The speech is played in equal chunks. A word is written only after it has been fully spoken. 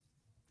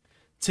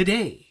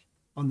Today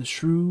on the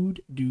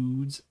Shrewd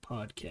Dudes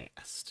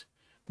podcast,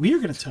 we are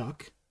going to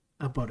talk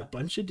about a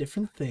bunch of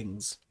different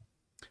things.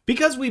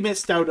 Because we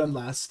missed out on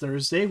last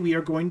Thursday, we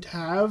are going to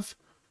have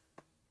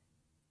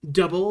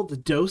double the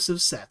dose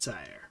of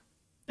satire.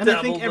 And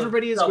I think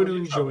everybody is going to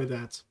enjoy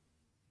that.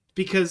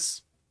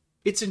 Because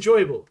it's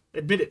enjoyable.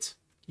 Admit it.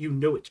 You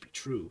know it to be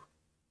true.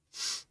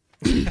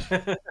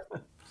 Then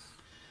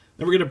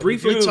we're going to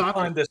briefly talk...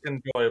 find this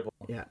enjoyable.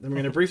 Yeah, then we're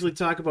going to briefly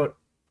talk about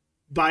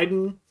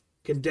Biden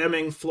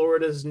condemning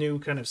Florida's new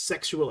kind of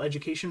sexual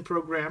education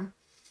program,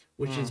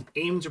 which is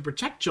aimed to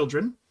protect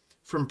children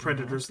from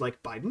predators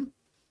like Biden.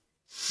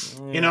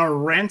 In our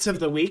rant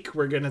of the week,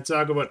 we're going to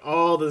talk about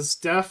all the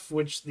stuff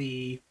which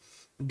the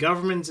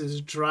government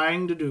is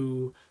trying to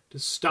do to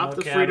stop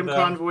the Freedom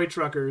Convoy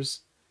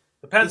truckers.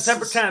 The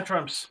temper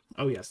tantrums.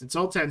 Oh, yes, it's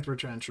all temper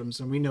tantrums,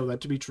 and we know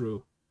that to be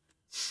true.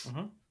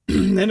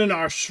 Then in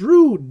our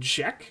Shrewd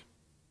check,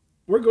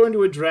 we're going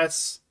to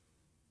address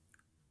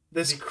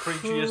this the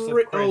cringiest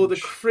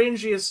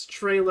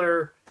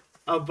trailer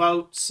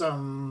about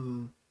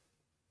some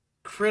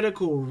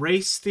critical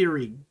race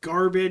theory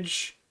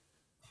garbage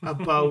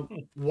about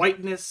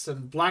whiteness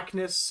and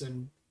blackness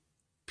and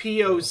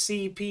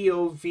POC,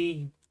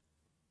 POV,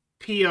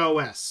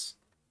 POS.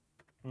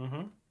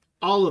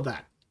 All of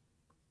that.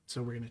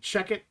 So we're going to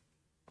check it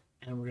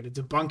and we're going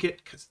to debunk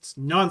it because it's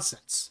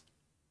nonsense.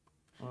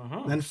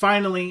 And then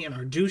finally, in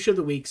our douche of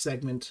the week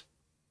segment,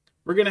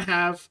 we're going to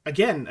have,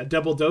 again, a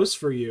double dose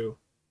for you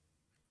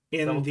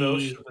in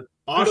the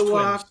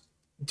Ottawa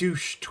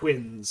douche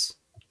twins.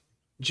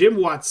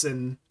 Jim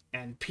Watson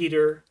and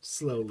Peter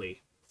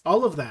Slowly.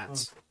 All of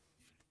that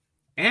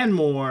and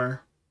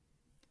more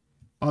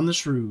on the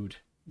Shrewd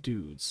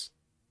Dudes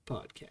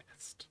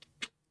podcast.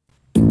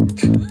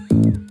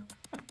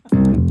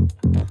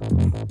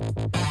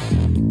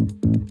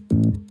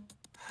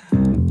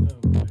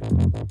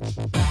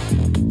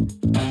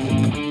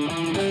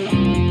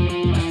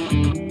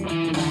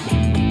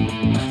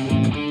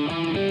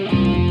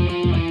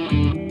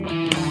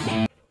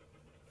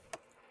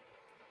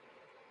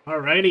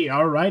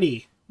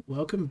 Alrighty.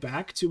 Welcome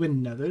back to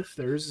another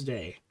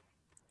Thursday.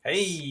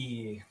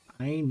 Hey.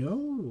 I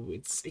know.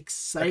 It's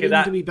exciting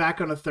to be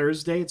back on a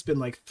Thursday. It's been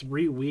like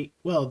 3 weeks.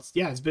 Well, it's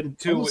been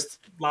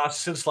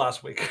since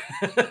last week.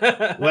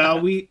 Well,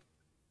 2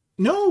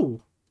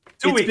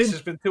 weeks.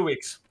 It's been 2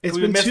 weeks. It's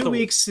been 2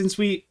 weeks since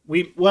we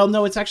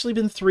no, it's actually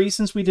been 3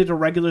 since we did a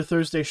regular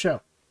Thursday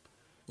show.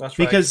 That's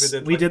right. Because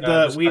we did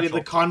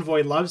the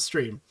Convoy Love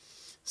stream.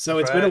 So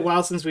it's been a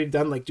while since we've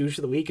done like Douche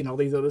of the Week and all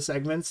these other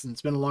segments, and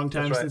it's been a long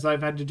time since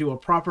I've had to do a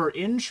proper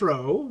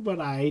intro,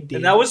 but I did.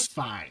 And that was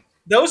fine.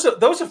 That was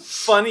a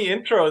funny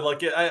intro.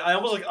 Like I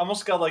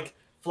almost got like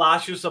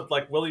flashes of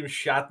like William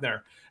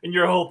Shatner and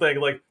your whole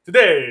thing. Like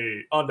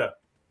today on the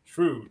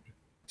Shrewd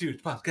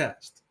Dude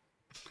podcast,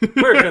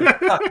 we're gonna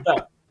talk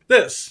about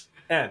this,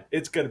 and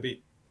it's gonna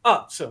be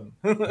awesome.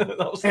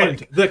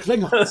 The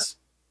Klingons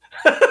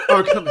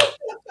are coming.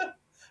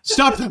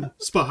 Stop them,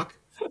 Spock.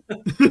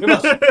 We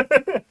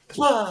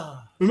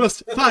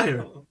must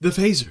fire the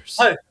phasers.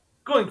 I'm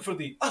going for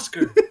the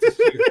Oscar.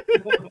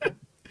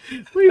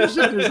 William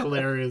Shatner's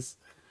hilarious.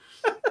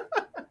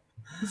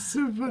 It's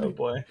so funny. Oh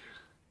boy,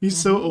 he's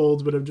so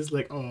old, but I'm just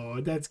like,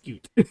 oh, that's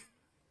cute.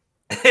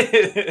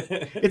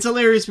 It's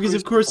hilarious because,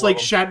 of course, like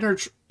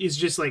Shatner is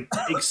just like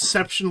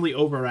exceptionally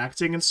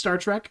overacting in Star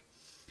Trek,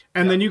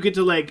 and then you get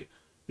to like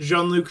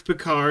Jean-Luc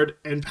Picard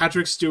and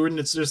Patrick Stewart, and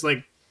it's just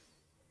like,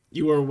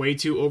 you are way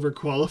too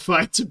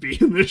overqualified to be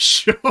in this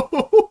show.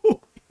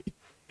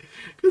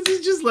 Because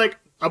he's just like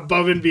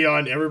above and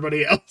beyond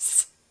everybody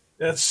else.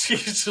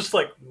 He's just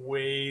like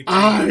way too...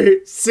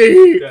 I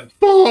see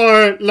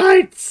 4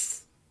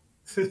 lights.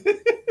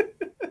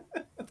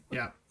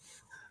 Yeah.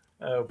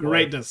 Oh,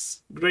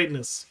 Greatness.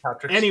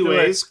 Patrick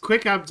Anyways, Stewart.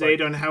 Quick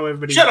update on how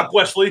everybody... Shut up,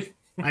 Wesley.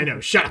 I know.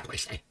 Shut up,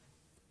 Wesley.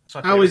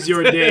 How was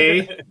your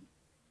day,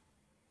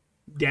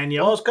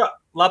 Daniel? Well, it's got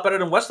a lot better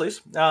than Wesley's.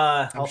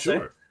 I'm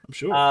sure.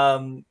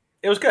 It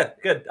was good.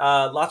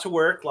 Lots of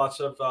work, lots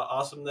of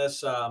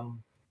awesomeness.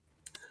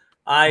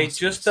 My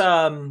work's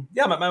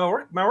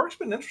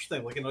been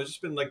interesting. Like, it's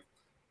just been like,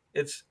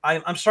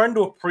 I'm starting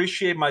to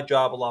appreciate my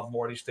job a lot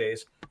more these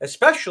days,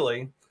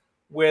 especially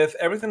with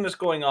everything that's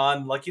going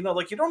on. Like, you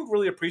don't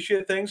really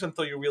appreciate things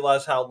until you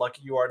realize how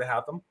lucky you are to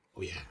have them.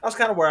 Oh yeah, that's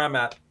kind of where I'm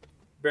at,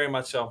 very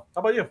much so.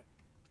 How about you?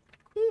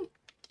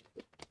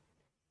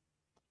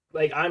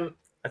 Like, I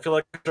feel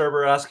like a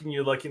server asking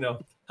you, like,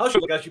 how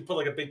should I actually put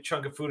like a big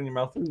chunk of food in your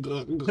mouth?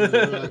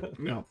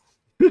 No.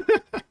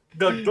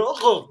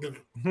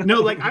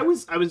 No, like I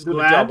was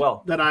glad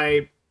that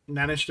I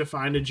managed to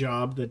find a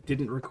job that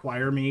didn't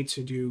require me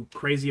to do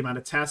crazy amount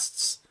of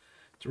tests,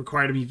 to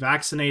require to be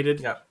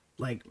vaccinated. Yeah.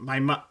 Like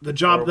the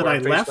job that I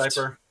left.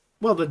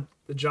 Well, the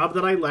job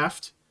that I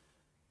left,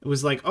 it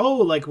was like, oh,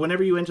 like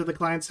whenever you enter the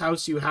client's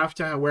house, you have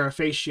to wear a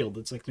face shield.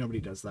 It's like nobody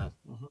does that.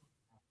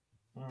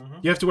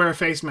 You have to wear a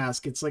face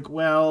mask. It's like,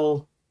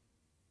 well,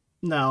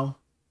 no.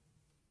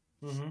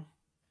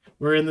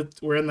 We're in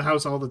the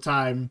house all the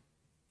time,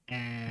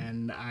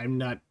 and I'm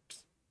not.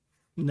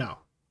 No,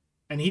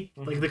 And he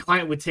like the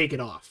client would take it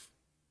off.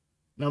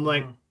 And I'm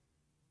like,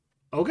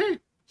 okay.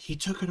 He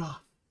took it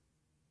off.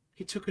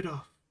 Took it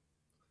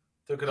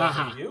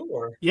off of you,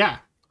 or yeah.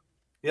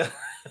 Yeah.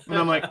 And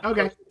I'm like,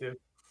 okay.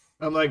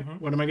 I'm like,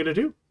 what am I gonna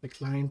do? The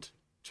client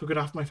took it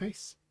off my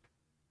face.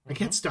 I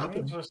can't stop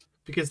him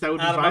because that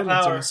would be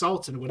violence and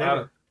assault and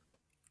whatever.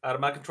 Out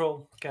of my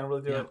control. Can't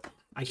really do it.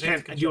 I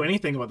can't do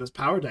anything about this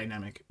power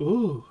dynamic.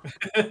 Ooh.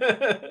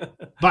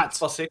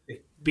 But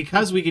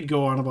because we could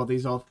go on about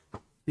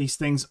these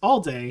things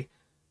all day,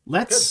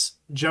 let's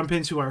jump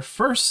into our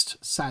first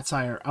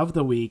satire of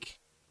the week,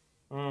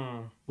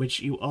 which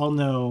you all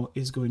know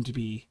is going to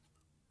be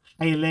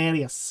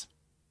hilarious.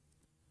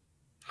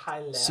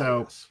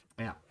 So,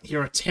 yeah,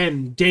 here are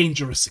 10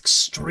 dangerous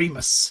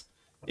extremists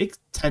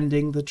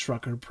attending the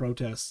trucker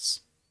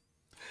protests.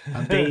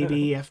 A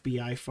baby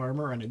FBI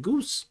farmer and a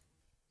goose.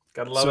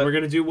 Gotta love it. So we're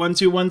gonna do 1,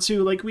 2, 1,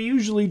 2 like we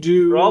usually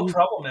do. They're all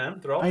trouble, man.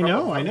 They're all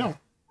trouble. I know.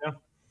 Yeah.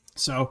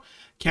 So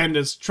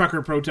Canada's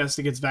trucker protest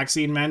against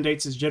vaccine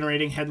mandates is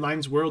generating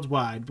headlines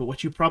worldwide, but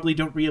what you probably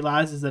don't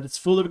realize is that it's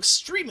full of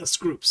extremist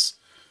groups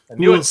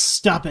who will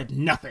stop at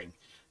nothing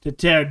to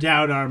tear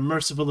down our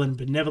merciful and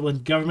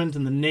benevolent government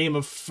in the name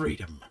of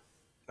freedom.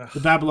 The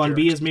Babylon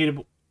Bee has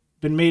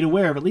been made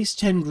aware of at least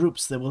 10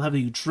 groups that will have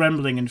you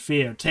trembling in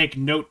fear. Take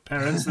note,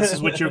 parents. This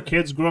is what your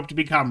kids grow up to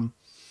become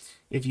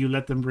if you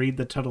let them read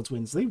the Tuttle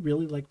Twins. They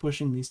really like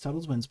pushing these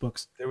Tuttle Twins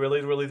books. They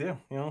really, really do.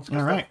 You know,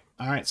 all right.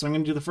 So I'm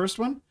going to do the first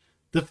one.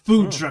 The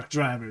food truck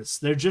drivers.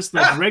 They're just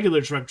like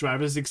regular truck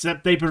drivers,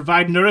 except they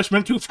provide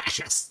nourishment to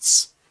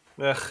fascists.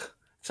 Ugh.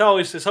 It's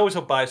always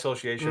a by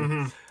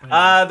association.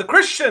 The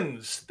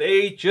Christians,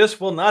 they just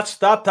will not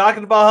stop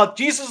talking about how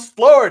Jesus is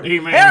Lord.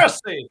 Amen.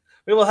 Heresy.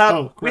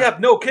 We have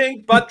no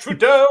king but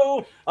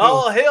Trudeau.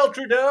 All hail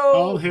Trudeau.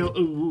 All hail.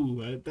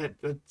 Ooh,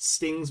 that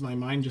stings my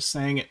mind just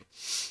saying it.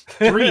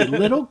 3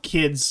 little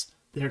kids.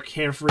 Their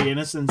carefree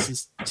innocence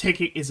is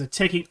a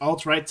ticking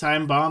alt-right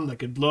time bomb that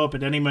could blow up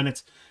at any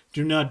minute.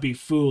 Do not be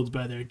fooled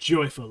by their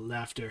joyful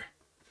laughter.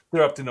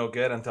 They're up to no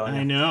good, I'm telling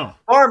you. I know.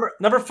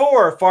 Number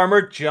 4,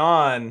 Farmer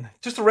John.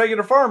 Just a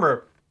regular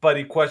farmer, but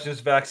he questions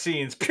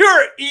vaccines.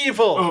 Pure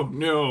evil. Oh,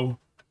 no.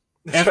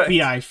 That's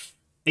FBI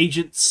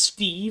agent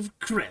Steve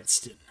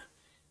Cranston.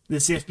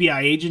 This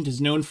FBI agent is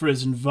known for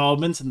his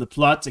involvement in the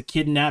plot to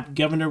kidnap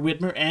Governor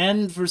Whitmer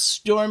and for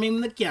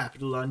storming the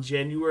Capitol on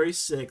January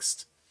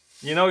 6th.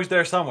 You know he's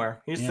there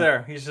somewhere. He's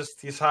there.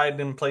 He's hiding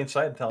in plain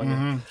sight, I'm telling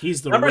you.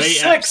 He's the Number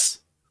 6.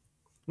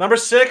 Number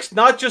 6,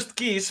 not just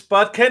geese,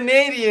 but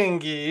Canadian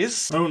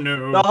geese. Oh,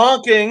 no. The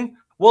honking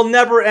will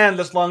never end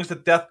as long as the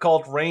death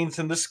cult reigns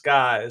in the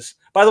skies.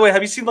 By the way,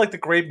 have you seen like the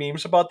great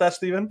memes about that,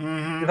 Stephen?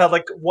 You've had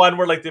like one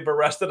where like they've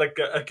arrested like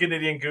a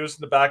Canadian goose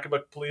in the back of a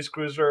police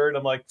cruiser, and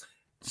I'm like,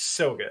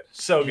 so good.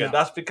 Yeah.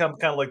 That's become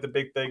kind of like the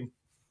big thing.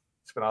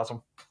 It's been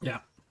awesome. Yeah.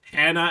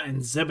 Hannah and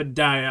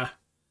Zebediah,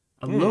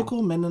 a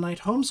local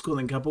Mennonite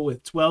homeschooling couple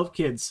with 12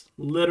 kids,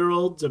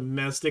 literal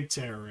domestic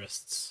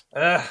terrorists.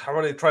 I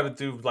really try to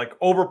do like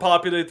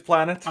overpopulate the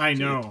planet. I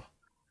know.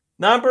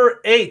 Number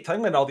 8, I'm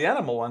going to all the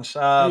animal ones.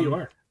 You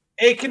are.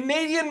 A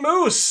Canadian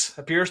moose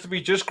appears to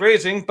be just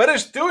grazing, but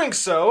is doing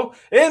so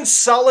in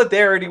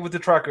solidarity with the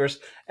truckers,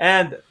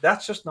 and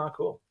that's just not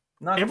cool.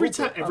 Every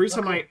time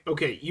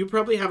you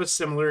probably have a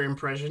similar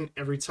impression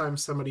every time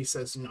somebody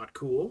says "not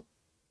cool."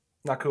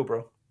 Not cool,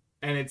 bro.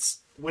 And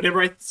it's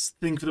whenever I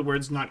think of the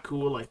words "not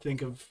cool," I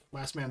think of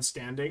Last Man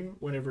Standing.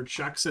 Whenever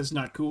Chuck says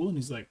 "not cool," and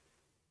he's like,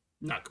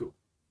 "Not cool."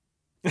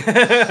 I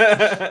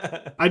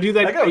do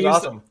that. That guy was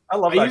awesome.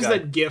 I use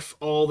that GIF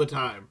all the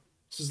time.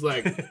 It's just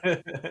like.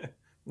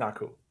 Not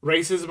cool.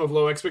 Racism of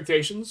low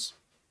expectations.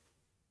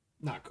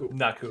 Not cool.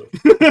 Not cool.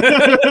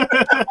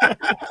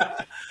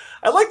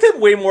 I liked him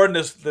way more than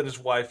his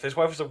wife. His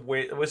wife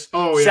was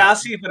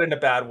sassy, but in a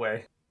bad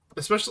way.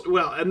 Especially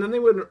and then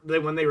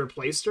when they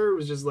replaced her, it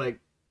was just like,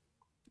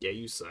 yeah,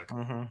 you suck.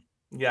 Mm-hmm.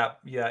 Yeah,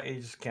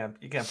 you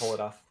can't pull it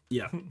off.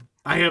 Yeah,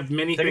 I have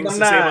many things to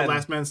say about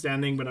Last Man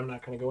Standing, but I'm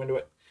not going to go into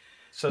it.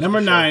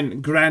 Number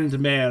 9, Grand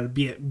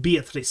Mère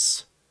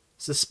Beatrice.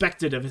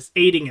 Suspected of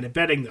aiding and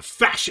abetting the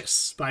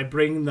fascists by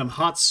bringing them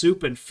hot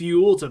soup and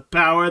fuel to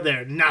power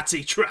their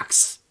Nazi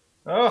trucks.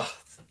 Oh,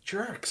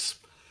 jerks.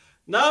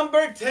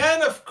 Number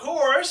 10, of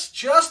course,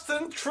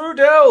 Justin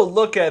Trudeau.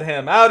 Look at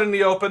him, out in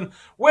the open,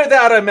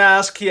 without a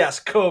mask. He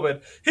has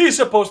COVID. He's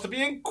supposed to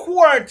be in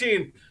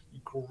quarantine. You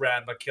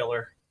grandma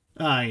killer.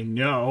 I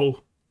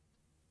know.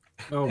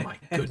 Oh, my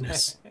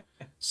goodness.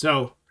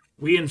 So,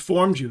 we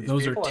informed you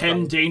those are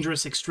 10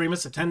 dangerous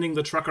extremists attending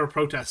the trucker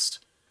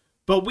protest.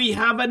 But we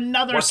have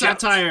another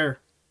satire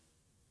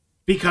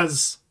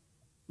because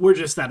we're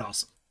just that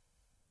awesome.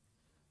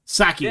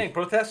 Saki. Dang,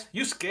 protest?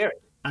 You scared.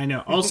 I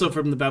know. Also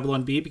from the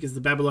Babylon Bee, because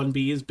the Babylon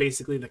Bee is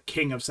basically the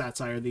king of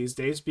satire these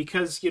days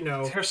because,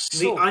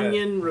 the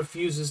Onion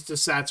refuses to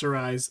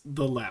satirize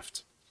the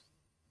left.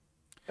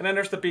 And then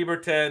there's the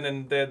Beaverton,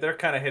 and they're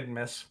kind of hit and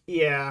miss.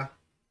 Yeah.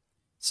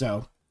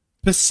 So,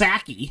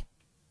 Pisaki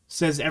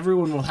says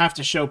everyone will have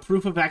to show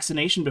proof of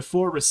vaccination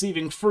before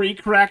receiving free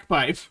crack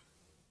pipe.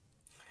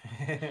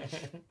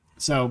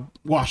 So,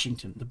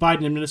 Washington. The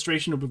Biden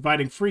administration are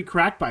providing free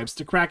crack pipes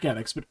to crack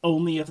addicts, but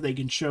only if they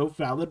can show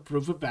valid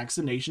proof of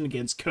vaccination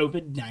against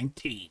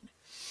COVID-19.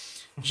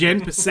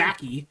 Jen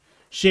Psaki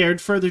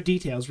shared further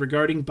details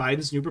regarding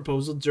Biden's new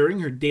proposal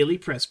during her daily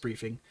press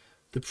briefing.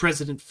 The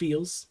president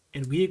feels,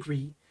 and we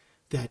agree,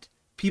 that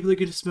people are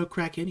going to smoke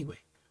crack anyway.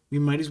 We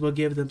might as well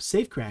give them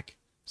safe crack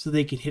so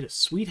they can hit a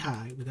sweet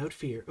high without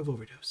fear of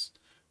overdose.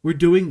 We're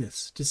doing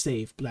this to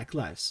save black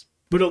lives,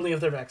 but only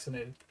if they're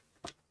vaccinated.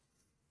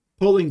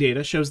 Polling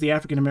data shows the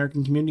African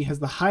American community has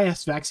the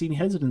highest vaccine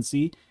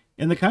hesitancy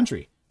in the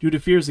country due to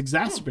fears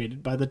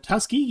exacerbated by the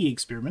Tuskegee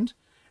experiment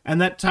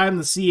and that time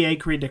the CIA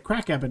created a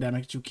crack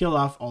epidemic to kill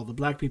off all the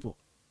black people.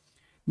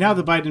 Now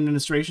the Biden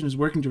administration is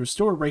working to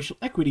restore racial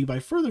equity by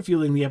further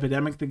fueling the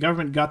epidemic the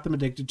government got them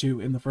addicted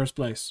to in the first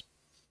place.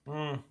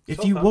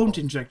 If you won't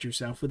inject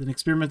yourself with an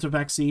experimental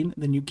vaccine,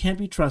 then you can't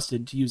be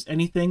trusted to use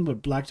anything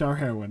but black tar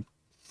heroin,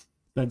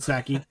 said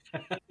Psaki.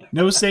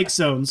 No safe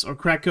zones or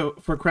crack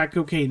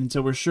cocaine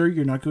until we're sure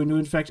you're not going to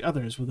infect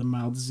others with a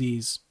mild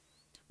disease.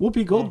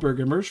 Whoopi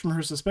Goldberg emerged from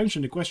her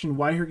suspension to question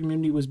why her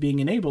community was being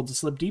enabled to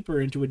slip deeper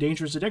into a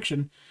dangerous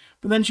addiction,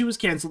 but then she was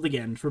canceled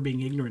again for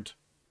being ignorant.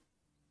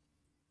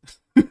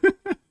 Oh,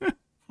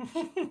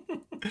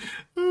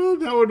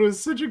 that one was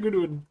such a good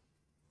one.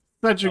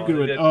 Such a good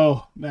one.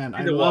 Oh, man,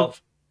 I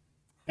love.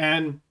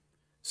 And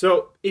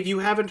so, if you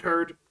haven't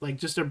heard, like,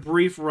 just a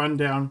brief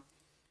rundown,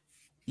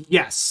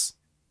 yes,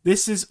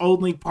 this is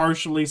only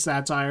partially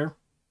satire.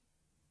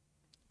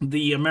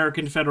 The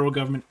American federal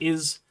government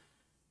is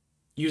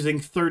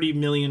using $30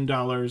 million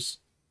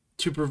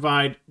to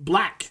provide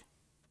black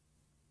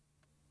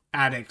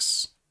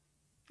addicts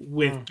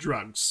with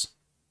drugs.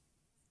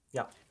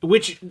 Yeah.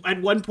 Which,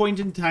 at one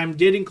point in time,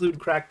 did include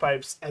crack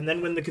pipes, and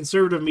then when the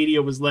conservative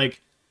media was like,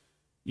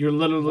 you're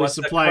literally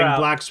supplying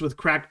blacks with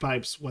crack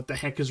pipes, what the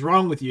heck is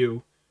wrong with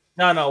you?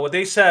 No, what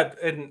they said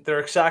in their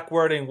exact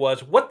wording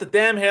was, what the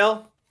damn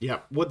hell? Yeah,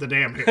 what the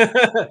damn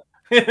hell?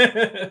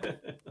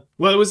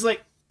 Well, it was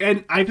like,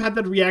 and I've had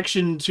that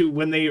reaction to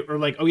when they are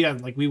like, oh yeah,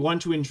 like we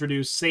want to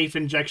introduce safe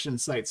injection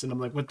sites, and I'm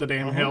like, what the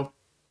damn hell?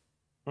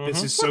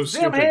 This is so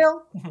stupid. Damn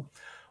hell?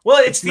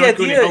 Well, it's the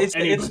idea.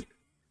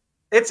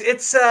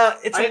 It's a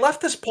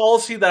leftist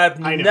policy that I've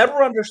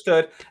never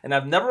understood, and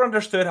I've never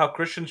understood how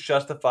Christians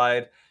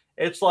justified.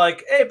 It's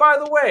like, hey, by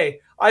the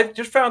way, I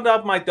just found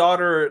out my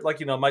daughter,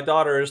 my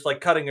daughter is like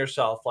cutting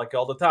herself like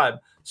all the time.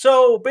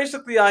 So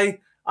basically,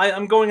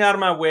 I'm going out of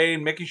my way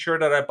and making sure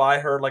that I buy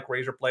her like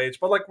razor blades,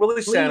 but like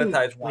really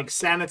sanitized ones, like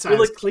sanitized,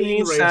 really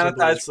clean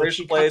sanitized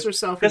razor blades.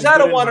 Because I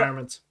don't want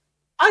her.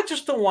 I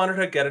just don't want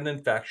her to get an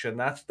infection.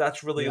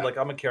 That's really like,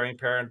 I'm a caring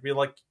parent. Be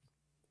like,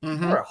 you're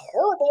a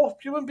horrible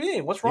human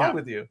being. What's wrong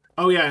with you?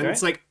 Oh yeah, and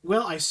it's like,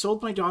 well, I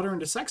sold my daughter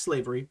into sex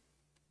slavery,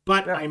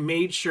 but I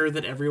made sure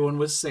that everyone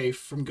was safe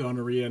from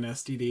gonorrhea and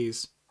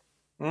STDs.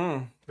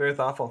 Very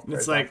thoughtful.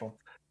 It's like,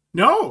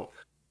 no,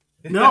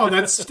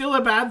 that's still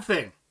a bad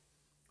thing.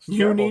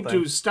 You need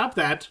to stop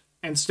that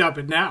and stop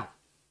it now.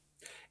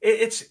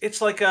 It's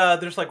like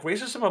there's like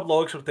racism of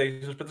low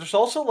expectations, but there's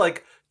also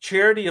like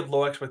charity of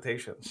low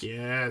expectations.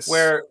 Yes.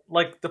 Where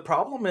like the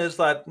problem is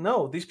that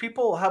no, these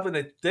people have an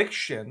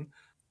addiction.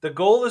 The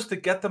goal is to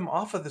get them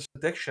off of this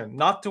addiction,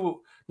 not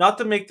to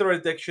make their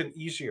addiction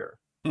easier.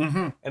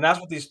 And that's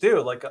what these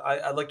do. Like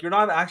I like, you're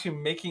not actually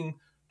making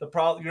the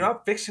problem. You're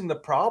not fixing the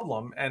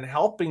problem and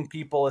helping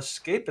people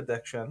escape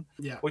addiction,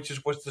 which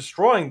is what's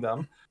destroying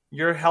them.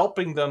 You're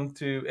helping them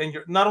and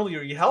you're not only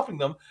are you helping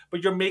them,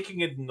 but you're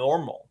making it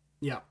normal.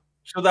 Yeah.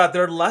 So that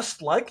they're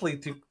less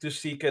likely to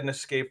seek an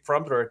escape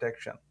from their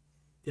addiction.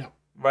 Yeah.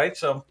 Right.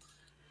 So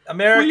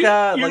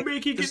America, you're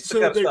making it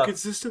so they're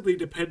consistently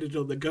dependent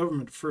on the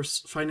government for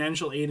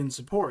financial aid and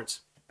support,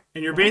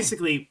 and you're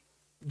basically,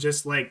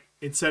 just like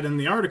it said in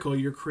the article,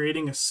 you're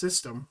creating a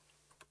system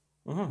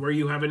where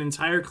you have an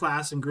entire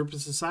class and group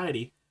of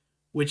society,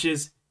 which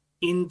is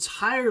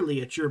entirely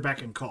at your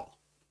beck and call.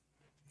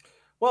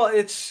 Well,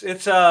 it's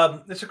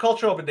a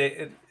culture of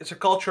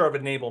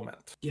enablement.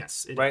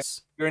 Yes, it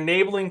is. You're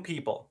enabling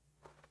people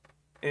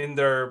in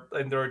their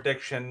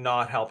addiction,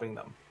 not helping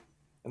them,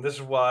 and this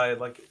is why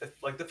like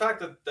the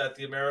fact that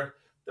the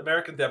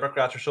American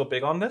Democrats are so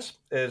big on this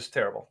is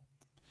terrible.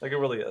 Like it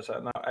really is.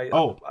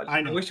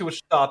 I wish it would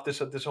stop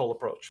this whole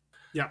approach.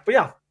 Yeah, but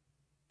yeah.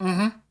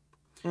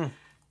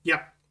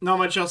 Yeah, not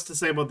much else to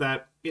say about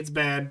that. It's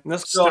bad.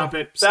 Stop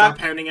it. Stop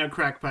handing out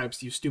crack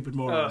pipes, you stupid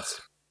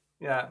morons.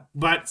 Yeah.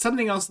 But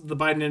something else that the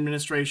Biden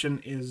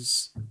administration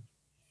is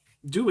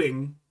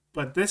doing,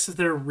 but this is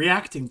they're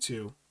reacting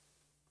to.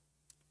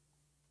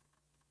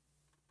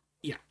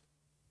 Yeah.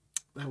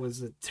 That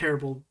was a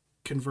terrible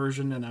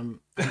conversion, and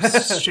I'm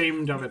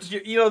ashamed of it.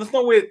 There's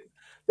no way.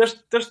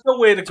 There's no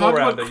way to go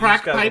around it.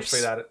 Crack pipes. Go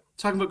straight at it.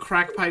 Talking about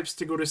crack pipes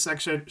to go to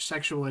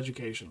sexual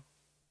education.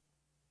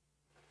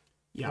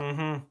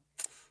 Yeah.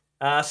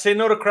 Say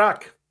no to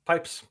crack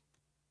pipes.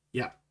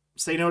 Yeah.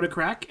 Say no to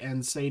crack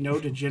and say no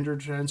to gender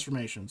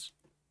transformations.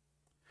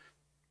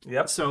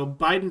 Yep. So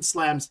Biden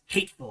slams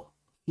hateful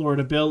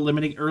Florida bill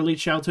limiting early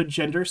childhood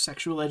gender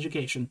sexual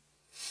education.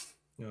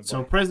 Oh,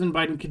 So boy. President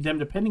Biden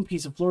condemned a pending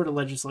piece of Florida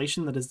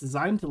legislation that is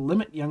designed to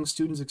limit young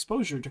students'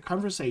 exposure to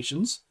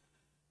conversations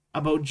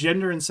about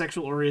gender and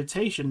sexual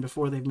orientation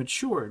before they've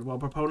matured. While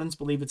proponents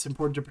believe it's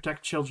important to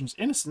protect children's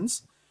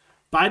innocence,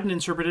 Biden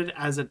interpreted it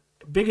as a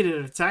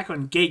bigoted attack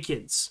on gay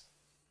kids.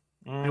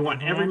 I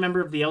want every member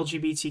of the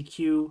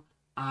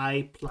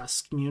LGBTQI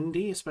plus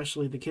community,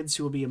 especially the kids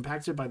who will be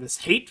impacted by this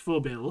hateful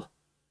bill,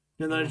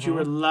 to know that you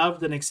are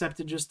loved and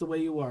accepted just the way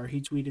you are, he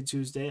tweeted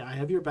Tuesday. I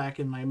have your back,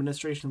 and my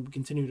administration will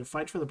continue to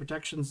fight for the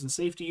protections and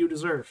safety you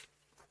deserve.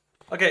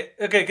 Okay.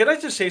 Can I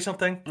just say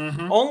something?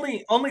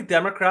 Only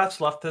Democrats,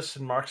 leftists,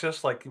 and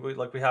Marxists, like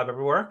we have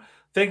everywhere,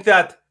 think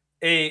that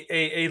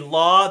a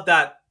law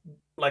that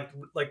like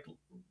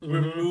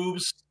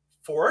removes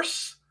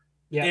force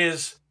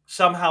is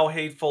somehow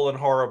hateful and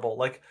horrible.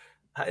 Like,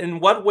 in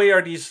what way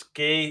are these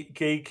gay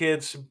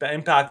kids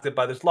impacted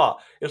by this law?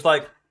 It's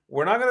like,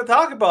 we're not going to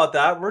talk about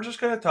that. We're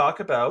just going to talk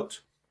about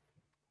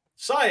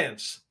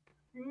science,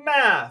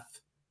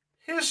 math,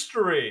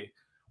 history.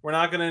 We're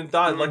not going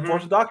to like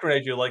force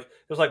indoctrinate you. Like,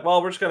 it's like,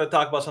 well, we're just going to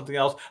talk about something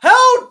else.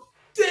 How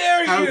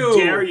dare How you?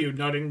 dare you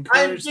not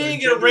encourage their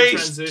gender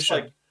transition,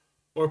 like,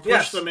 or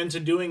push them into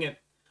doing it?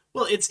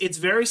 Well, it's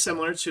very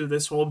similar to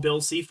this whole Bill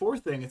C4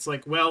 thing. It's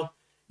like, well,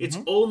 it's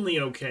only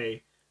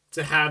okay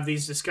to have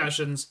these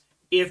discussions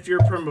if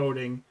you're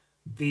promoting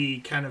the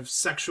kind of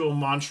sexual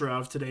mantra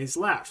of today's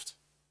left.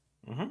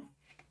 And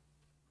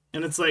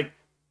it's like,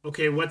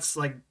 okay, what's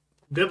like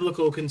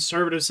biblical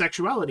conservative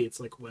sexuality? It's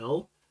like,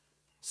 well,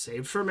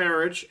 saved for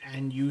marriage,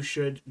 and you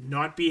should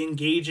not be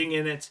engaging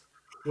in it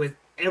with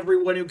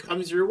everyone who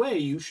comes your way.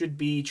 You should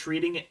be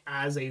treating it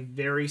as a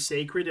very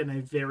sacred and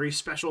a very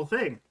special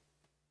thing.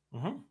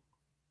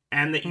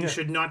 And that you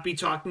should not be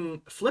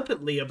talking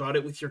flippantly about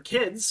it with your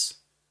kids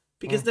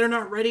because they're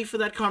not ready for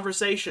that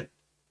conversation.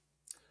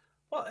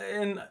 Well,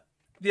 and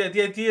the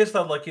idea is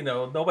that, like,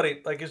 nobody,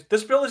 like,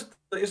 this bill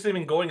isn't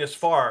even going as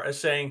far as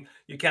saying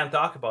you can't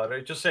talk about it.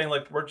 It's just saying,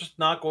 like, we're just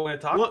not going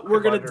to talk about it. We're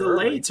going to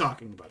delay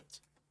talking about it.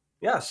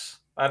 Yes,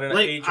 at an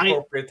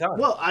age-appropriate time.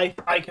 Well,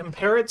 I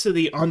compare it to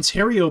the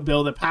Ontario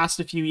bill that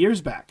passed a few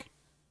years back.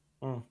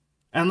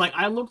 And, like,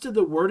 I looked at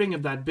the wording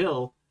of that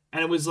bill,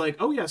 and it was like,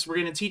 oh, yes, we're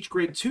going to teach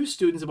grade 2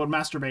 students about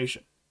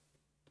masturbation.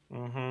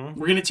 We're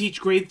going to teach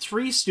grade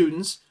 3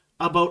 students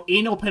about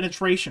anal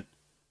penetration.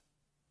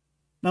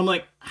 And I'm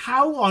like,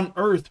 how on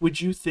earth would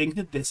you think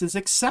that this is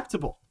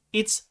acceptable?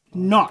 It's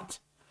not.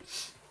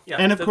 Yeah,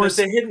 and of course,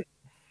 the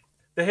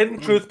hidden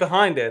truth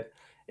behind it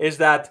is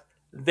that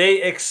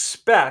they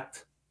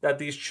expect that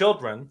these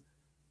children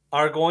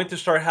are going to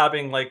start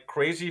having, like,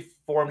 crazy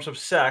forms of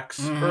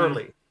sex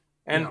early.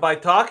 And by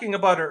talking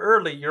about it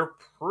early, you're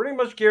pretty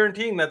much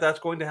guaranteeing that that's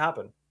going to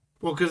happen.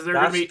 Well, because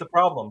that's the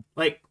problem.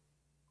 Like,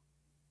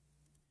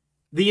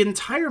 the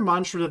entire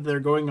mantra that they're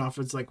going off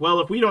is like, well,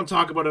 if we don't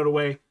talk about it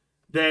away,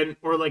 then,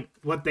 or like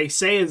what they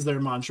say is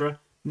their mantra,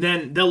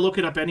 then they'll look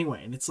it up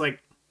anyway. And it's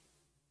like,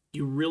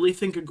 you really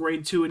think a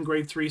grade 2 and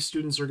grade 3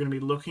 students are going to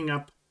be looking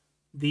up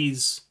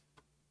these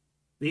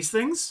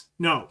things?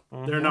 No,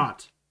 they're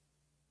not.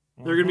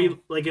 They're going to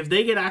be, like, if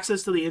they get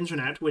access to the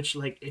internet, which,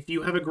 like, if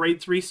you have a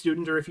grade 3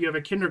 student or if you have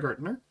a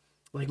kindergartner,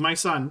 like my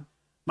son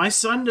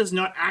does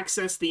not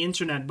access the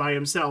internet by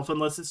himself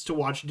unless it's to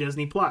watch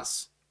Disney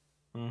Plus.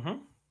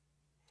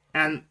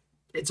 And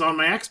it's on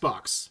my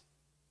Xbox.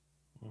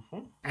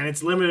 And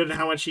it's limited in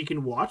how much he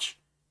can watch.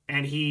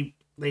 And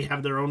they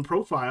have their own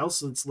profiles,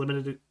 so it's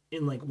limited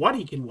in, like, what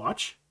he can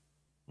watch.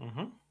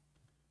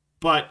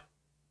 But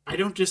I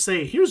don't just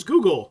say, here's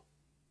Google.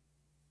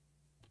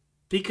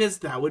 Because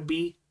that would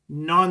be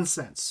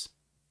nonsense.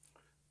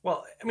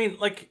 Well, I mean,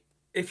 like,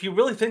 if you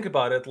really think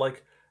about it,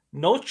 like,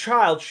 no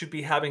child should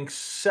be having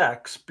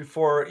sex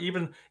before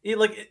even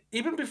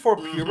before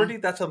puberty.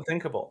 That's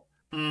unthinkable.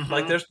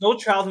 Like, there's no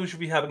child who should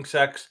be having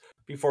sex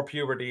before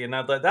puberty, and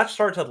that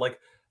starts at, like,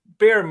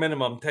 bare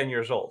minimum 10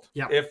 years old,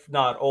 if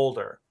not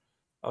older.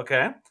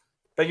 Okay,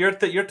 but you're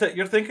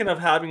thinking of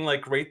having,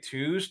 like, grade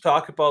 2s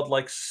talk about,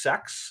 like,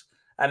 sex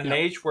at an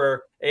age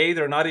where A,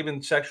 they're not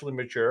even sexually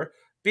mature,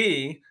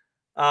 B,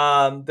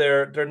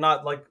 they're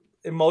not, like,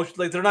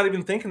 emotionally, they're not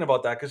even thinking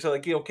about that, because,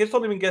 like, kids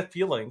don't even get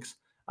feelings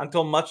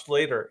until much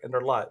later in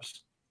their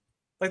lives.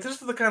 Like,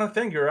 this is the kind of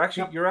thing you're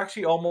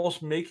actually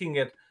almost making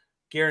it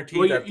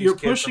guaranteed that these you're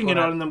kids pushing it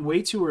on them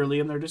way too early,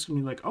 and they're just gonna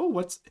be like,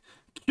 oh,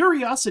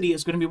 curiosity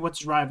is gonna be what's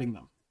driving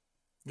them.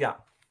 Yeah.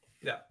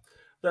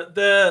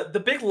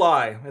 The big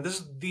lie, and this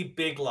is the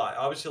big lie.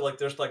 Obviously, like,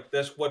 there's, like,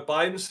 this what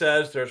Biden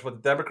says, there's what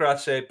the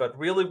Democrats say, but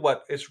really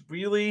what is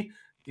really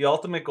the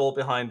ultimate goal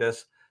behind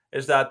this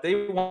is that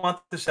they want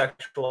to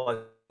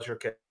sexualize your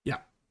kids.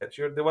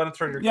 They want to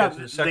turn your kids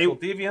into sexual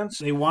deviants.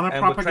 They want to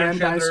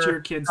propagandize to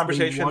your kids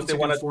conversations.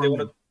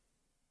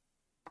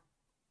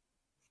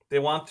 They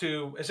want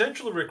to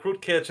essentially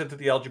recruit kids into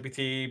the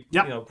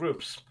LGBT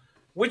groups,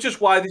 which is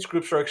why these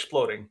groups are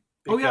exploding.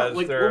 Like,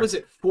 what was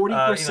it?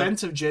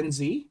 40% of Gen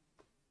Z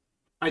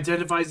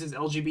identifies as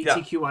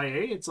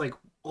LGBTQIA. It's like,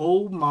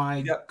 oh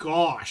my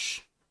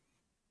gosh,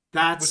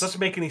 which doesn't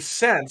make any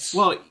sense.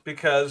 Well,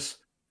 because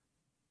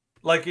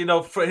Like,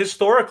 for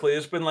historically,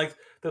 it's been like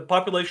the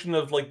population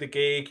of like the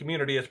gay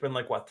community has been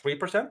like what,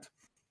 3%?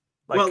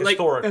 Like Well, like,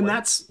 and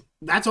historically.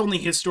 that's only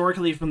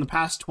historically from the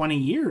past 20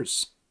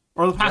 years,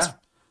 or the past, Yeah.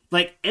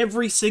 like,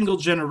 every single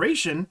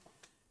generation,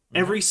 Hmm.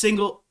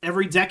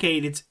 every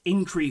decade, it's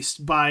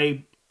increased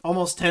by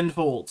almost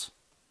tenfold.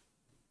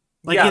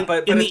 Like, Yeah, in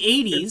but in the it's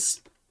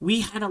 80s,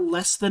 we had a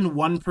less than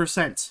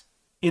 1%.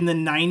 In the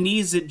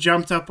 90s, it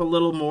jumped up a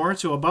little more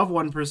to above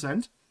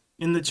 1%.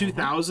 In the mhm.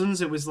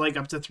 2000s, it was like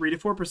up to 3 to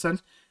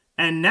 4%.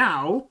 And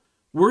now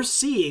we're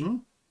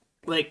seeing,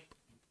 like,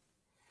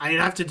 I'd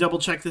have to double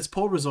check this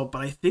poll result,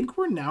 but I think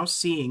we're now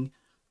seeing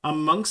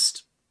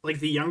amongst, like,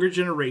 the younger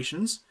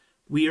generations,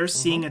 we are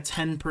seeing Mhm. a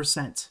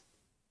 10%.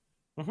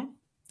 Mhm.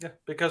 Yeah,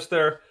 because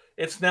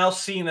it's now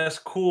seen as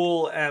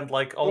cool and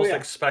like Oh, almost yeah.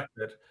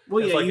 expected.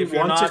 Well, It's yeah, like you if you're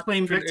want to not,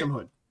 claim if you're,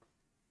 victimhood.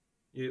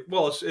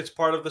 well, it's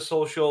part of the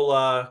social,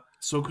 like,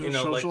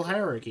 Social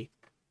hierarchy.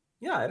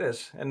 yeah, it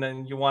is. And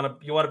then you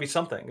want to be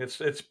something.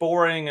 It's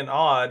boring and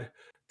odd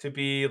to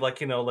be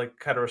like, like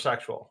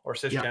heterosexual or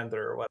Yeah. cisgender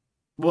or what.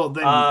 Well,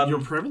 then you're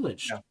Um, yeah,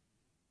 privileged.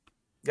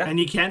 yeah. And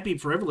you can't be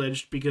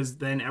privileged because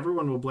then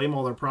everyone will blame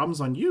all their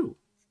problems on you.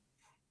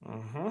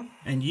 Hmm.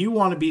 And you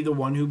want to be the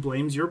one who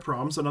blames your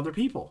problems on other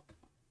people.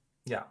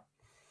 Yeah,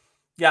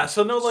 yeah.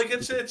 So no, like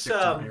Stupid victim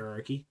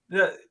hierarchy.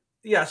 yeah,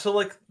 yeah. So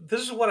like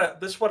this is what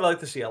I like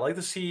to see. I like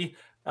to see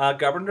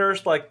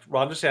governors like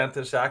Ron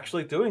DeSantis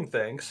actually doing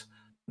things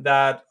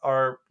that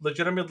are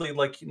legitimately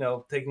like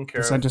taking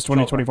care of DeSantis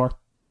children. 2024.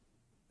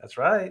 That's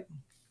right.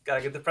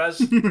 Gotta get the press.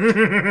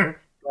 Gotta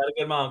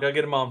get mom. Gotta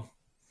get a mom.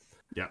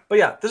 Yeah. But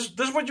yeah, this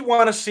is what you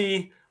want to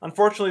see.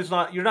 Unfortunately,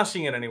 you're not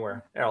seeing it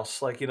anywhere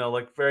else. Like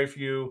like very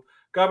few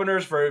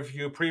governors, very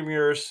few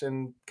premiers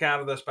in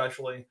Canada,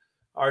 especially,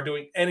 are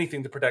doing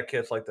anything to protect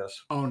kids like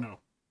this, Oh, no.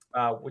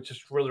 which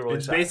is really really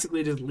It's sad.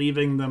 basically just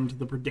leaving them to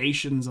the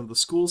predations of the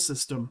school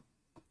system.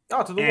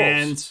 Oh, to the wolves.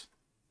 And,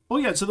 oh,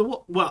 yeah,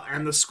 so well,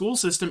 and the school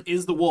system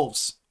is the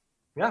wolves.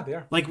 Yeah, they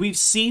are. Like, we've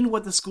seen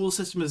what the school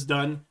system has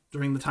done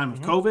during the time of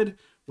Hmm. COVID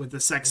with the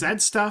sex Hmm.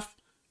 ed stuff,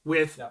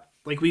 with, Yeah.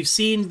 like, we've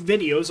seen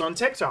videos on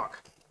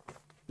TikTok.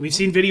 We've Hmm.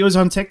 seen videos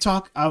on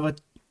TikTok of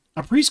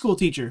a preschool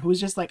teacher who was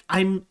just like,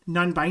 I'm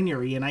non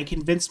binary, and I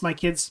convinced my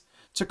kids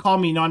to call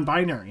me non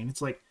binary. And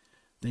it's like,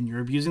 then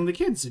you're abusing the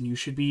kids, and you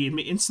should be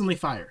instantly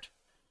fired.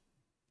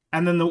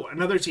 And then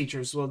another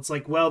teacher's, well, it's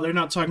like, well, they're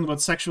not talking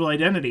about sexual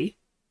identity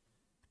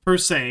per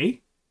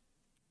se,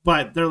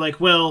 but they're like,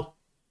 well,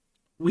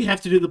 we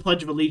have to do the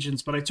Pledge of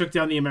Allegiance, but I took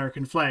down the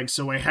American flag,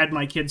 so I had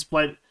my kids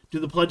do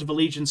the Pledge of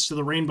Allegiance to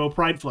the rainbow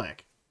pride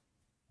flag.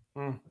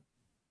 Mm.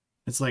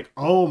 It's like,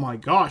 oh my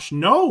gosh,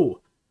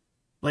 no!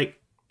 Like,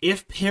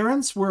 if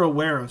parents were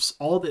aware of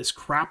all this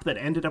crap that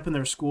ended up in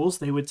their schools,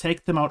 they would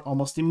take them out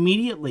almost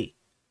immediately.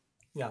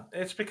 Yeah,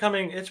 it's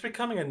becoming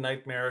a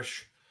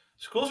nightmarish.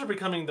 Schools are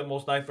becoming the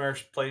most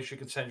nightmarish place you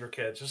can send your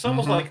kids. It's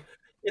almost Mm-hmm. like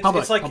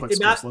it's like Public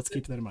schools. Let's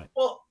keep that in mind.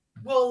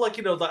 well, like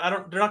I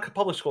don't. They're not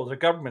public schools. They're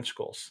government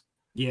schools.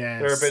 They're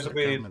Yes, they're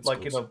basically government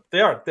like schools.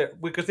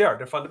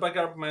 they're funded by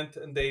government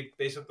and they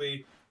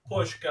basically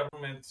push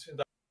government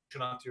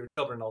indoctrination onto your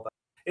children and all that.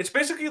 It's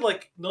basically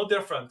like no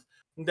different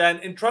than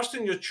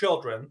entrusting your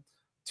children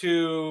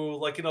to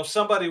like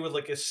somebody with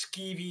like a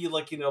skeevy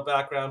like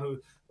background who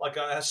like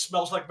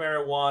smells like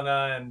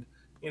marijuana and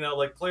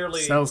like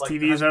clearly Sells like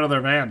TVs has out of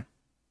their van.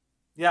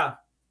 yeah,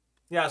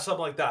 yeah,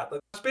 something like that.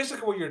 Like, that's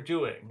basically what you're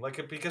doing.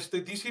 Like because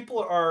these people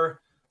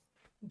are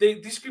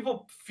these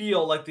people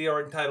feel like they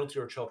are entitled to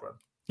your children,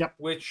 Yep.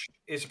 which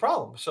is a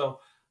problem. So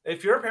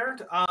if you're a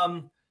parent,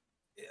 I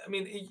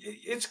mean,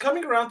 it's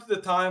coming around to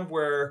the time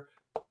where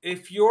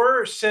if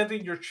you're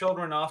sending your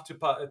children off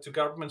to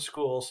government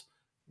schools,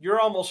 you're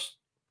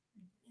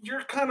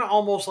kind of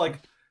almost like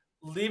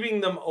leaving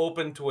them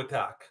open to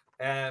attack.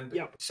 And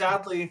Yep.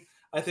 sadly,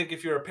 I think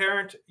if you're a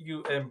parent,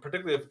 you and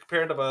particularly a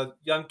parent of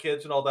young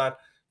kids and all that,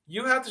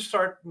 you have to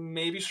start to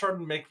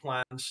make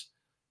plans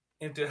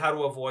into how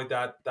to avoid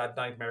that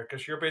nightmare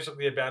because you're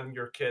basically abandoning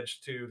your kids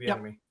to the Yep.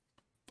 enemy.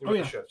 You Oh really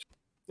yeah. should.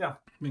 Yeah.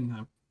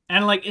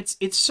 And like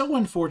it's so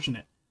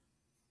unfortunate.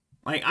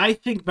 Like I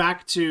think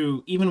back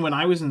to even when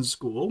I was in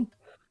school,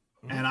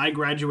 Hmm. and I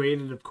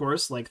graduated, of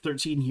course, like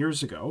 13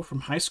 years ago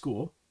from high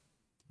school,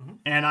 Hmm.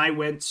 and I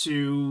went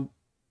to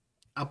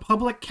a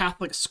public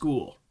Catholic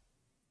school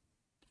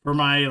for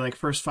my like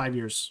first 5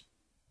 years,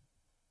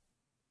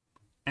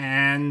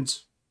 and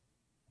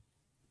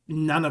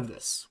none of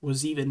this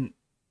was even.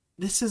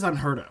 This is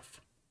unheard of.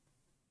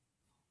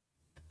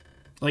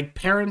 Like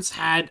parents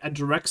had a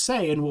direct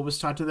say in what was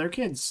taught to their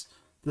kids.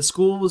 The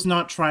school was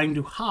not trying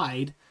to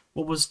hide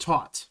what was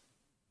taught.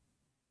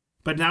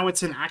 But now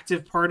it's an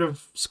active part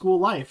of school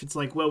life. It's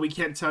like, well, we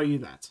can't tell you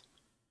that.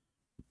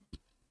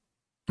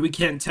 We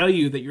can't tell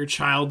you that your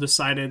child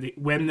decided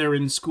when they're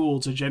in school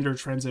to gender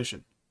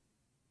transition.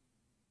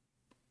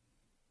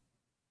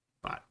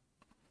 But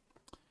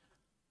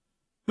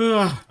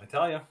the I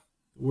tell you.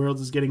 world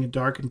is getting a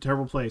dark and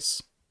terrible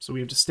place. So we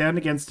have to stand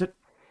against it.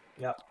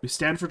 Yeah. We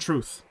stand for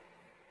truth.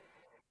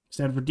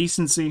 Stand for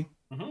decency.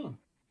 Hmm.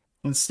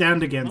 And stand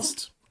Hmm.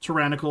 against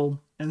tyrannical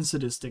and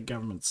sadistic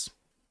governments.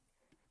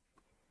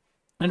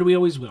 And we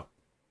always will.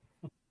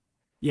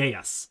 Yeah,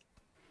 yes.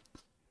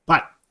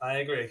 But I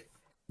agree.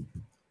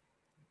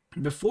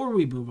 before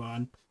we move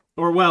on,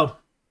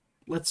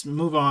 let's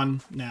move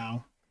on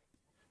now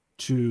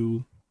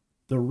to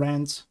the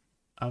rant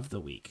of the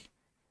week.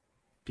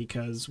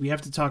 Because we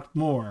have to talk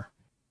more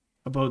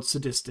about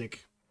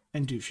sadistic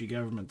and douchey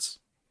governments.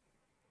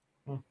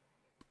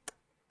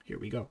 Here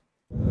we go.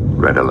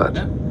 Red alert.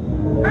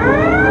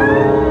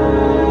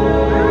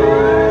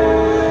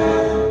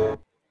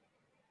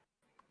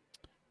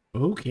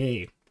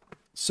 Okay.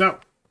 So,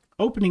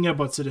 opening up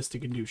about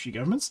sadistic and douchey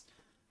governments,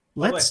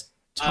 let's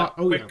talk.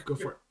 Go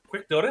for it.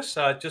 Quick notice,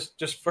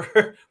 just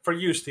for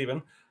you,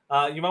 Stephen.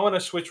 You might want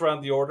to switch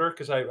around the order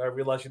because I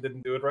realized you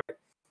didn't do it right.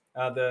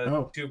 The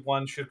YouTube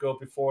one should go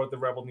before the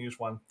Rebel News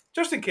one,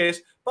 just in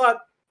case.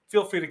 But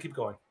feel free to keep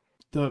going.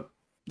 The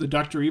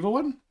Dr. Evil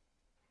one?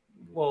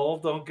 Well,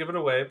 don't give it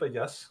away, but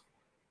yes.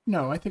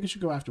 No, I think it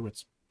should go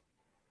afterwards.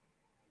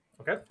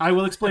 Okay. I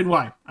will explain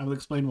why.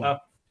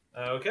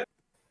 Okay.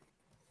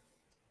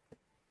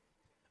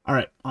 All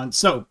right.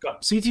 So,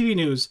 CTV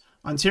News.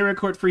 Ontario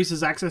court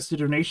freezes access to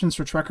donations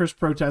for truckers'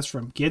 protest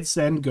from Give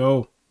Send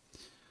Go.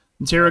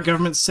 Ontario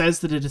government says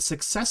that it has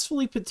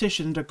successfully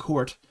petitioned a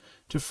court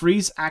to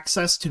freeze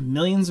access to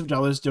millions of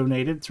dollars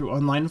donated through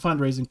online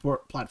fundraising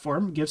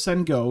platform Give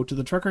Send Go to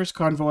the truckers'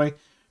 convoy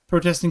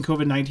protesting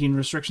COVID-19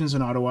 restrictions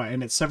in Ottawa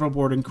and its several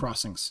border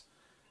crossings.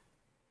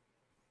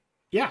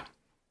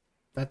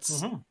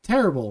 That's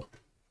terrible.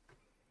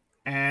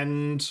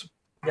 And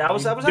I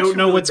don't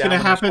know what's going to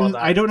happen.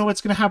 I don't know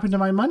what's going to happen to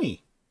my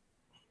money.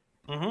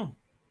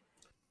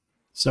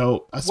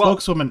 So a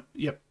spokeswoman,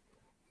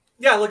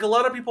 Yeah, like a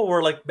lot of people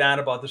were like mad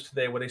about this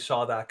today when they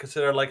saw that because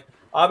they're like,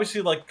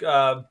 obviously, like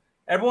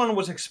everyone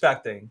was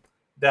expecting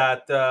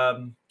that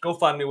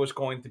GoFundMe was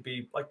going to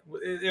be like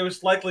it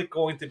was likely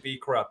going to be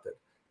corrupted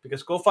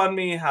because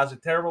GoFundMe has a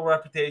terrible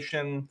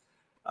reputation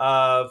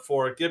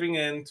for giving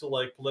in to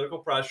like political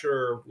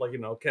pressure, like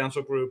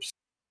cancel groups,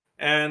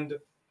 and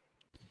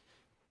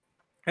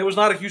it was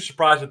not a huge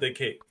surprise that they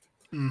caved.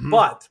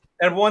 But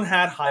everyone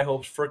had high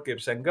hopes for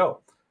Give Send Go.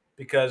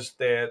 Because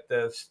the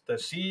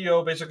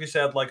CEO basically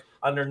said, like,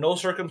 under no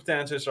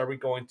circumstances are we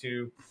going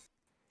to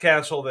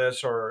cancel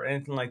this or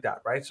anything like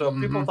that, right? So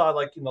people thought,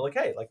 like,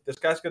 hey, like, this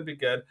guy's going to be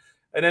good.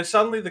 And then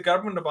suddenly the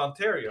government of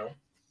Ontario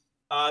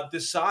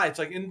decides,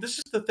 like, and this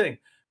is the thing.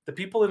 The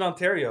people in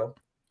Ontario,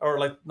 or,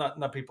 like,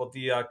 not people,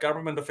 the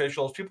government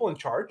officials, people in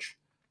charge,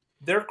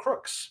 they're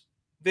crooks.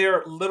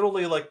 They're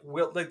literally, like,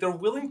 they're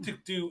willing to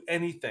do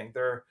anything.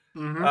 Their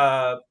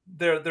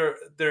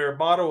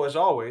motto, as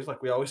always,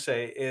 like we always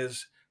say,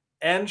 is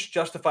ends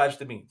justifies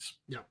the means.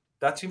 Yeah,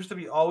 that seems to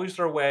be always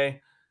their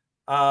way.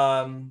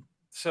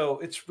 So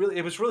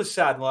it was really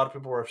sad, and a lot of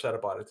people were upset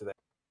about it today.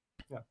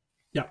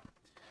 Yeah.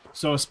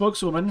 So a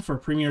spokeswoman for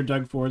Premier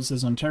Doug Ford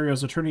says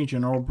Ontario's Attorney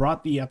General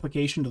brought the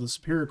application to the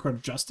Superior Court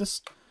of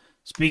Justice,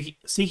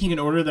 seeking an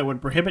order that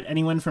would prohibit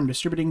anyone from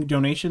distributing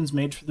donations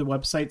made for the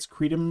websites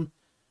Freedom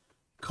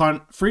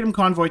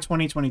Convoy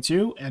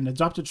 2022 and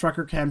Adopted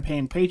Trucker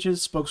Campaign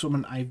pages.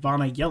 Spokeswoman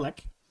Ivana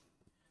Yelek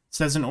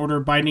says an order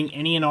binding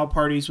any and all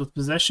parties with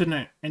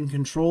possession and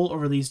control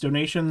over these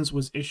donations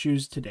was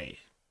issued today.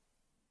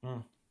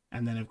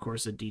 And then, of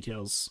course, it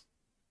details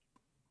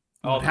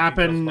what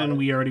happened, and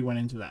we already went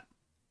into that.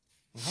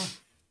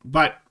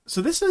 But,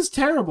 so this is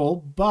terrible,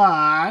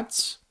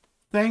 but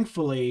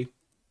thankfully,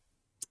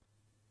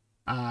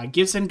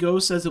 Give Send Go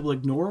says it will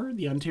ignore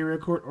the Ontario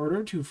court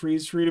order to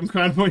freeze Freedom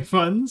Convoy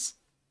funds.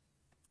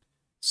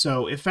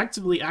 So,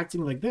 effectively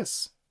acting like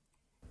this.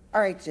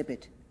 All right, zip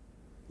it.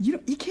 You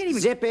can't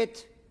even... Zip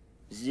it.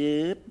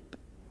 Zip.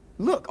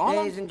 Look,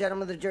 Ladies and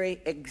gentlemen of the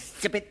jury,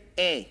 Exhibit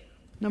A.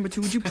 Number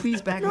 2, would you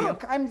please back me up?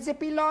 Look, I'm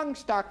Zippy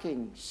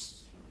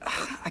Longstockings.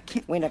 I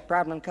can't... When a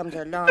problem comes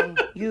along,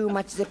 you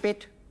must zip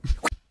it.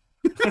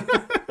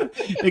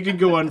 It could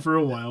go on for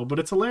a while, but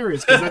it's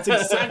hilarious because that's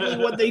exactly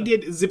what they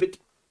did. Zip it.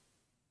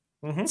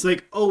 It's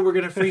like, oh, we're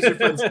going to freeze your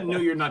funds. No,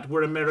 you're not.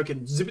 We're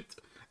American. Zip it.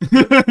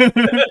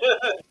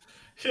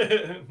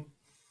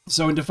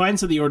 So in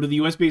defiance of the order,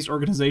 the US-based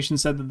organization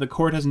said that the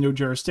court has no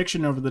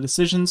jurisdiction over the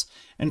decisions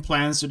and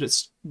plans to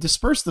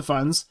disperse the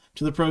funds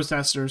to the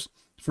protesters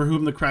for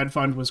whom the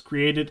crowdfund was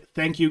created.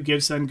 Thank you,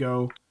 Give Send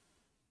Go.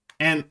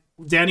 And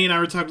Danny and I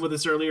were talking about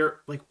this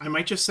earlier. Like, I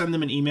might just send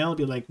them an email and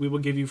be like, we will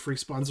give you free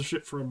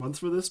sponsorship for a month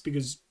for this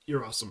because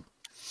you're awesome.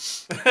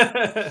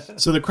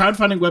 So the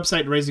crowdfunding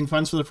website raising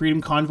funds for the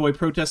Freedom Convoy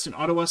protest in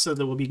Ottawa said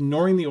they will be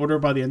ignoring the order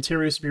by the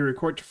Ontario Superior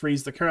Court to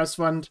freeze the Chaos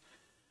Fund.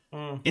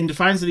 In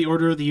defiance of the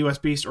order, the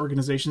US-based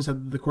organization said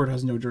that the court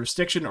has no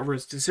jurisdiction over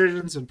its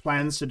decisions and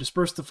plans to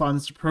disperse the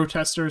funds to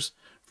protesters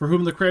for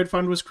whom the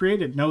crowdfund was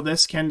created. Know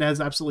this, Canada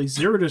has absolutely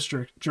zero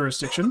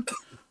jurisdiction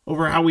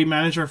over how we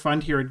manage our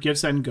fund here at Give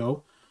Send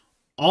Go.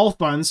 All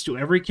funds to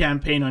every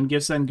campaign on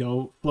Give Send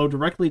Go flow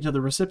directly to the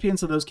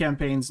recipients of those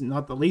campaigns,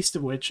 not the least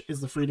of which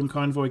is the Freedom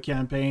Convoy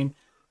campaign.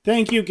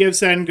 Thank you, Give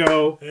Send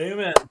Go.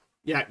 Amen.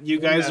 Yeah,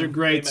 you guys are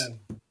great. Amen.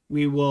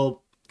 We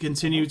will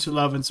continue to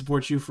love and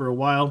support you for a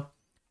while.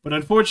 But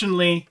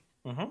unfortunately,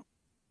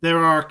 there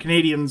are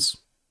Canadians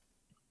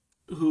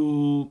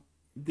who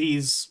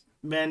these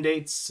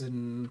mandates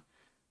and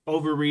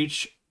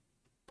overreach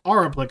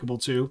are applicable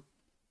to.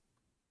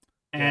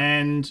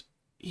 And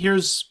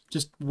here's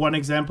just one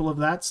example of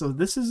that. So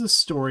this is a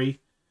story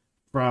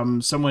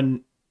from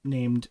someone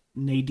named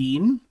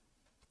Nadine.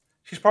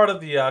 She's part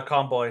of the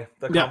convoy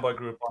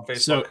group on Facebook.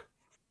 So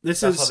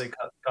that's how they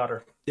got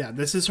her. Yeah,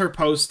 this is her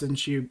post, and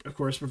she, of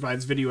course,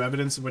 provides video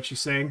evidence of what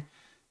she's saying.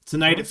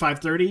 Tonight at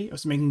 5:30, I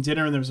was making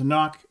dinner, and there was a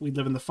knock. We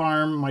live in the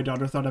farm. My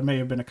daughter thought I may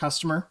have been a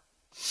customer.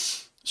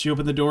 She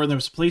opened the door, and there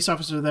was a police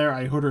officer there.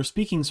 I heard her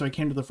speaking, so I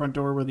came to the front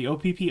door where the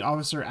OPP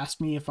officer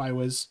asked me if I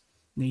was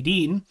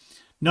Nadine.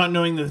 Not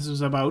knowing that this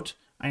was about,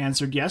 I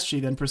answered yes. She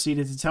then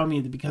proceeded to tell me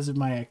that because of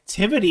my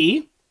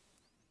activity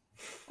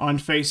on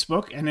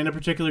Facebook and in a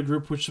particular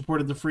group which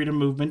supported the freedom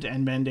movement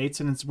and mandates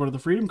and in support of the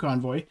Freedom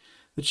Convoy,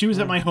 that she was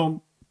at my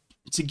home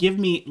to give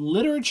me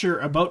literature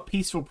about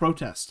peaceful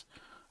protest.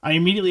 I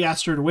immediately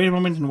asked her to wait a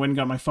moment, and when I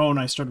got my phone,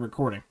 I started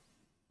recording.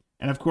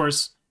 And of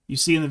course, you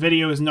see in the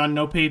video is not an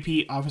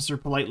OPP officer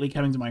politely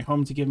coming to my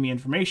home to give me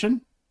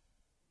information.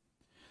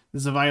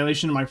 This is a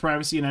violation of my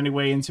privacy in any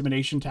way,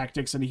 intimidation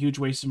tactics, and a huge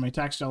waste of my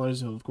tax dollars,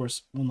 who, of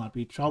course, will not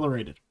be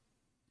tolerated.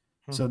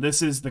 So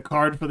this is the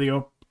card for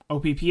the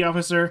OPP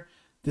officer.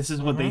 This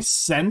is what they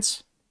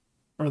sent,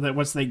 or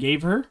what they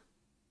gave her.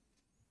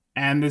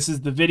 And this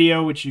is the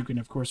video, which you can,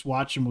 of course,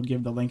 watch, and we'll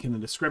give the link in the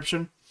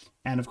description.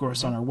 And, of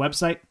course, on our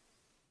website.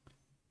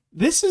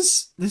 This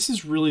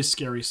is really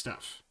scary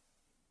stuff.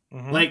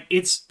 Like,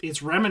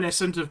 it's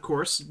reminiscent, of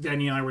course,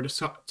 Danny and I were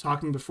just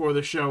talking before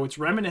the show, it's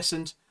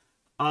reminiscent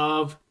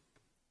of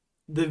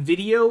the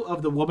video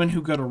of the woman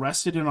who got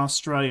arrested in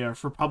Australia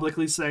for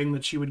publicly saying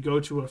that she would go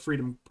to a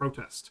freedom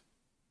protest.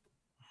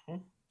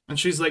 And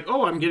she's like,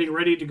 oh, I'm getting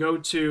ready to go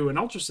to an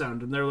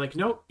ultrasound. And they're like,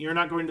 nope, you're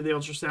not going to the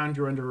ultrasound,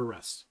 you're under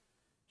arrest.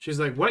 She's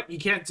like, what? You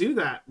can't do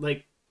that.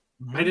 Like,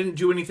 I didn't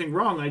do anything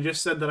wrong. I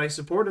just said that I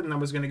supported and I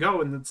was going to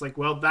go. And it's like,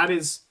 well,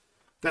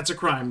 that's a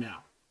crime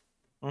now.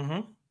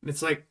 And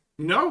it's like,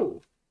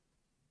 no.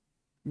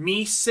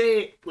 Me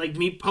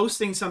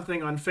posting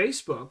something on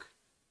Facebook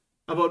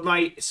about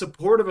my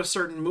support of a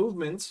certain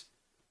movement,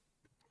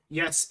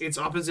 yes, it's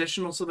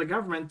oppositional to the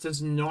government,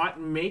 does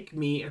not make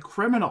me a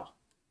criminal.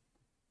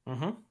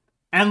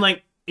 And,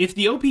 like, if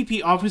the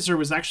OPP officer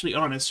was actually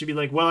honest, she'd be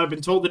like, well, I've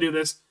been told to do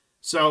this,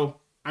 so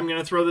I'm going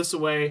to throw this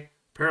away.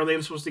 Apparently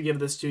I'm supposed to give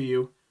this to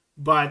you.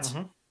 But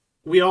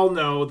we all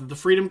know that the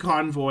Freedom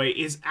Convoy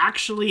is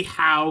actually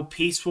how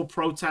peaceful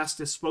protest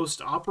is supposed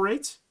to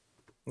operate.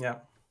 Yeah.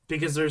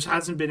 Because there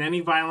hasn't been any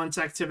violent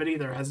activity.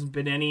 There hasn't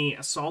been any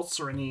assaults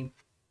or any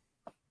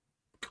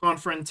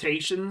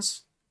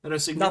confrontations that are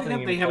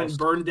significant. They haven't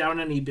burned down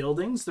any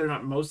buildings. They're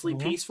not mostly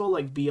peaceful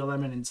like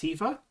BLM and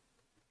Antifa.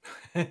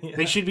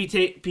 They should be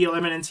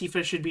BLM and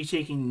Antifa should be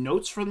taking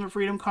notes from the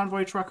Freedom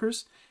Convoy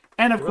truckers.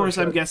 And of course,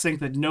 I'm guessing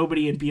that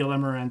nobody in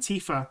BLM or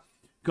Antifa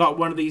got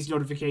one of these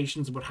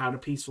notifications about how to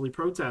peacefully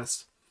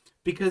protest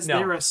because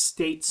they're a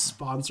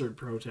state-sponsored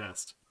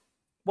protest.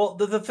 Well,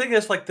 the thing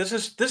is, like, this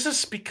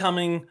is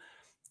becoming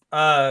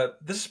a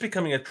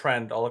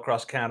trend all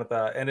across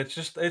Canada, and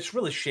it's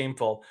really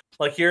shameful.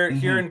 Like here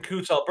in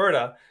Coutts,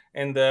 Alberta,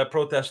 and the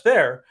protest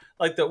there,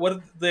 like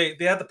they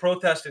had the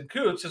protest in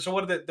Coutts, and so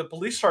what did the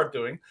police start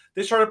doing?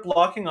 They started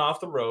blocking off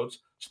the roads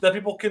so that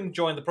people couldn't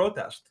join the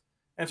protest,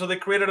 and so they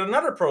created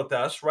another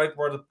protest right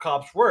where the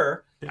cops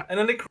were, and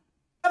then they created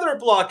another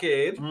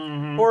blockade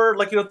for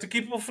to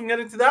keep people from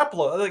getting to that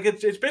block. Like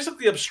it's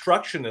basically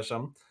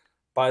obstructionism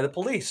by the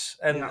police,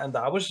 and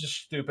that was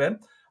just stupid.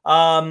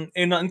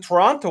 In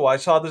Toronto, I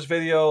saw this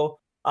video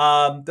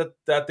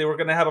that they were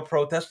going to have a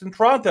protest in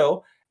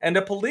Toronto, and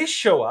the police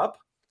show up,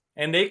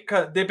 and they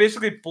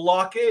basically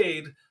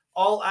blockade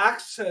all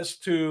access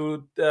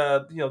to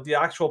the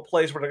actual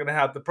place where they're going to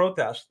have the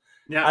protest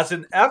as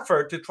an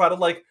effort to try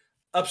to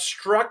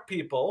obstruct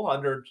people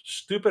under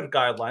stupid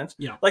guidelines.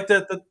 Like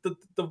the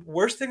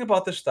worst thing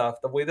about this stuff,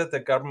 the way that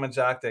the government's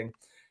acting,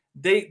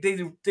 they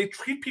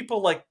treat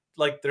people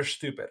like they're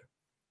stupid.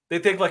 They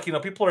think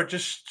people are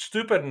just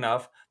stupid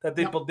enough that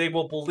they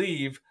will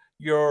believe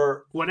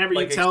your whatever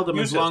you tell them,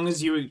 as long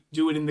as you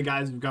do it in the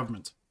guise of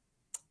government.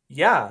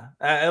 Yeah,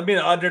 I mean,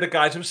 under the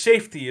guise of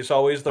safety is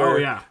always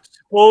their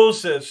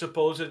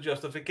supposed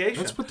justification.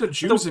 Let's put the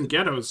Jews in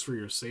ghettos for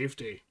your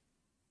safety.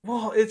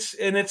 Well,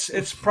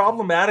 it's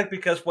problematic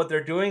because what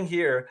they're doing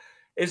here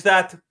is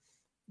that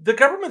the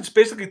government's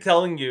basically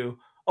telling you,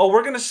 "Oh,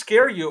 we're going to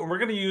scare you, and we're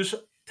going to use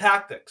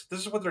tactics." This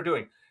is what they're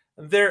doing.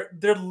 They're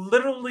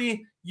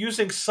literally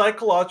using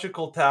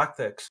psychological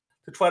tactics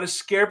to try to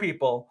scare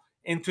people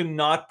into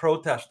not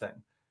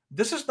protesting.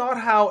 This is not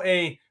how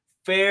a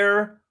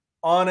fair,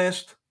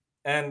 honest,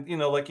 and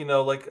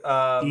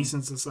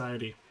decent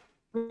society.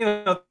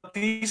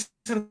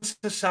 Decent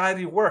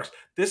society works.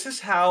 This is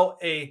how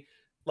a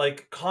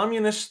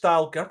communist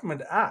style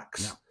government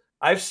acts. Yeah.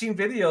 I've seen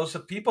videos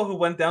of people who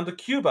went down to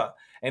Cuba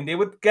and they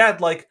would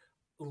get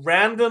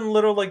random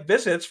little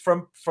visits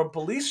from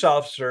police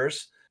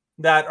officers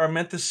that are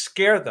meant to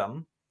scare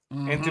them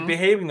into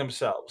behaving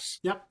themselves.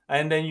 Yep.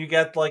 And then you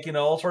get like,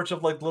 all sorts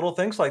of like little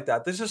things like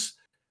that. This is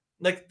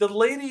like the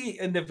lady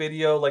in the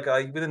video, like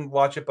we didn't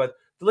watch it, but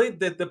the lady,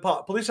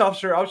 police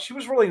officer, she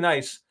was really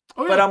nice.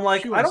 Oh, but yeah, I'm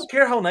like, she I was. don't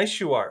care how nice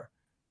you are.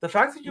 The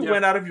fact that you Yeah.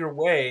 went out of your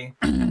way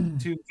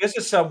to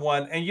visit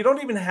someone and you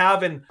don't even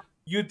have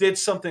you did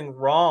something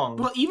wrong.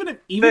 Well, even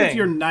if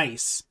you're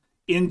nice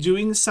in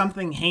doing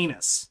something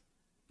heinous,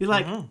 be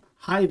like,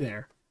 hi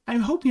there. I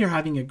hope you're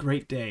having a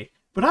great day,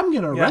 but I'm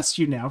going to arrest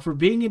you now for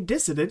being a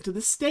dissident to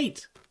the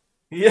state.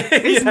 Yeah,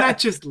 Isn't that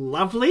just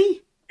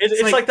lovely?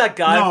 It's like that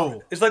guy.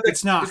 No, it's like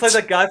it's not. It's like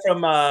that guy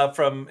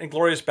from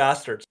Inglourious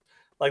Bastards,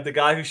 like the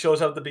guy who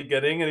shows up at the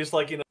beginning and he's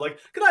like, like,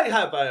 can I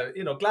have a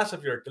glass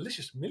of your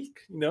delicious milk?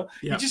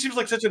 He just seems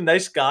like such a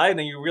nice guy, and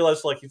then you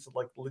realize like he's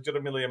like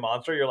legitimately a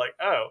monster. You're like,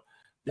 oh,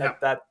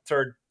 that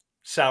turned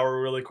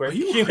sour really quick. Are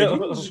you hiding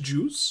the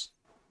juice?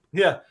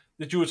 Yeah.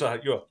 The Jews are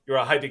you're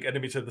a hiding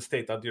enemy to the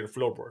state under your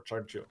floorboards,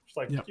 aren't you? It's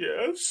like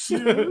yes,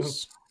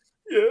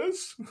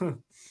 yes.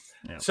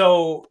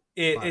 So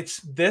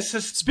this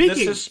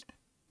is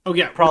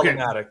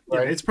problematic.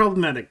 Right? Yeah, it's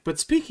problematic. But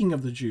speaking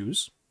of the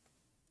Jews,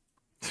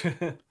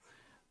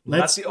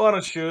 not the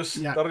orange juice,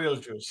 the real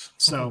juice.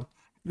 So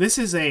this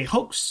is a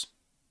hoax,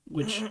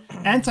 which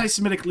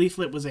anti-Semitic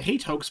leaflet was a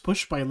hate hoax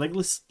pushed by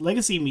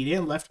legacy media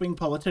and left-wing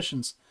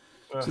politicians.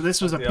 So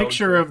this was a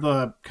picture of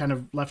the kind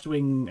of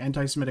left-wing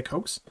anti-Semitic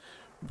hoax.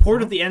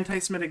 Report of the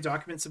anti-Semitic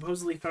document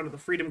supposedly found at the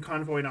Freedom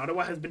Convoy in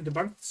Ottawa has been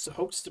debunked. It's a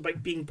hoax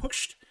being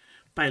pushed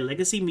by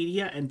legacy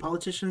media and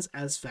politicians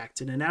as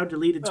fact. In a now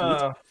deleted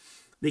tweet,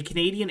 the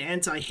Canadian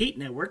Anti-Hate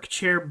Network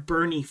chair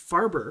Bernie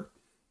Farber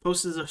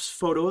posted a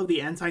photo of the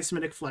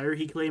anti-Semitic flyer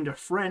he claimed a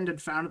friend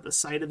had found at the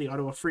site of the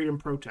Ottawa Freedom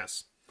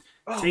protests.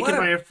 Taken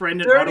by a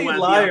friend in Ottawa at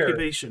the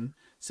occupation,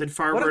 said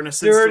Farber in a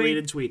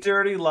since-deleted tweet.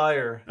 Dirty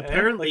liar.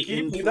 Apparently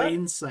in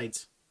plain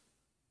sight.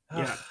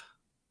 Yeah.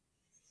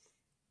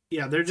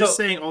 Yeah, they're just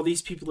saying all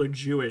these people are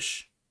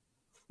Jewish.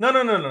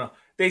 No.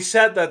 They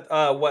said that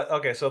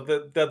so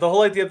the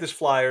whole idea of this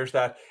flyer is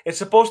that it's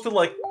supposed to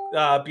like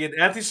be an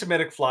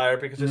anti-Semitic flyer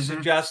because it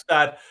suggests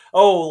that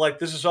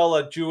this is all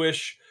a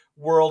Jewish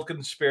world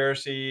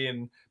conspiracy,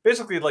 and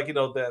basically like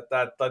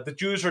that the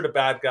Jews are the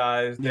bad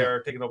guys,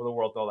 they're taking over the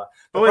world and all that.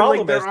 The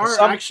problem there is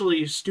are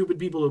actually stupid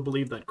people who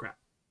believe that crap.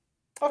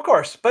 Of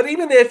course, but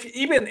even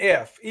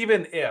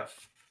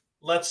if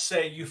let's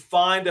say you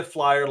find a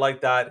flyer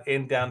like that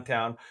in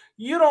downtown,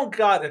 you don't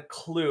got a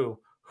clue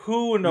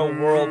who in the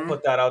world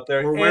put that out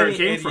there, or where it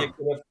came from.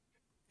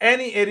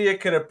 Any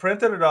idiot could have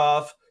printed it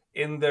off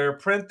in their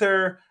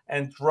printer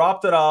and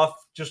dropped it off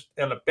just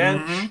on a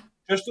bench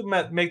just to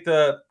make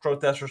the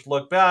protesters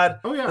look bad.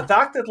 Oh yeah. The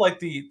fact that like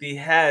the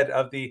head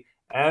of the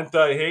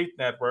Anti-Hate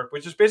Network,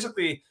 which is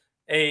basically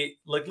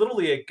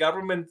literally a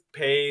government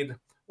paid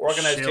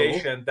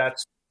organization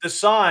that's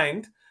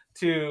designed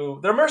to,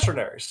 they're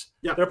mercenaries.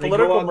 Yeah, they're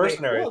political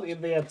mercenaries.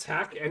 They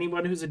attack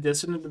anyone who's a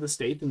dissident to the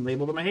state and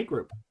label them a hate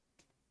group.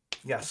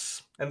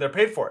 Yes, and they're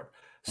paid for it.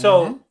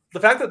 So the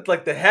fact that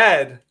like the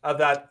head of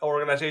that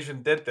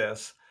organization did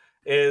this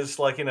is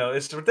like,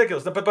 it's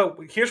ridiculous. But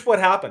here's what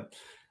happened.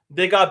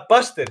 They got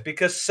busted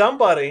because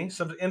some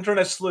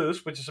internet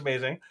sleuths, which is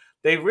amazing,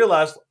 they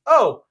realized,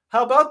 oh,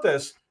 how about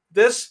this?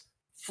 This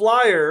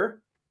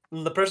flyer,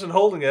 the person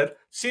holding it,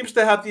 seems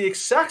to have the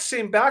exact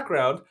same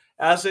background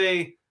as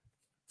a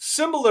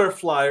similar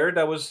flyer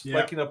that was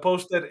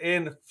posted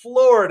in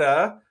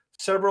Florida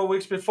several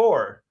weeks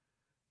before.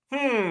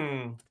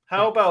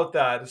 How about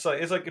that? It's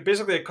like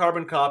basically a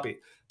carbon copy.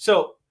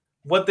 So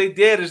what they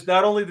did is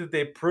not only did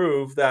they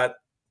prove that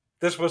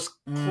this was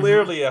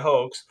clearly a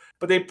hoax,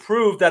 but they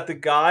proved that the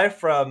guy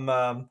from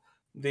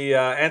the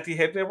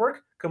Anti-Hate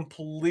Network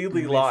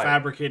completely lied.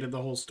 Fabricated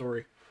the whole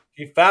story.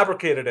 He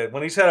fabricated it.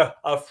 When he said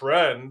a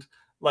friend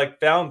like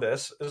found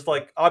this, it's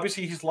like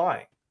obviously he's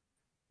lying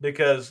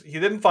because he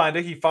didn't find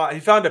it. He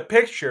found a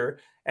picture,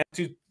 and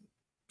to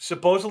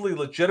supposedly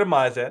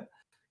legitimize it,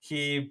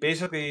 he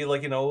basically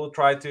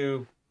tried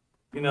to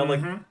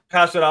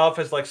pass it off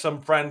as like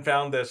some friend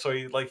found this, so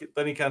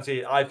then he can't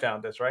say I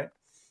found this, right?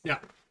 Yeah.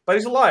 But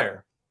he's a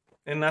liar,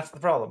 and that's the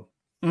problem.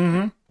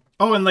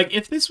 Oh, and like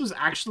if this was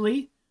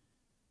actually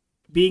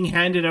being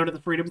handed out at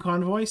the Freedom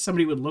Convoy,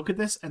 somebody would look at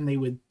this and they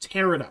would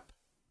tear it up.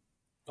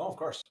 Oh, of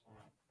course.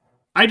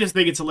 I just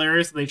think it's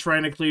hilarious that they try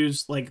and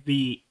accuse like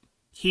the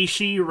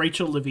she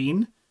Rachel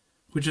Levine,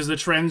 which is a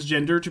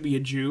transgender, to be a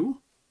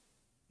Jew.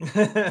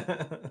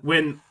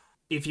 When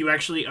if you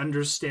actually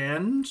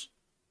understand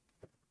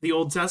the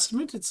Old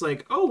Testament, it's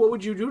like, oh, what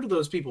would you do to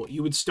those people?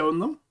 You would stone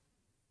them.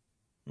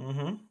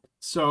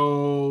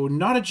 So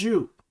not a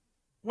Jew.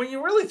 When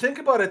you really think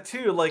about it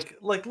too, like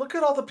look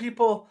at all the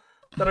people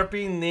that are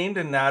being named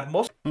in that.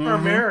 Most are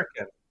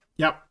American.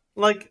 Yep.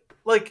 Like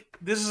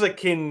this is a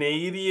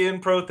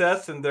Canadian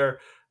protest, and they're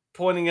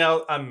pointing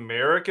out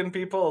American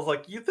people. It's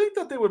like, you think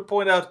that they would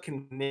point out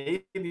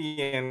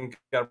Canadian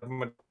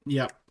government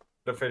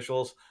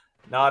officials,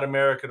 not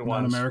American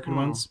ones. Not American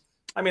ones.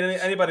 I mean,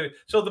 anybody.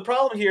 So the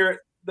problem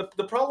here,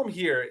 the problem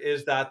here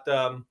is that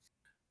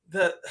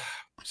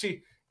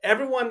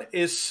everyone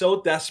is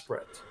so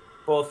desperate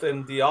both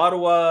in the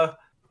Ottawa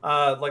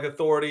like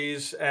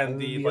authorities and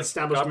The like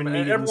establishment government,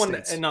 media in the everyone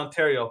States. in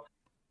Ontario.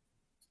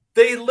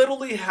 They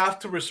literally have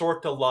to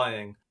resort to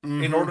lying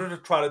in order to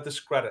try to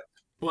discredit.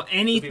 Well, people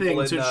anything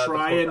in, to the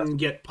try protest. and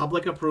get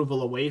public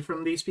approval away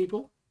from these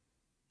people.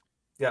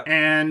 Yeah.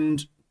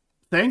 And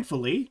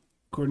thankfully,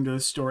 according to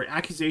this story,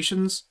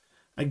 accusations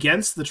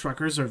against the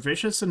truckers are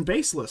vicious and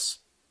baseless.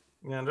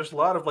 Yeah, and there's a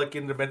lot of like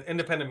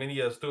independent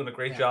media is doing a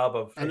great job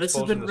of And this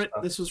has exposing been this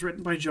stuff. this was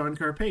written by John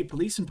Carpay.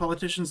 Police and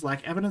politicians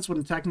lack evidence when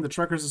attacking the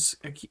truckers'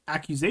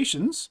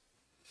 accusations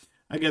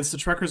against the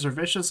truckers are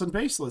vicious and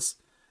baseless.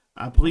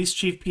 Police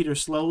Chief Peter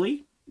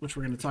Slowly, which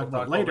we're going to talk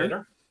about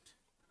later.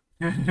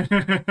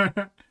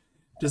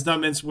 Does not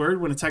mince word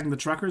when attacking the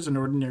truckers and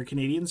ordinary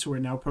Canadians who are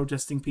now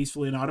protesting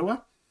peacefully in Ottawa.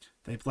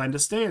 They plan to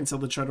stay until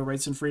the charter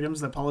rights and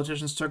freedoms that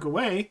politicians took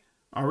away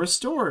are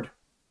restored.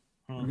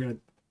 We're going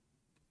to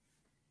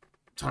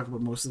talk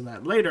about most of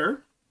that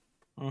later.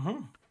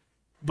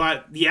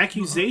 But the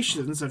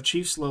accusations of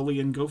Chief Slowly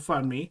and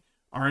GoFundMe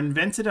are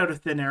invented out of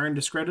thin air and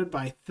discredited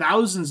by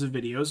thousands of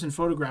videos and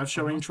photographs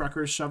showing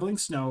truckers shoveling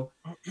snow,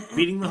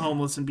 feeding the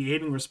homeless, and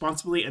behaving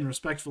responsibly and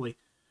respectfully.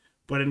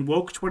 But in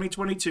woke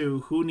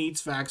 2022, who needs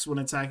facts when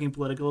attacking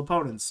political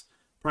opponents?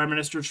 Prime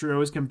Minister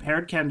Trudeau has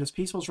compared Canada's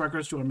peaceful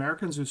truckers to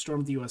Americans who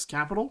stormed the U.S.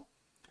 Capitol,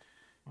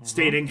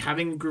 stating,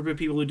 having a group of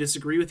people who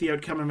disagree with the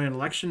outcome of an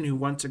election who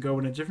want to go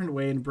in a different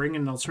way and bring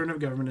in an alternative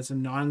government is a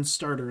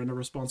non-starter in a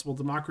responsible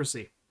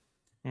democracy.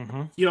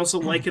 He also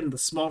likened the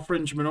small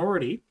fringe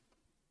minority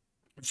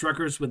of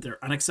truckers with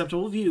their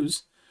unacceptable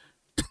views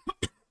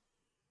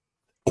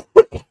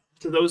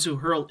to those who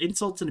hurl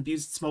insults and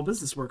abuse at small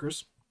business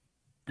workers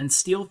and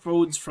steal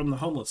foods from the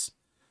homeless.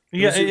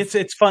 Yeah,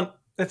 it's fun.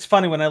 It's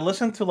funny when I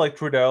listen to like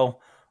Trudeau.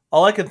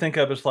 All I can think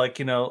of is like,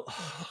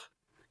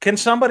 can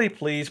somebody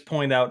please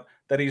point out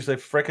that he's a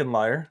freaking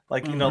liar?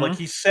 Like, like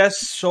he says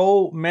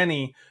so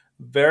many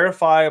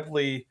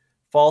verifiably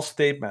false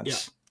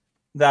statements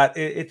that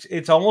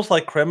it's almost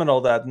like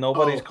criminal that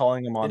nobody's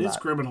calling him on that. It is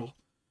criminal.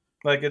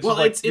 Like it's Well, just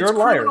like it's you're a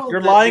liar. criminal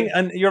You're that lying, they-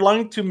 and you're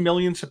lying to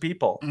millions of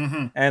people,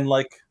 and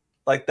like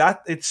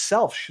that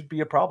itself should be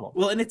a problem.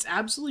 Well, and it's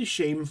absolutely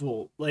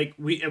shameful. Like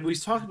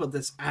we've talked about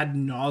this ad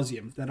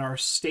nauseum that our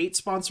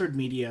state-sponsored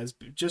media is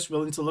just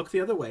willing to look the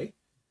other way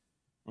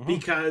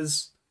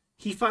because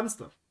he funds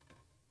them,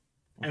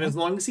 and as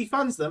long as he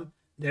funds them,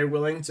 they're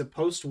willing to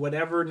post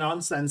whatever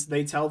nonsense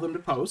they tell them to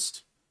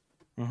post,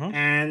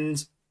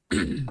 and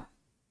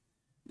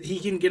he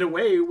can get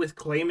away with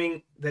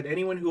claiming that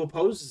anyone who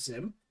opposes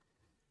him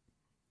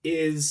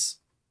is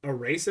a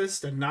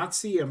racist, a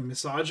Nazi, a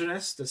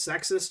misogynist, a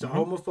sexist, a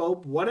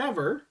homophobe,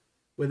 whatever,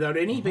 without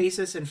any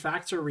basis in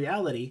facts or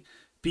reality,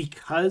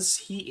 because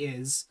he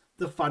is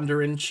the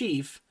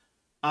funder-in-chief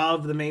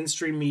of the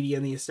mainstream media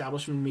and the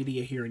establishment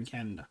media here in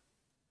Canada.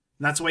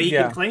 And that's why he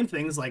can claim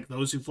things like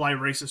those who fly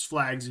racist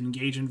flags,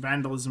 engage in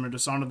vandalism or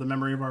dishonor the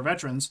memory of our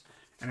veterans,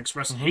 and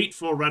express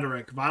hateful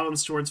rhetoric,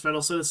 violence towards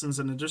fellow citizens,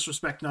 and a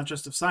disrespect not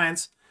just of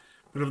science,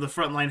 but of the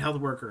frontline health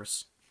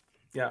workers.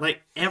 Yeah,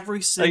 like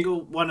every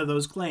single one of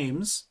those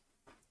claims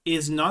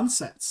is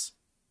nonsense.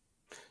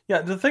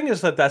 Yeah, the thing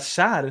is that's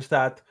sad is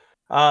that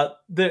I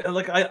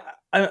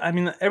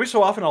mean every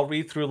so often I'll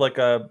read through like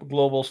a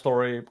global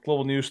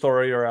news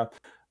story or a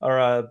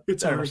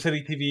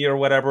city TV or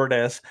whatever it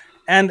is,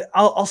 and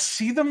I'll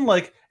see them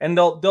like, and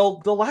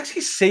they'll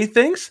actually say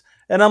things,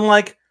 and I'm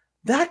like,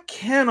 that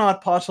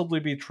cannot possibly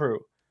be true.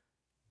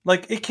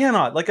 Like it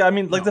cannot. Like I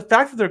mean, like the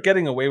fact that they're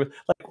getting away with,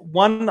 like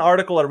one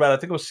article I read, I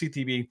think it was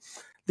CTV.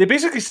 They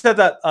basically said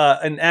that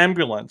an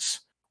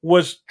ambulance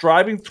was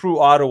driving through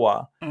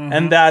Ottawa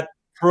and that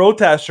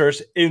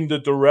protesters in the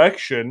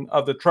direction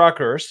of the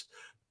truckers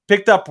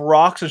picked up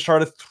rocks and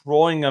started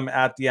throwing them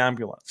at the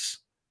ambulance.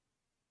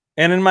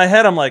 And in my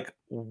head, I'm like,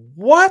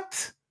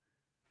 what?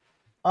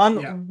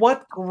 On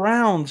what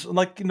grounds?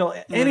 Like,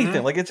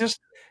 anything. Like, it's just,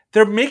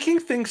 they're making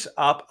things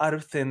up out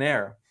of thin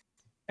air.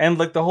 And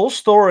like the whole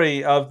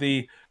story of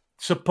the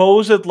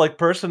supposed like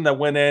person that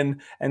went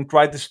in and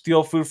tried to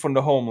steal food from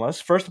the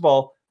homeless. First of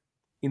all,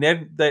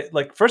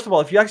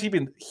 if you actually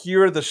even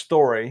hear the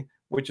story,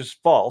 which is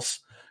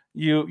false,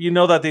 you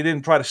know that they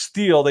didn't try to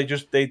steal. They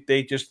just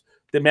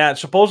demand.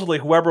 Supposedly,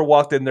 whoever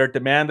walked in there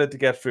demanded to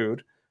get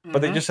food,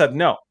 but they just said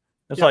no.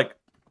 It's like,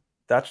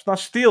 that's not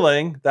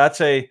stealing.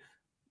 That's a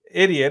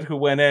idiot who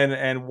went in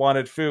and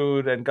wanted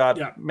food and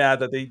got mad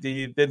that they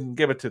didn't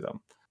give it to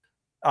them.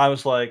 I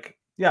was like,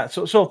 yeah.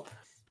 So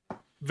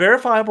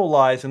verifiable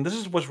lies, and this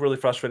is what's really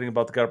frustrating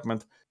about the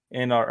government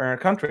in our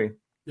country.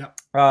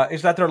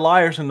 Is that they're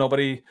liars and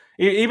nobody,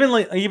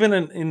 even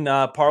in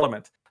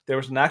Parliament, there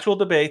was an actual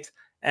debate,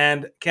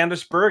 and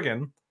Candace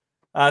Bergen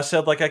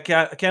said like I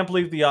can't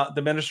believe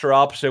the minister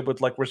opposite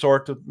would like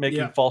resort to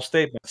making false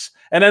statements,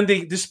 and then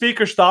the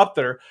speaker stopped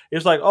there.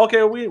 It's like,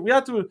 okay, we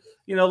have to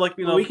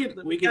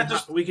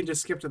we can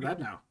just skip to that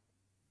now.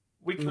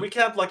 We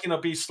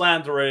can't be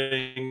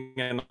slandering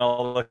and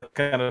all that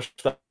kind of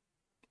stuff.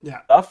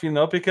 Yeah. stuff,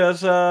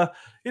 because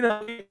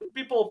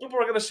people are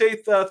going to say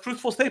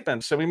truthful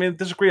statements, and we may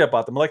disagree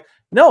about them. Like,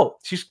 no,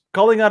 she's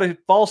calling out a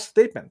false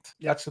statement.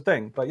 Yeah. That's the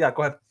thing. But yeah,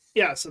 go ahead.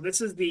 Yeah, so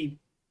this is the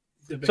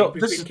debate So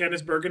this between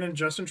Candace Bergen and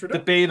Justin Trudeau.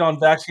 debate on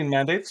vaccine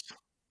mandates.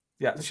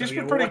 Yeah, So, she's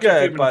yeah, been we'll pretty watch a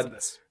few good, minutes but of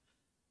this.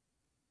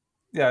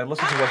 yeah,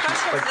 listen to what she's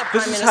Question for like. the This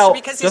Prime is Minister, how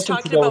because he's Justin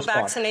talking Trudeau about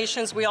responds.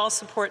 vaccinations. We all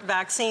support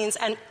vaccines,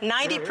 and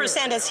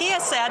 90%, as he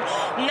has said,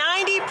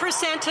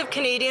 90% of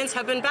Canadians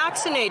have been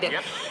vaccinated.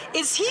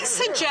 Is he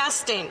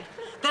suggesting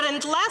that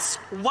unless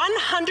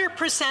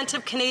 100%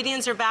 of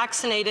Canadians are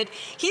vaccinated,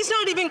 he's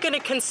not even going to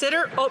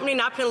consider opening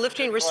up and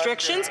lifting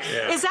restrictions?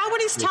 Is that what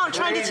he's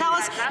trying to tell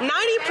us?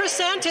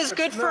 90% is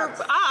good for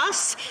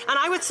us, and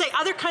I would say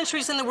other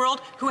countries in the world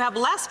who have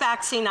less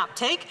vaccine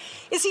uptake.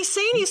 Is he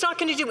saying he's not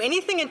going to do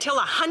anything until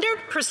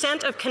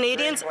 100% of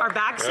Canadians are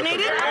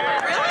vaccinated? Really?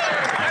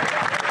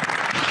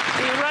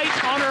 The Right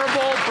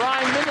Honourable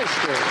Prime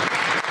Minister.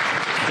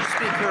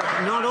 Speaker,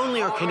 not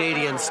only are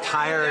Canadians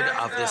tired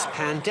of this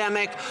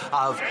pandemic,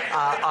 of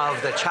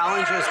the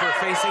challenges we're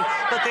facing,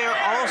 but they are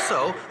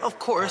also, of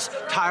course,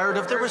 tired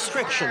of the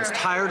restrictions,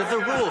 tired of the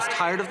rules,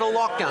 tired of the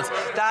lockdowns.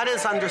 That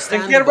is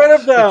understandable. Get rid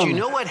of them. But you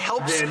know what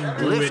helps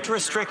lift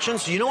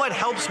restrictions? You know what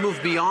helps move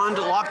beyond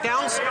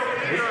lockdowns?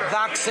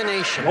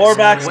 Vaccinations. More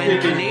vaccines.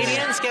 When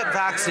Canadians get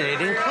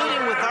vaccinated,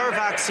 including with our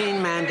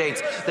vaccine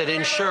mandates that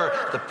ensure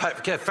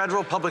the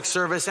federal public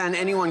service and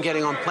anyone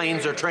getting on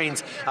planes or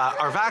trains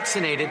are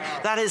vaccinated,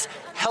 that has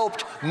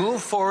helped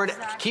move forward,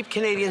 keep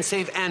Canadians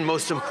safe, and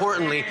most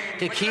importantly,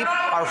 to keep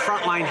our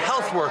frontline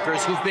health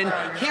workers who've been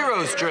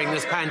heroes during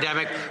this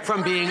pandemic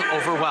from being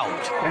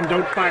overwhelmed. And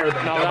don't fire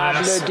them.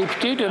 Honorable dumbass.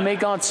 député de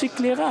Mégantic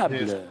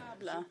Clérable.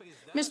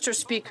 Mr.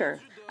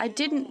 Speaker, I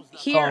didn't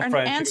hear an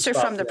answer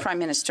from the Prime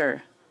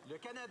Minister.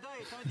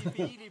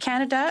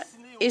 Canada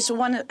has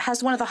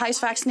one of the highest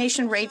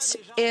vaccination rates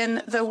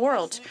in the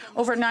world.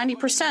 Over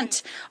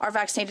 90% are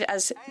vaccinated,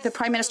 as the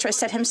Prime Minister has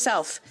said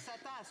himself.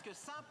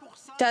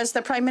 Does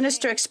the Prime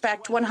Minister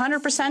expect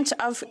 100%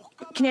 of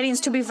Canadians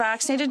to be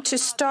vaccinated to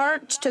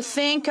start to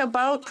think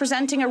about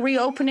presenting a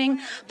reopening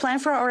plan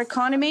for our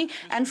economy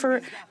and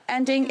for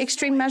ending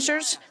extreme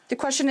measures? The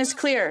question is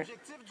clear.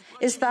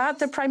 Is that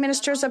the Prime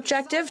Minister's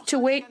objective, to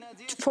wait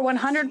for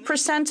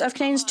 100% of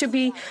Canadians to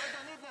be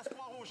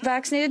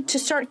vaccinated to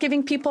start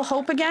giving people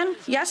hope again?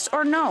 Yes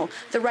or no?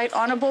 The Right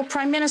Honourable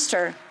Prime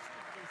Minister.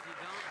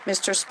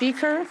 Mr.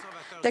 Speaker,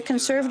 the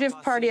Conservative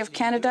Party of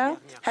Canada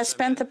has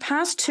spent the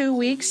past 2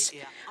 weeks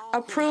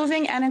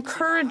approving and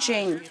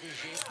encouraging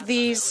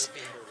these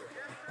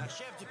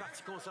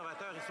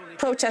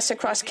protests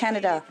across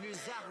Canada.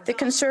 The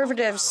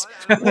Conservatives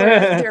were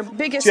their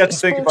biggest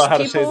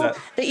spokespeople.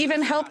 They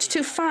even helped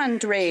to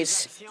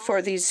fundraise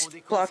for these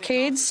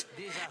blockades,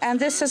 and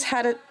this has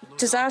had a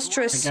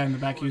disastrous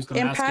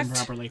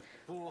impact.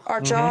 Our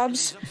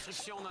jobs,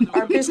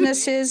 our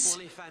businesses,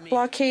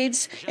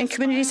 blockades in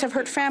communities have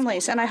hurt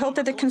families, and I hope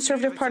that the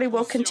Conservative Party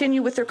will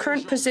continue with their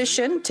current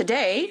position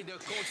today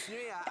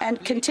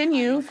and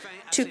continue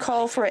to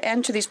call for an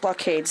end to these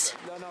blockades.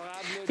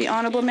 The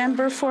Honourable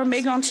Member for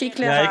Mégantic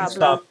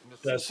Clérable.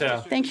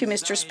 Thank you,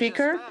 Mr.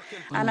 Speaker,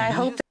 and I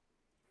hope that...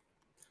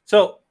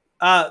 So,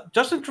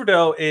 Justin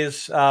Trudeau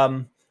is,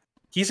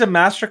 he's a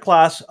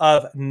masterclass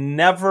of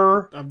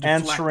never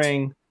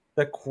answering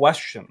the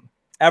question,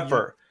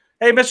 ever. Yeah.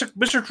 Hey,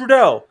 Mr.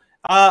 Trudeau,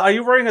 are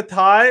you wearing a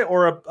tie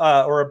or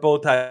a bow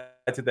tie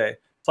today?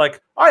 It's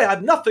like, I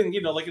have nothing, the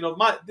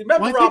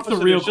member opposite the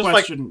real is just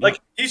question, like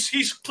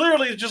he's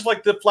clearly just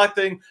like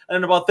deflecting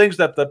and about things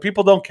that the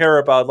people don't care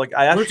about. Like,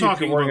 I actually we're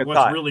talking wearing about a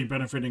tie. what's really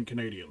benefiting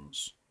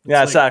Canadians.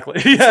 Yeah, exactly.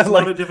 Yeah, it's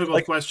not a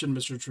difficult question,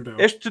 Mr. Trudeau.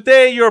 It's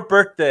today your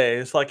birthday.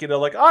 It's like,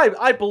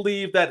 I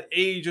believe that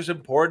age is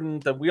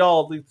important and we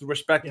all need to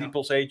respect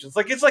people's age. It's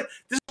like this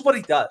is what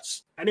he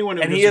does. Anyone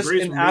who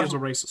disagrees with me is a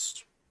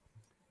racist.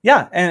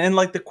 Yeah, and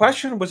like the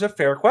question was a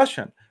fair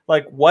question.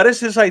 Like, what is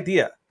his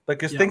idea? Like,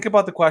 just think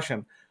about the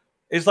question.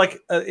 Is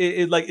like,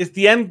 is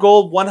the end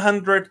goal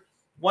 100%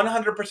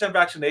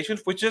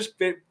 vaccinations, which is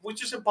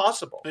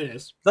impossible. It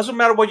is. Doesn't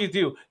matter what you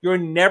do, you're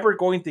never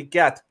going to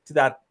get to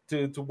that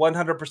to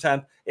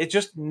 100%. It's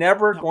just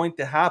never going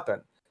to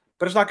happen.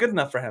 But it's not good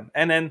enough for him.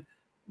 And then,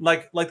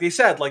 like they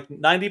said, like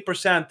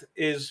 90%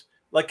 is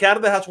like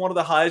Canada has one of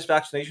the highest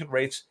vaccination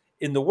rates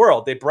in the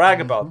world. They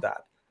brag about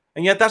that,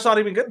 and yet that's not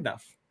even good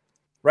enough.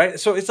 Right,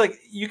 so it's like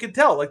you can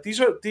tell, like these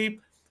are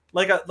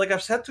like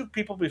I've said to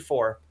people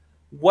before,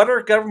 what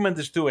our government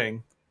is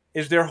doing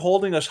is they're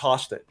holding us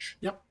hostage.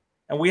 Yep,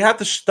 and we have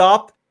to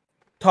stop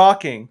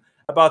talking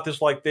about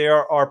this like they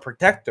are our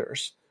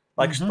protectors,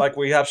 like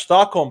we have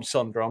Stockholm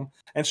syndrome,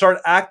 and start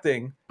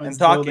acting and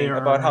talking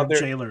about how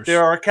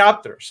they're our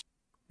captors.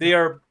 They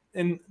are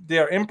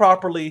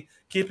improperly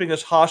keeping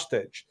us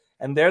hostage,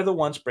 and they're the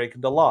ones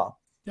breaking the law.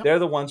 Yep. They're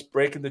the ones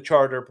breaking the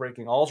charter,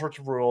 breaking all sorts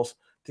of rules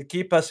to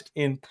keep us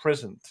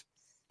imprisoned.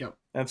 Yep.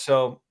 And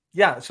so,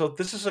 so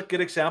this is a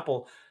good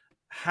example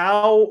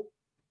how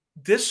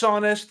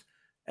dishonest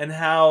and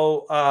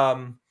how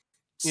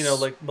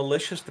like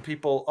malicious the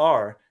people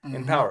are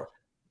in power.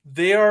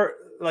 They are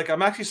like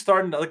I'm actually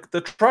starting to, like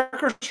the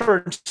truckers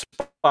are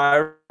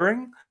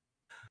inspiring,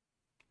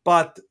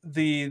 but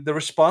the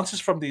responses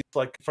from these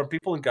like from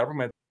people in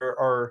government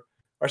are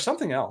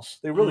something else.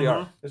 They really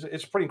are.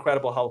 It's pretty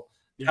incredible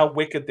how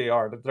wicked they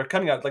are. They're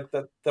coming out like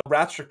the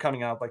rats are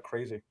coming out like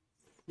crazy.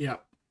 Yeah.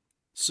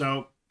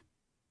 So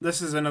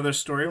this is another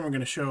story. We're going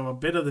to show a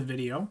bit of the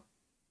video.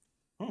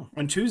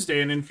 On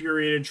Tuesday, an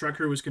infuriated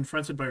trucker was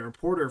confronted by a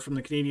reporter from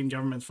the Canadian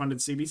government-funded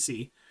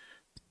CBC.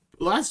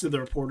 Blasted the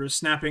reporter,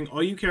 snapping,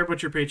 "All you care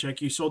about your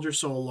paycheck, you sold your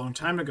soul a long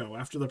time ago,"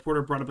 after the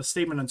reporter brought up a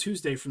statement on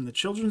Tuesday from the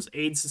Children's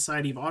Aid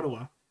Society of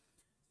Ottawa,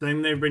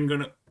 saying there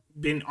have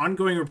been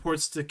ongoing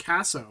reports to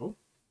CASO,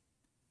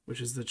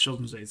 which is the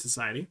Children's Aid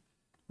Society,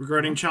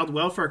 regarding child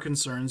welfare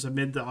concerns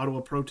amid the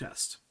Ottawa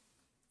protest.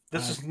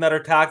 This is another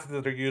tactic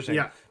that they're using.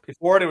 Yeah.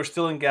 Before they were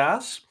stealing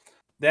gas,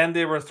 then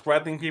they were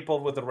threatening people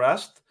with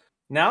arrest.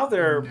 Now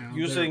they're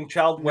using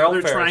child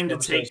welfare. They're trying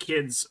services. to take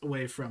kids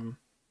away from.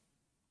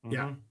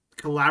 Yeah.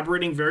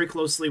 Collaborating very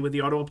closely with the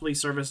Ottawa Police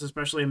Service,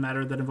 especially a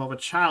matter that involve a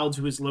child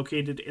who is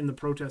located in the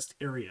protest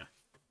area.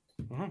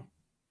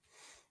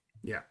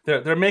 Yeah.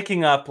 They're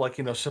making up like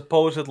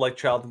supposed like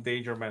child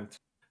endangerment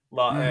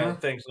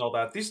things and all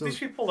that. These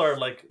people are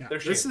like they're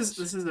this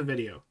is the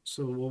video,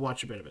 so we'll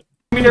watch a bit of it.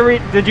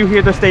 Did you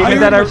hear the statement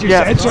I heard what you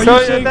said. So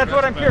that's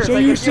what I'm curious. So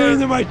you're saying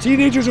that my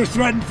teenagers are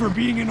threatened for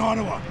being in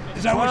Ottawa?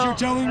 Is that what you're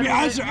telling me?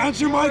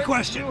 Answer my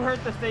question. You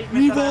heard the statement.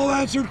 We've all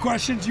answered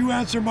questions. You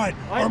answer mine.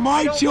 Are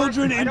my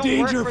children in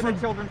danger from?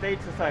 Children's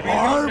Aid Society.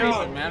 Are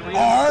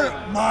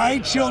my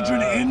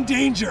children in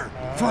danger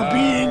for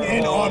being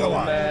in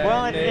Ottawa?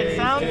 Well, it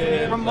sounds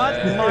from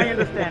my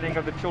understanding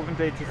of the Children's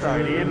Aid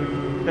Society,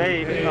 and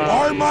they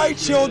are my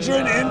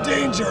children in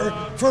danger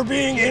for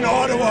being in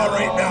Ottawa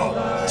right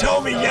now?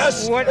 Tell me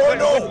yes or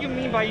no. What do you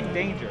mean by in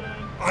danger?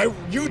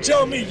 You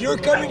tell me. You're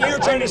coming here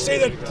trying to say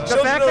that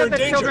children are in danger. The fact that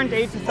the Children's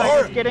Aid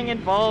Society is getting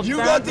involved. You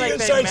got the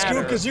inside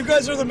scoop because you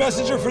guys are the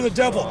messenger for the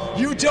devil.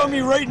 You tell me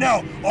right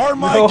now. Are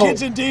my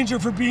kids in danger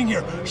for being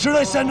here? Should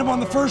I send them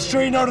on the first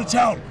train out of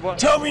town? Well,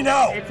 tell me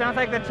now. It sounds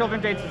like the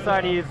Children's Aid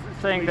Society is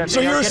saying that. So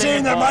you're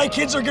saying that my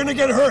kids are going to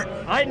get hurt?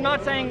 I'm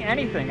not saying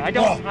anything. I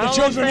don't.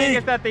 All I'm saying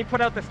is that they put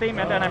out the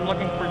statement, and I'm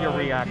looking for your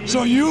reaction.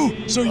 So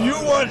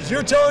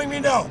you're telling me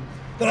now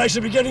that I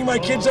should be getting my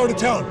kids out of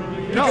town?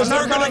 Because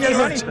they're going to get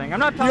hurt. I'm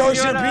not telling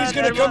the RCMP's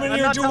going to come in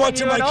here and do what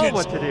to my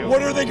kids?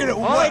 What are they going to do?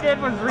 All I did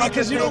was read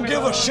because you don't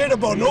give a shit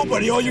about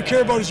nobody. All you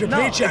care about is your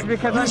paycheck.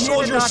 You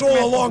sold your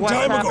soul a long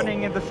time ago.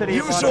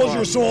 You sold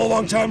your soul a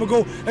long time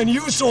ago, and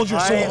you sold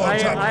your soul a long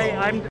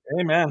time ago.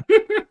 Amen.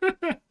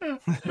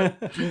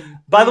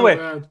 By the way,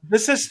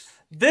 this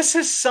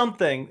is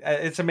something.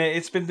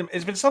 It's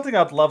been something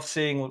I've loved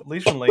seeing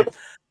recently.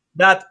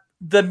 That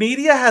the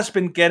media has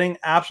been getting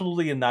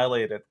absolutely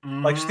annihilated.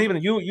 Like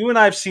Stephen, you and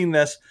I have seen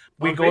this.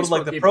 We go to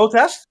like the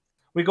protests.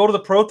 We go to the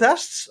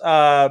protests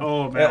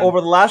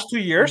over the last 2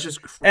 years,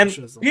 and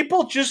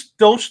people just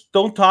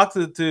don't talk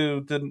to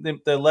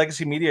the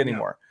legacy media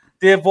anymore.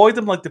 They avoid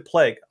them like the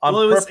plague.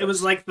 It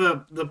was like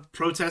the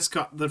protest,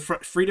 the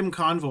Freedom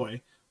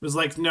Convoy was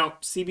like, no,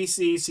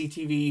 CBC,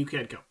 CTV, you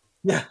can't go.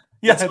 Yeah.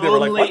 It's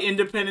only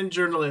independent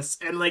journalists,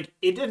 and like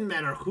it didn't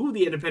matter who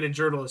the independent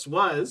journalist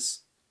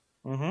was.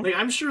 Like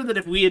I'm sure that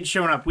if we had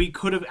shown up, we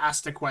could have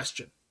asked a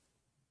question.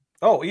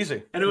 Oh,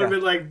 easy. And it would have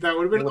been like that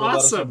would have been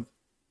awesome.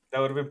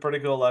 That would have been pretty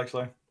cool,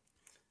 actually.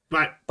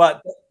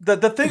 But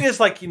the thing is,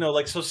 like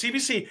so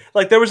CBC,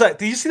 like there was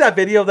did you see that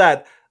video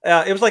that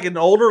it was like an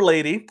older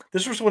lady?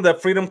 This was when the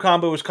Freedom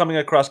Convoy was coming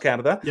across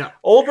Canada. Yeah,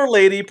 older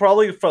lady,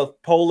 probably from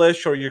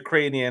Polish or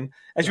Ukrainian,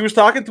 and she was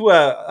talking to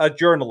a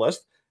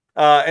journalist,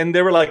 and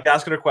they were like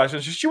asking her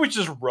questions. She was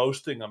just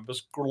roasting them. It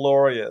was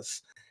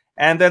glorious.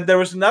 And then there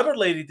was another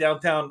lady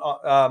downtown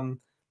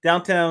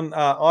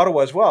Ottawa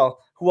as well,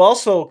 who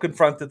also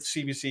confronted the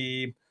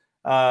CBC,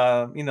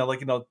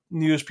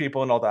 news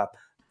people and all that.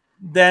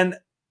 Then,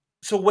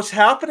 so what's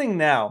happening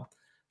now?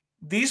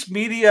 These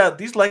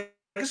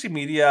legacy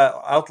media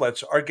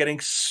outlets are getting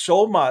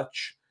so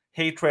much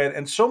hatred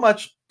and so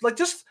much like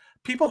just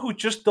people who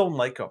just don't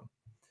like them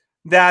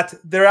that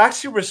they're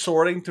actually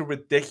resorting to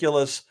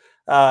ridiculous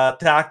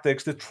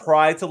tactics to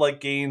try to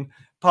like gain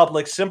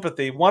public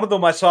sympathy. One of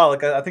them I saw,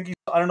 like I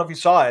don't know if you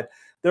saw it.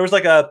 There was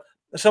like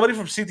somebody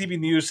from CTV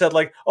News said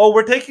like, "Oh,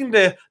 we're taking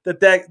the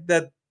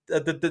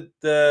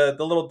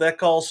little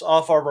decals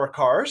off of our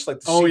cars."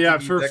 Like for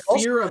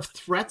decals. Fear of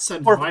threats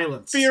and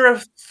violence. Fear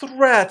of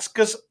threats,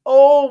 because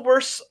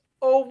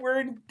we're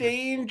in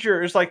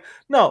danger. It's like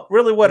no,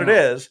 really, what it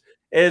is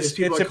it's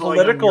a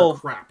political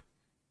crap.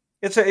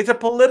 It's a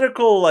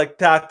political like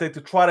tactic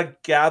to try to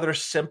gather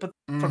sympathy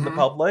from the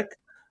public.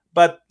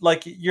 But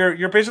like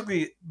you're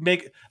basically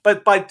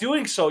but by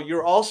doing so,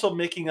 you're also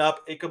making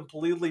up a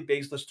completely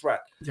baseless threat.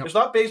 Yep. It's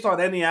not based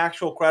on any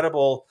actual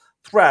credible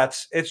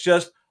threats. It's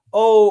just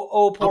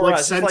poor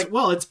us.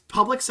 It's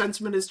public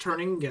sentiment is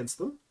turning against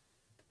them,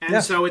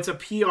 and so it's a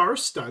PR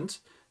stunt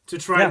to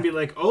try and be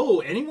like,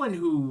 anyone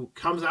who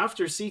comes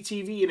after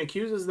CTV and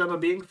accuses them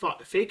of being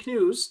fake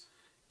news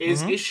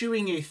is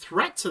issuing a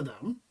threat to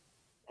them,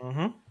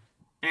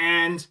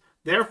 and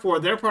Therefore,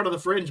 they're part of the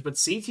fringe, but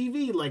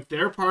CTV, like,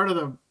 they're part of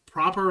the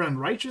proper and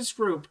righteous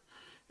group,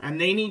 and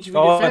they need to be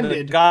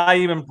defended. The guy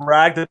even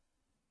bragged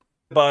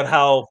about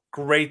how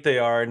great they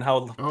are and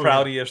how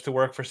proud he is to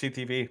work for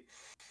CTV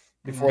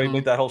before he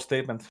made that whole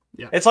statement.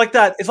 Yeah. It's like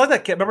that.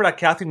 Remember that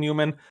Kathy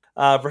Newman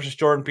versus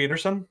Jordan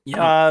Peterson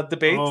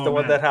debate, the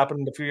one that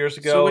happened a few years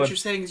ago. So what you're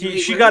saying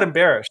is she got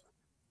embarrassed.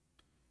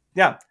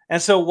 Yeah, and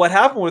so what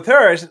happened with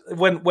her is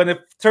when it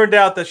turned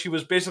out that she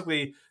was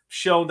basically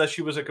shown that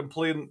she was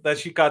that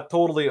she got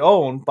totally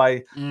owned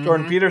by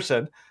Jordan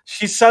Peterson,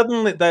 she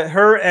suddenly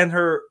her and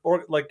her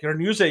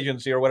news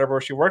agency or whatever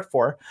she worked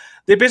for,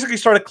 they basically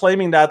started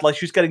claiming that like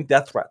she's getting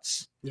death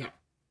threats. Yeah.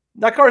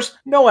 Now, of course,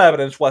 no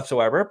evidence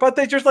whatsoever, but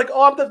they just like,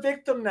 oh, I'm the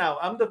victim now.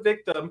 I'm the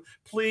victim.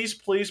 Please,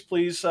 please,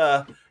 please,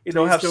 have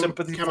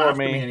sympathy come for after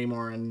me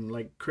anymore and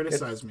like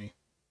criticize me.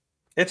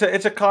 It's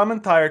a common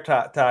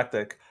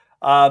tactic.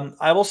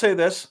 I will say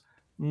this: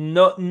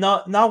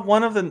 not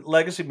one of the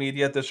legacy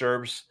media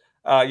deserves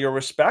your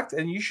respect,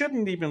 and you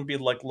shouldn't even be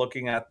like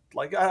looking at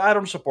like I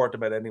don't support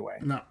them in any way.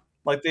 No,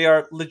 like they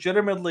are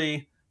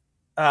legitimately,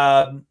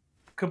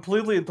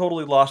 completely and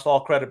totally lost all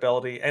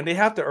credibility, and they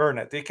have to earn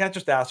it. They can't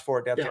just ask for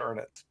it; they have to earn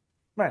it.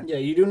 Right? Yeah,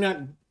 you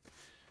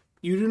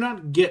do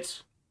not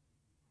get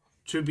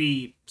to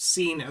be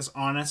seen as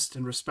honest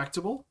and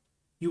respectable.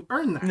 You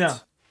earn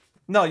that.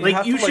 No,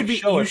 you should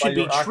be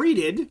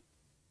treated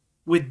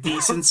with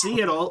decency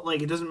at all.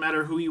 Like, it doesn't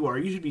matter who you are.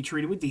 You should be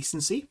treated with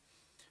decency.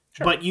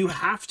 Sure. But you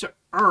have to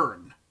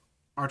earn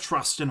our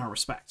trust and our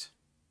respect.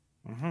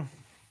 Mm-hmm.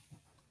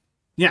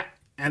 Yeah.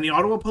 And the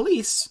Ottawa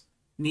police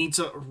need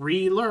to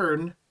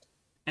relearn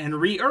and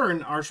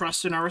re-earn our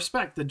trust and our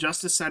respect. The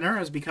Justice Centre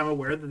has become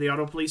aware that the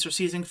Ottawa police are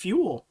seizing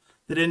fuel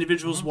that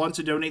individuals want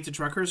to donate to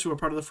truckers who are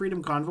part of the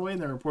Freedom Convoy,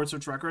 and there are reports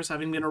of truckers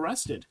having been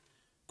arrested.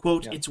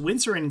 Quote, It's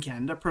winter in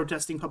Canada.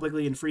 Protesting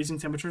publicly in freezing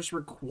temperatures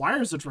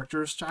requires the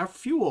truckers to have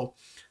fuel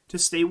to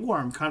stay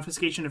warm.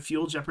 Confiscation of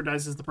fuel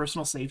jeopardizes the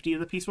personal safety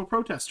of the peaceful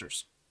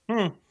protesters.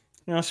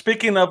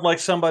 Speaking of like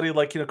somebody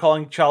like,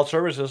 calling child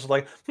services,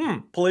 like,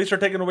 police are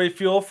taking away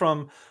fuel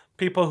from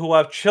people who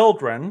have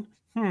children.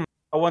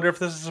 I wonder if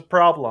this is a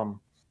problem.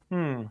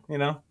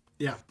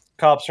 Yeah.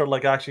 Cops are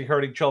like actually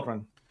hurting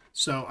children.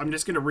 So I'm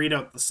just going to read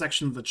out the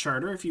section of the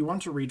charter if you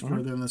want to read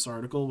further in this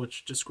article,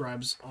 which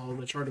describes all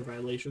the charter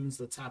violations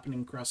that's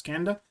happening across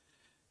Canada.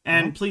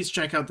 And please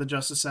check out the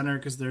Justice Centre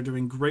because they're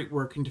doing great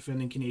work in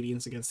defending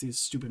Canadians against these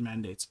stupid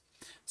mandates.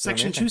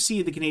 Section 2C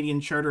of the Canadian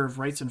Charter of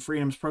Rights and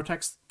Freedoms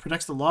protects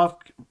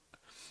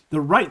the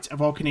right of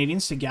all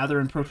Canadians to gather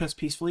and protest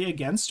peacefully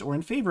against or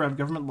in favor of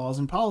government laws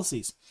and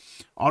policies.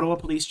 Ottawa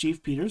Police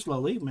Chief Peter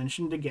Lowley,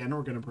 mentioned again,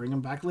 we're going to bring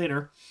him back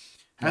later,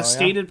 has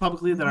stated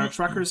publicly that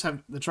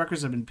the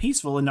truckers have been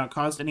peaceful and not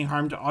caused any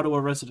harm to Ottawa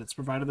residents.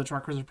 Provided the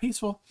truckers are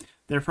peaceful,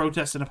 their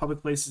protest in a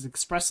public place is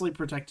expressly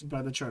protected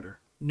by the charter.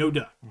 No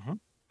duh.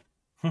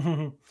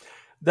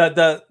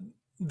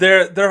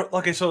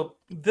 Okay, so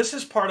this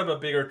is part of a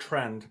bigger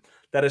trend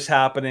that is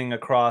happening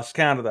across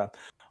Canada.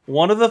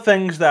 One of the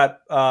things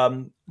that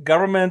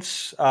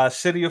governments,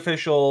 city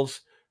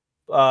officials,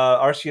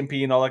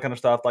 RCMP, and all that kind of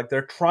stuff, like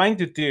they're trying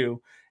to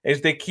do,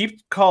 is they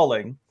keep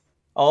calling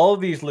all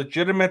of these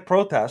legitimate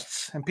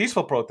protests and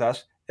peaceful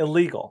protests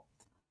illegal.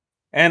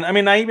 And I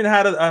mean, I even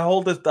had a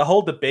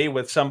whole debate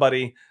with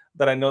somebody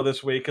that I know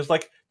this week, because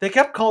like they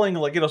kept calling,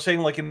 like, saying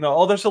like,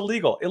 oh, there's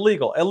illegal.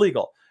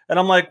 And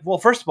I'm like, well,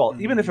 first of all,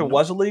 even if it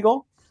was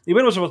illegal,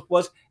 even if it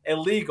was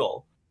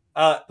illegal,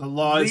 the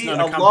law is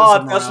not a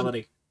compass of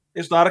morality.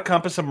 It's not a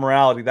compass of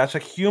morality. That's a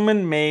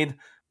human-made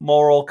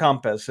moral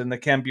compass, and it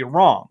can be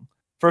wrong,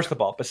 first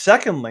of all. But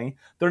secondly,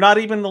 they're not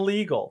even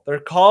illegal. They're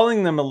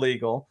calling them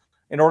illegal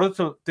in order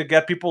to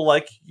get people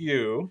like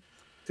you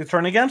to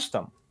turn against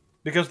them.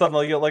 Because they're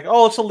like,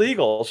 oh, it's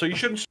illegal, so you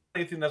shouldn't say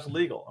anything that's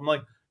illegal. I'm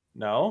like,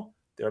 no,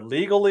 they're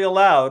legally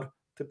allowed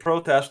to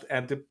protest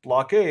and to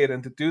blockade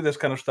and to do this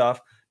kind of stuff.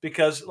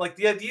 Because like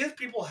the idea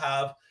people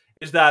have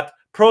is that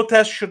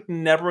protests should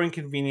never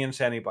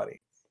inconvenience anybody.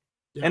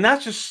 Yeah. And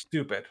that's just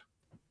stupid.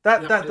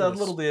 That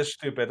literally is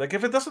stupid. Like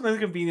if it doesn't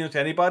inconvenience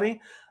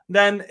anybody,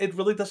 then it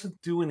really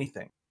doesn't do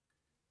anything.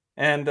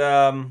 And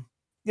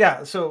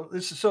so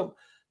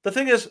the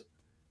thing is,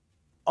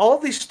 all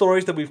of these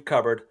stories that we've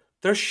covered,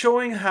 they're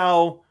showing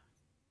how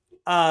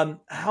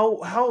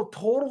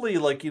totally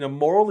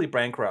morally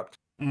bankrupt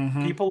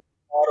people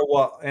in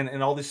Ottawa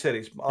and all these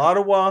cities.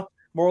 Ottawa,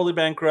 morally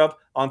bankrupt.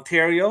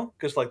 Ontario,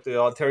 because like the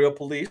Ontario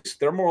police,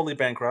 they're morally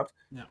bankrupt.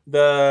 Yeah.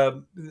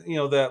 The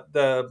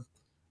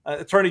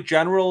attorney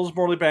general is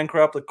morally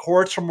bankrupt. The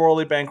courts are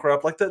morally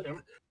bankrupt. Like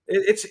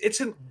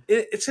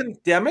it's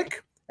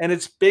endemic, and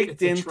it's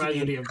baked into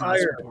the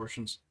entire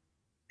proportions.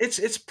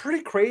 It's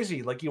pretty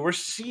crazy. Like you were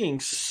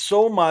seeing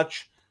so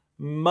much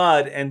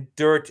mud and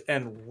dirt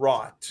and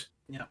rot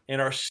in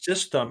our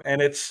system, and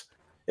it's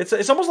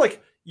almost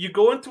like you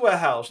go into a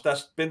house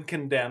that's been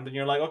condemned, and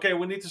you're like, okay,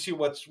 we need to see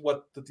what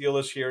the deal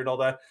is here and all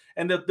that.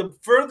 And the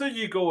further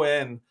you go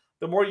in,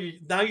 the more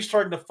you're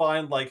starting to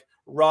find like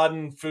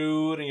rotten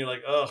food, and you're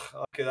like, ugh,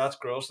 okay, that's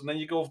gross. And then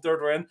you go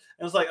further in, and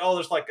it's like, oh,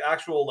 there's like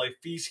actual like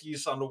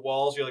feces on the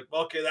walls. You're like,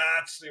 okay,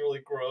 that's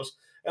really gross.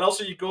 And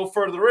also, you go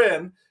further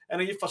in,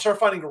 and then you start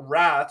finding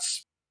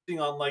rats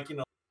on like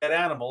dead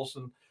animals,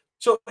 and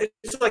so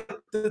it's like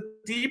the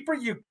deeper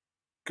you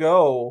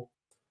go,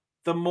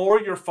 the more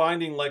you're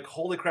finding like,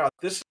 holy crap,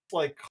 this is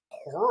like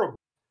horrible.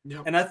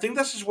 Yep. And I think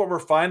this is what we're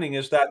finding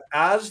is that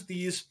as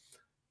these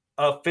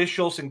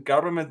officials and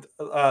government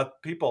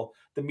people,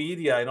 the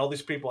media and all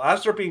these people,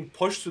 as they're being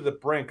pushed to the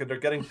brink and they're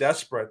getting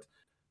desperate,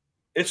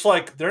 it's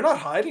like they're not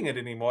hiding it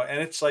anymore.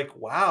 And it's like,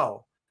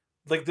 wow,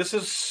 like this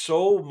is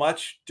so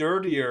much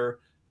dirtier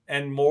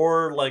and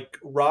more like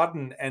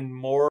rotten and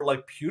more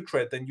like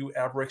putrid than you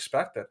ever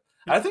expected.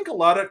 I think a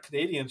lot of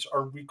Canadians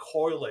are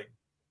recoiling,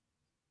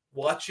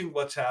 watching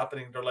what's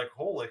happening. They're like,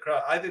 holy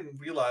crap, I didn't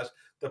realize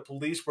the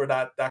police were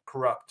that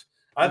corrupt.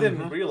 I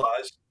didn't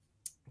realize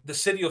the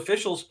city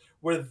officials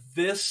were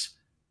this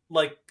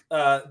like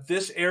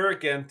this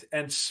arrogant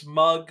and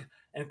smug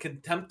and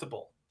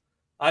contemptible.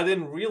 I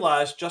didn't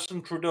realize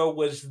Justin Trudeau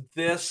was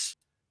this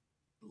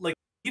like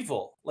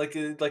evil. Like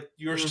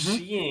you're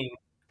seeing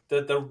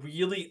the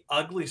really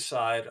ugly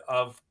side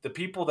of the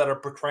people that are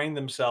portraying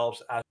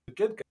themselves as the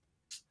good guys.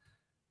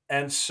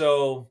 And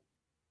so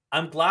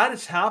I'm glad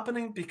it's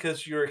happening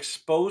because you're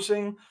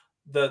exposing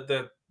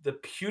the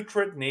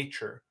putrid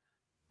nature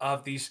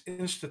of these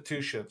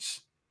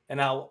institutions and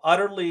how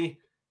utterly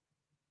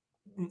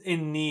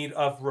in need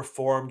of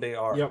reform they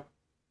are. Yep.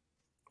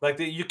 Like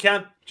you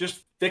can't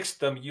just fix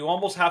them; you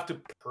almost have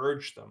to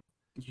purge them.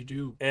 You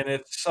do, and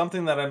it's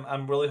something that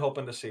I'm really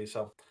hoping to see.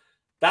 So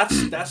that's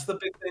the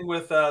big thing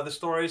with the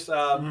stories.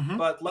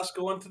 But let's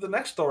go into the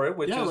next story,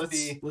 which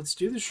is let's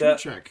do the Shrewd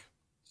check.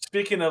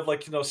 Speaking of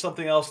like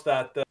something else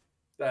that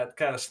that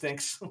kind of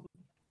stinks.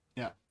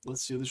 Yeah,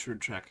 let's do the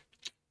Shrewd check.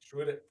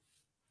 Shrewd it.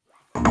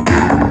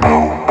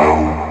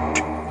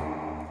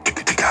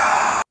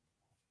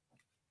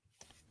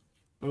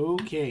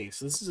 Okay,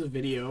 so this is a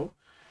video,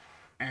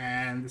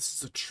 and this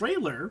is a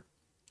trailer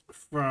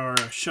for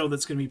a show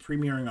that's going to be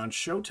premiering on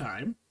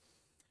Showtime.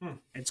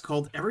 It's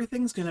called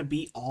Everything's Gonna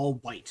Be All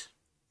White.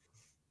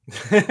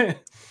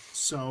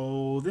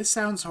 So this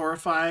sounds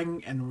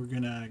horrifying, and we're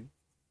gonna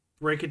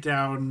break it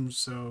down.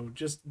 So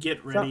just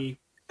get ready.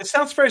 It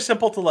sounds very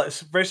simple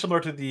very similar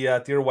to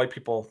the Dear White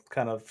People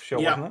kind of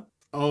show, wasn't it?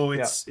 Oh,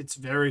 it's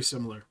very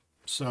similar.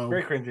 So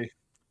very cringy.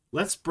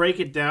 Let's break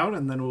it down,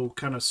 and then we'll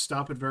kind of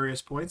stop at various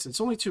points.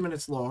 It's only 2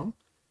 minutes long,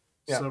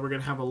 so we're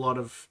gonna have a lot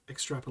of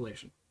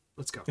extrapolation.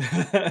 Let's go.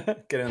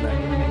 Get in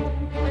there.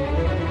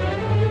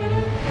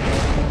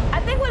 I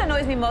think what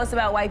annoys me most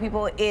about white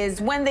people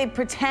is when they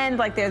pretend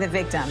like they're the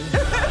victim.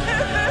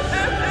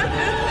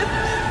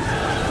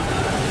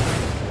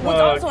 What's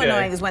also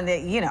annoying is when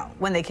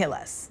they kill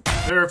us.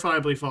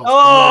 Verifiably false.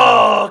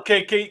 Oh,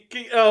 okay.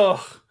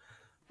 Oh,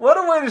 what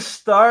a way to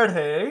start,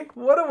 hey?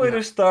 What a way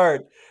to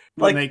start.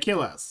 When they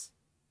kill us.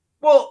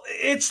 Well,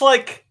 it's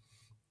like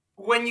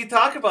when you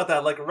talk about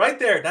that, like right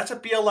there, that's a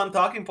BLM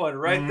talking point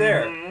right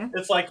there.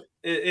 It's like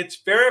it's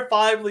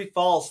verifiably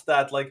false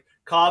that like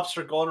cops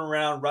are going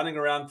around, running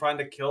around, trying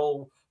to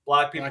kill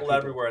black people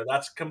everywhere.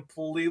 That's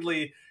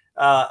completely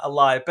a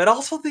lie. But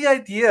also the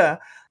idea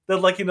that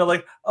like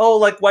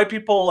white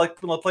people like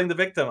playing the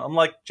victim. I'm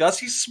like,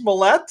 Jussie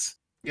Smollett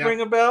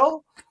ring a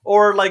bell,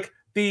 or like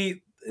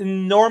the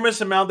enormous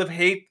amount of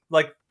hate,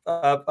 like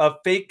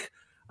fake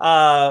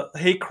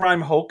hate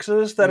crime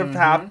hoaxes that have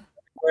happened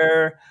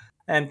where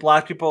and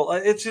black people.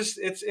 It's just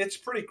it's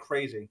pretty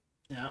crazy.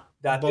 Yeah,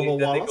 Bubba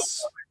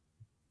Wallace.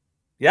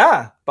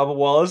 Bubba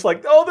Wallace.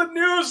 Like the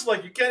news.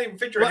 Like you can't even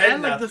fit your head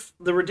in like that.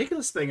 the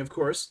ridiculous thing, of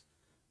course,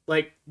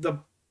 like the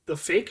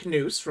fake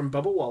news from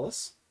Bubba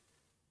Wallace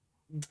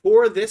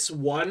for this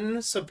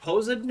one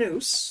supposed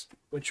noose,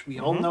 which we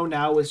all know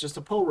now is just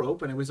a pull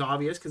rope, and it was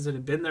obvious because it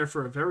had been there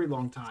for a very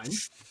long time,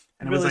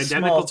 and it was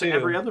identical to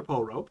every other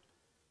pull rope.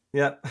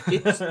 Yeah.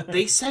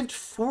 They sent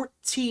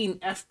 14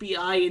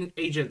 FBI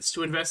agents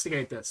to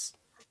investigate this.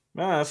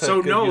 So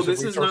no,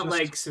 this is not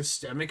like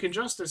systemic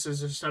injustice or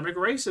systemic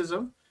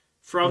racism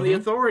from the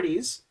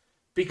authorities,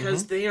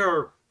 because they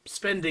are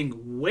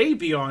spending way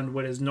beyond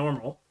what is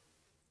normal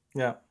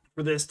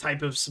for this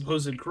type of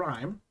supposed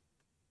crime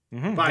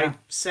by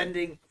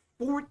sending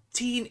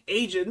 14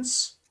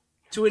 agents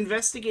to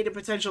investigate a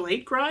potential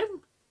hate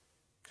crime.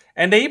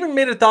 And they even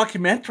made a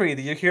documentary.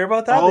 Did you hear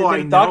about that? Oh, they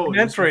made a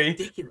documentary,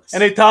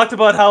 and they talked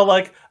about how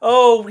like,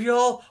 we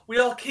all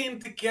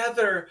came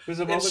together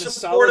in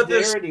support of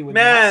this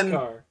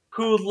man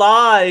who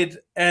lied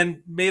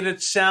and made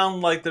it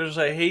sound like there's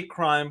a hate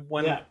crime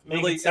when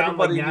really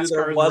everybody knew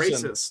there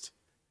wasn't. Racist.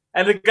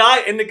 And the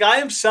guy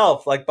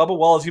himself, like Bubba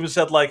Wallace, he was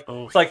said like,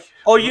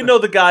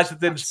 the guys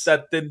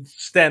that didn't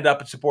stand up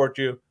and support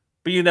you,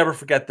 but you never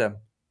forget them.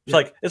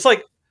 It's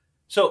like.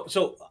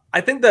 So I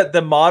think that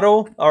the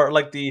motto, or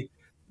like the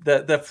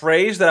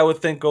phrase that I would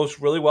think goes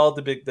really well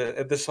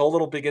at this whole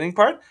little beginning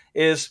part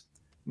is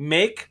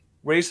 "Make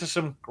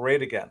racism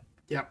great again."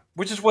 Yeah,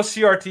 which is what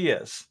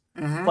CRT is.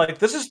 Like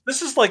this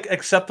is like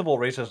acceptable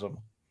racism.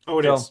 Oh,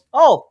 it is.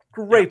 Oh,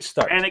 great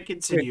start. And it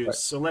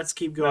continues. So let's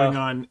keep going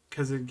on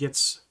because it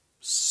gets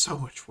so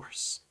much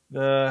worse.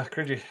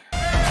 Cringy.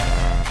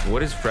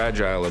 What is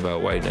fragile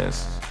about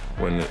whiteness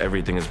when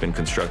everything has been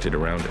constructed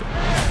around it?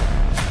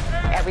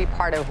 Every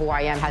part of who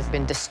I am has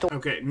been distorted.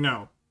 Okay,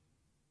 no.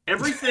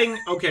 Everything,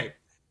 okay.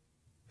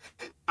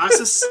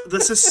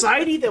 The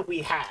society that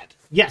we had,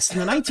 yes, in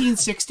the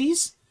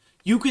 1960s,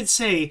 you could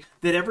say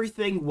that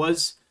everything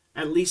was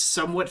at least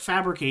somewhat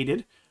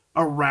fabricated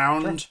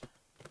around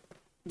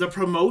the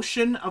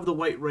promotion of the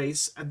white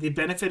race at the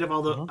benefit of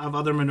all the of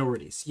other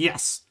minorities.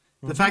 Yes.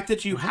 The fact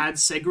that you had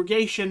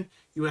segregation,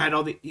 you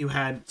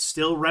had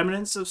still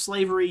remnants of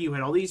slavery, you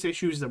had all these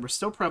issues that were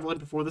still prevalent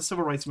before the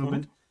civil rights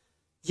movement.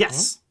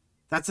 Yes,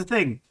 that's a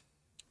thing.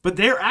 But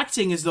they're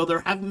acting as though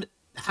there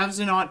has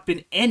not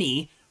been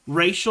any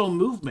racial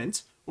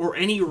movement or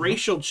any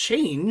racial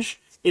change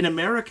in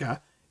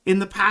America in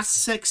the past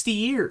 60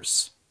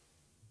 years.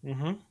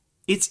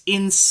 It's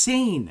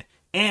insane.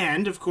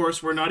 And, of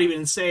course, we're not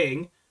even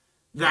saying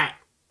that,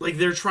 like,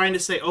 they're trying to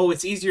say, oh,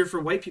 it's easier for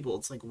white people.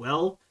 It's like,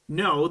 well,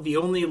 no, the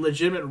only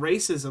legitimate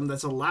racism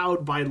that's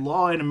allowed by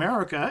law in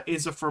America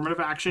is affirmative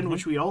action,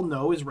 which we all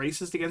know is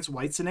racist against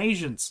whites and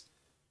Asians.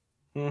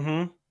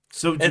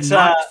 So do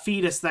not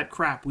feed us that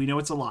crap. We know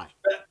it's a lie.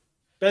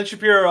 Ben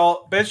Shapiro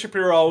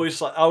always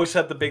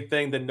had the big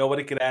thing that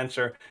nobody could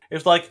answer.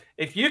 It's like,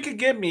 if you could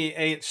give me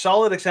a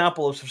solid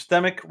example of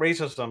systemic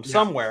racism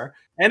somewhere,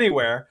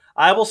 anywhere,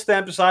 I will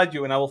stand beside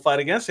you and I will fight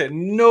against it.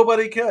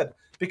 Nobody could,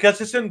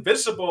 because it's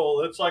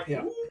invisible. It's like,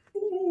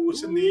 ooh,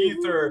 it's in the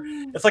ether.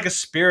 It's like a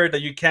spirit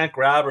that you can't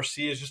grab or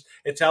see.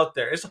 It's out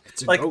there. It's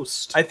like a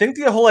ghost. I think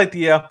the whole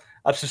idea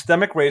of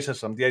systemic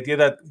racism, the idea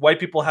that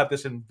white people have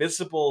this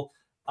invisible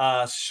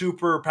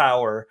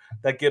superpower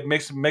that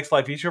makes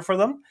life easier for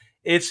them,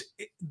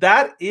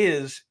 that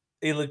is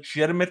a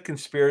legitimate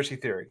conspiracy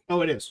theory.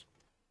 Oh, it is.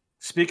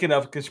 Speaking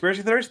of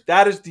conspiracy theories,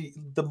 that is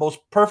the most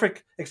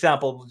perfect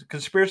example of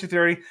conspiracy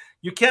theory.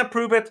 You can't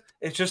prove it.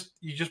 It's just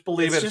you just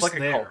believe it. It's like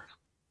a cult.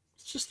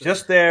 It's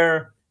just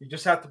there. You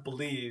just have to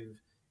believe.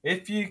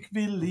 If you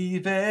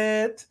believe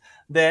it,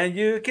 then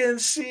you can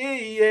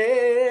see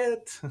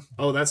it.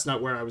 Oh, that's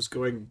not where I was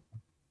going.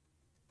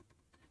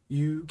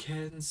 You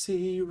can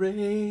see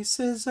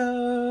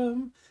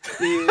racism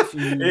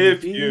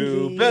if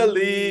you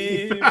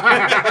believe.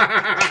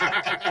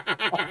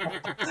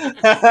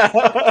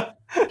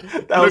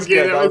 That was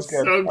good. That was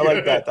good. So I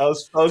like that. That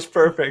was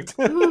perfect.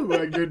 Oh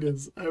my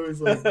goodness. I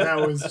was like,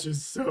 that was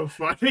just so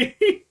funny.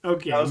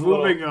 Okay, that was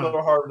moving on.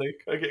 Little hardly.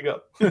 Okay,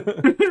 go.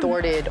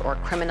 Distorted or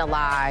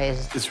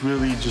criminalized. It's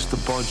really just a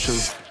bunch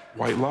of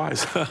white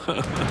lies. Yeah,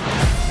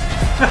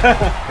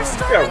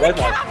 red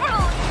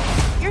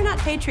lies. You're not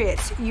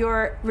patriots.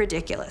 You're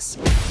ridiculous.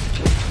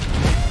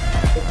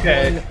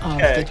 Okay.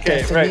 One of the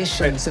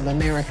definitions of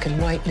American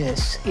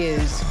whiteness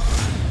is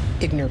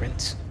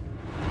ignorance.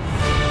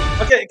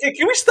 Okay,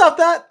 can we stop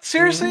that?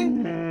 Seriously?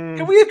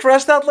 Can we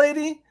address that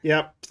lady?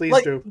 Yep, please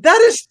like, do. That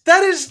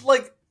is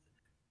like,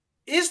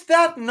 is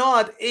that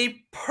not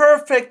a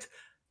perfect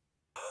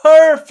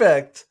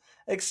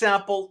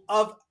example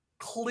of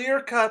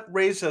clear-cut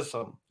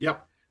racism?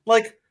 Yep.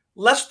 Like,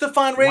 let's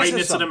define racism.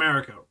 Whiteness in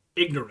America.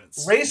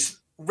 Ignorance.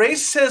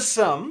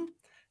 Racism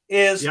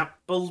is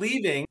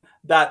believing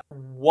that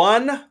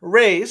one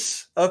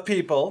race of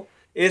people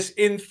is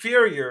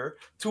inferior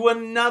to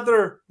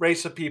another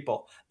race of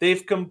people.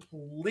 They've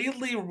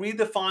completely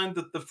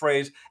redefined the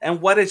phrase, and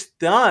what it's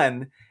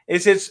done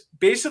is it's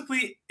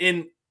basically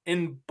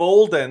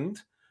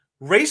emboldened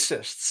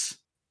racists.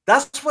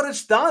 That's what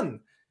it's done.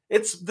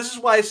 This is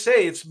why I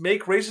say it's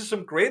make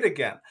racism great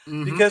again.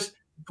 Because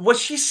what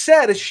she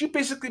said is she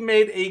basically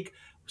made a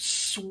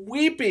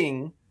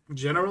sweeping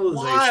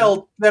generalization,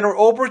 wild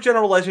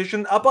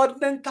overgeneralization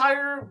about an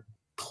entire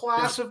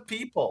class of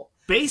people.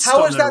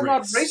 How is that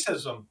not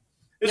racism?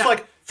 It's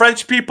like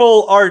French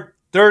people are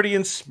dirty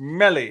and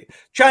smelly.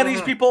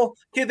 Chinese people,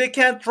 they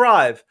can't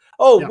drive.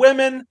 Oh,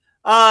 women,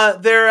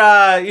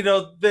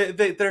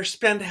 they're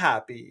spend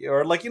happy,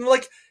 or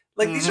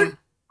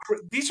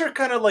these are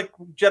kind of like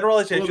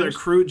generalizations. Well, they're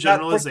crude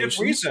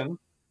generalizations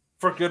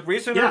for good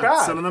reason or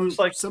bad. Some of them,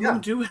 some of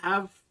them do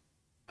have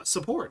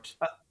support.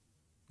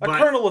 A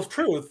kernel of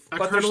truth,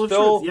 but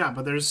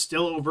there's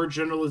still overt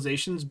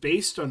generalizations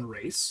based on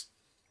race.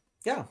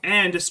 Yeah.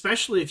 And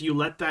especially if you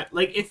let that,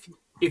 like, if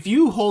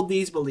you hold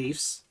these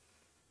beliefs,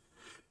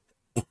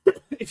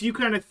 if you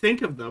kind of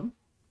think of them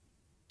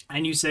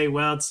and you say,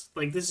 well, it's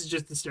like, this is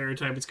just a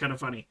stereotype, it's kind of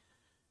funny.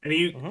 And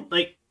you,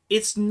 like,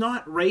 it's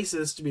not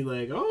racist to be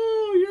like,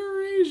 oh,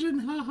 you're Asian,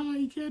 haha,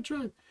 you can't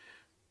drive.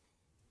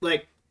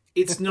 Like,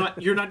 it's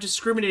not, you're not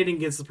discriminating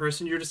against the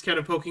person, you're just kind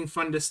of poking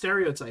fun to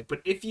stereotype.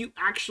 But if you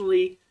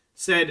actually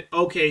said,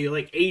 okay,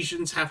 like,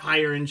 Asians have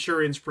higher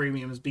insurance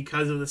premiums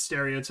because of the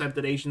stereotype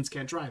that Asians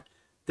can't drive,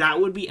 that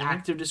would be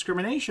active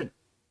discrimination.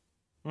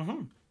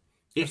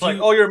 It's like,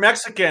 oh, you're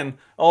Mexican,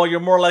 oh, you're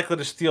more likely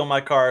to steal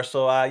my car,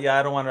 so I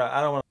don't want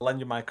to lend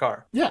you my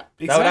car. Yeah,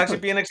 exactly. That would actually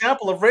be an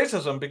example of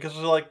racism, because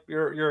it's like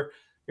you're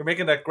You're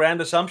making a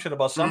grand assumption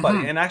about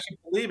somebody and actually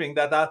believing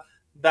that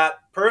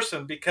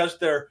person, because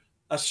they're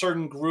a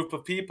certain group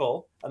of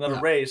people, another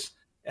race,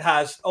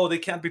 they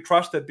can't be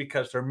trusted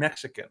because they're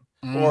Mexican,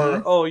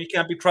 or you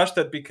can't be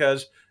trusted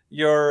because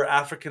you're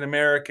African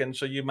American,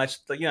 so you might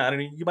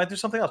you might do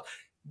something else.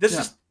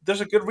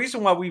 There's a good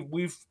reason why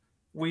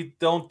we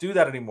don't do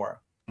that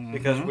anymore,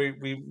 because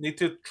we need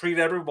to treat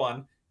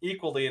everyone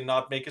equally and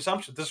not make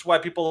assumptions. This is why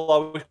people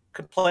always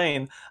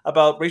complain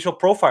about racial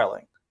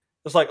profiling.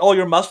 It's like, oh,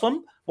 you're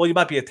Muslim? Well, you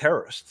might be a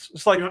terrorist.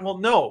 It's like, well,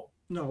 no.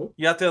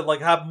 You have to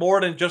have more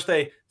than just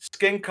a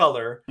skin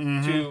color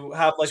to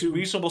have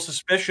reasonable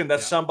suspicion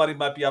that somebody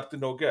might be up to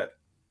no good.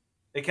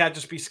 It can't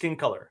just be skin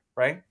color,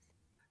 right?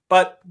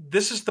 But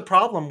this is the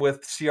problem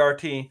with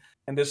CRT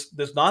and this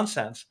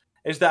nonsense,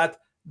 is that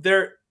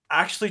they're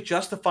actually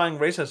justifying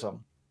racism.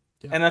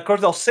 And of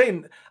course they'll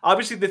say,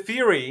 obviously the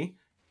theory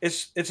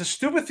it's a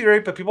stupid theory,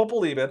 but people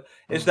believe it,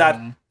 is that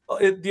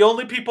the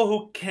only people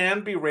who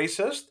can be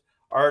racist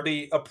are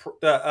the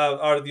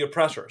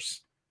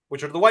oppressors,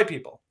 which are the white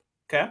people.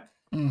 Okay.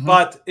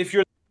 But if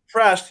you're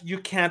oppressed, you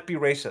can't be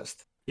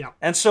racist. Yeah.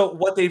 And so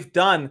what they've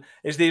done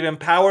is they've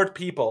empowered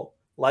people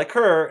like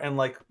her and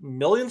like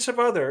millions of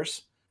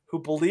others who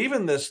believe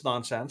in this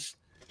nonsense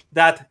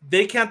that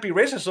they can't be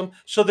racism.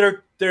 So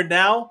they're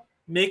now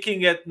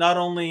making it not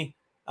only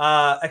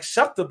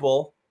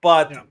acceptable,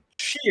 but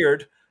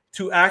cheered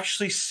to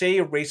actually say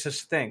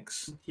racist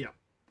things. Yeah.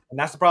 And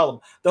that's the problem.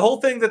 The whole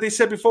thing that they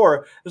said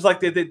before is like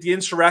the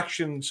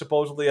insurrection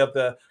supposedly of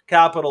the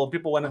Capitol.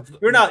 People went,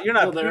 you're not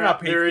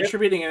they're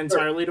attributing it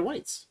entirely to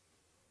whites.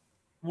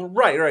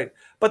 Right.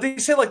 But they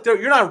say like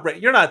you're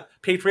not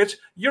patriots.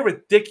 You're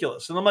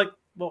ridiculous. And I'm like,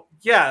 well,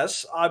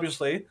 yes,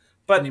 obviously,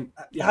 but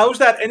how is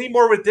that any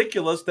more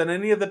ridiculous than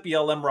any of the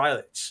BLM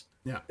riots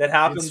that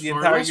happened the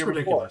entire year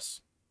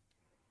ridiculous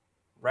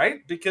before?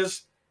 Right?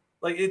 Because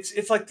like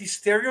it's like these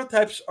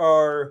stereotypes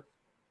are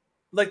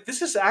like,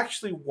 this is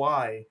actually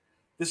why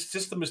this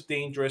system is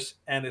dangerous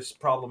and it's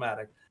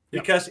problematic,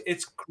 because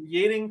it's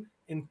creating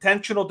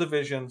intentional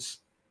divisions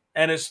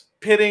and it's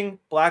pitting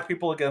black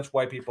people against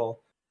white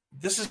people.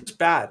 This is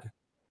bad.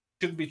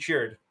 Shouldn't be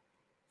cheered.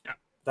 Yeah.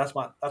 That's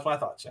my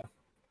thoughts. Yeah.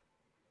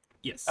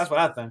 Yes. That's what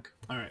I think.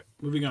 All right.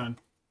 Moving on.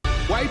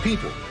 White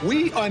people,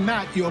 we are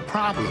not your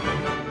problem.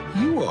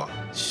 You are.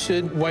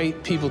 Should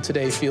white people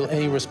today feel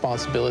any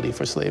responsibility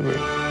for slavery?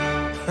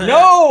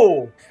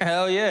 No!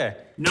 Hell yeah.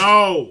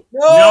 No.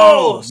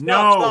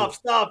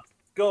 Stop.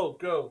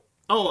 Go.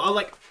 Oh,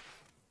 like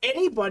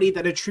anybody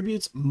that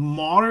attributes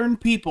modern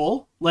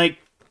people like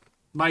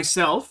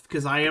myself,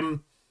 because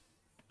I'm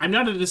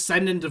not a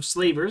descendant of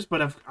slavers,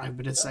 but I'm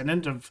a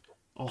descendant of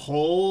a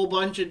whole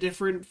bunch of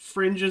different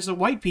fringes of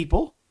white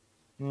people.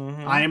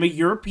 I am a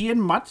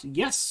European mutt,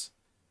 yes.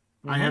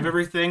 I have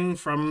everything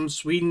from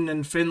Sweden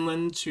and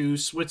Finland to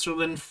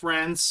Switzerland,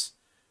 France,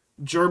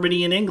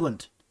 Germany, and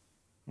England.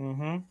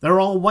 They're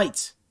all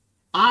white.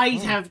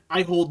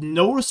 I hold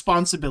no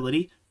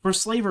responsibility for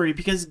slavery,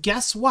 because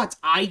guess what?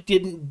 I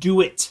didn't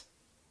do it.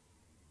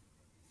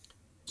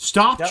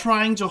 Stop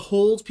trying to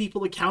hold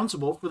people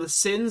accountable for the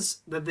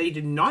sins that they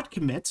did not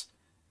commit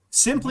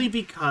simply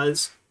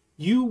because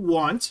you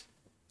want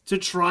to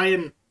try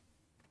and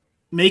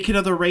make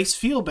another race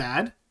feel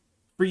bad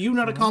for you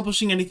not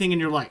accomplishing anything in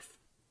your life.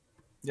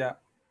 Yeah.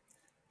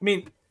 I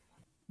mean,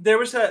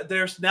 there's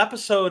an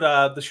episode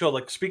of the show,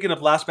 like, speaking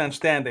of Last Man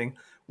Standing,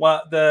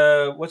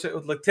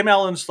 Tim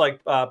Allen's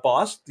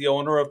boss, the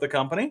owner of the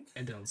company.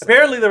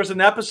 Apparently there was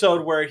an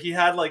episode where he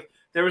had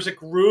there was a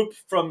group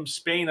from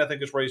Spain, I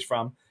think is where he's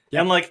from.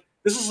 Yep. And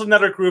this is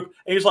another group,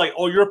 and he's like,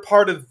 oh, you're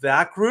part of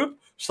that group?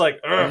 It's like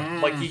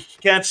he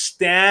can't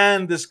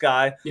stand this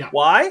guy. Yeah.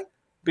 Why?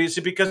 Is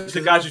it because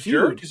the guy's a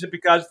jerk? Is it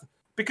because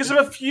of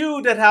a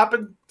feud that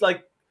happened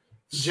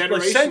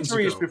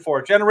centuries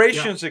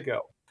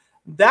ago?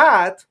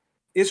 That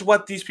is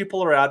what these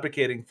people are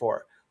advocating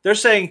for. They're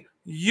saying,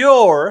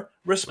 you're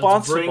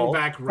responsible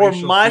for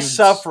my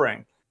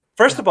suffering.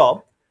 First of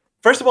all,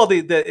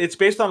 it's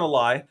based on a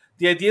lie.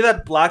 The idea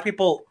that black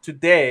people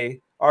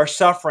today are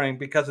suffering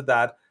because of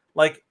that,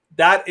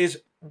 that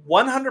is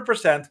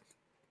 100%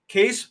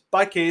 case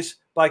by case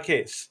by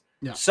case.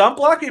 Yeah. Some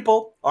black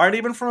people aren't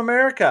even from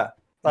America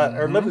that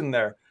are living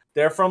there.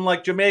 They're from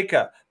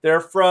Jamaica.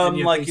 They're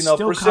from Brazil.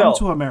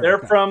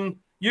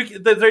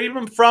 They're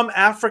even from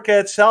Africa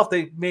itself.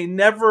 They may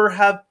never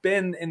have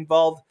been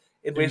involved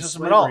in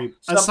racism at all.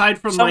 Aside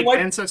from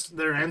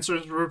their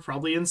ancestors were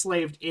probably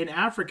enslaved in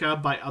Africa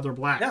by other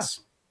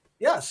blacks.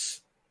 Yeah.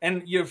 Yes.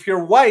 And if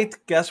you're white,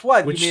 guess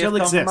what? Which you may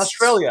have come from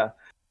Australia.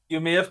 You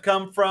may have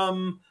come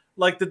from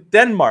the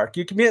Denmark.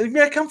 You may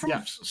have come from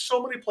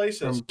so many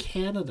places. From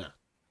Canada.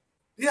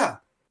 Yeah.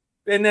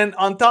 And then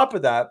on top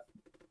of that,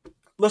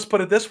 let's put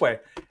it this way.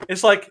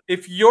 It's like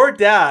if your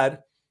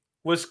dad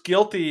was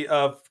guilty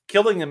of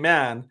killing a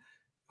man,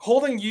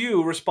 holding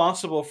you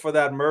responsible for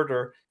that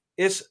murder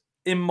is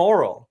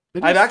immoral.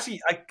 I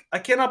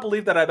cannot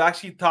believe that I've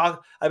actually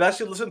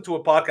listened to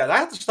a podcast. I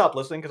had to stop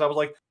listening because I was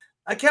like,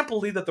 I can't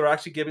believe that they're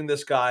actually giving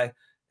this guy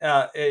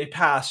a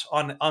pass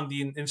on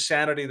the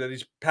insanity that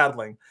he's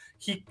peddling.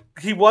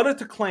 He wanted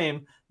to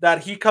claim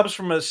that he comes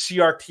from a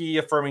CRT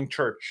affirming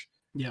church,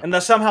 and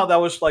that somehow that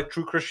was like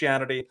true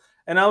Christianity.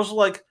 And I was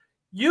like,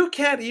 you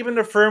can't even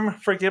affirm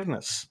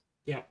forgiveness.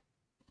 Yeah.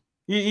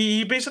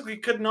 He basically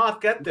could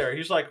not get there.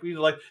 He's like,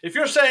 if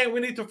you're saying we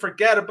need to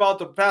forget about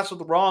the past of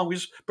the wrong, we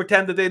just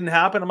pretend that they didn't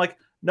happen. I'm like,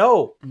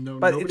 no,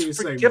 but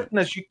it's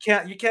forgiveness. You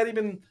can't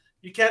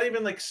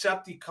even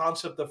accept the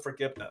concept of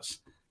forgiveness.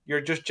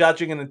 You're just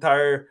judging an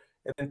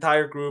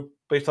entire group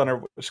based on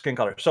their skin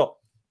color. So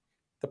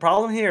the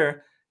problem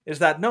here is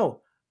that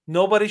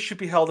nobody should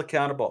be held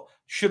accountable.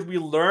 Should we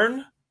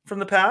learn from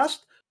the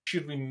past?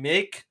 Should we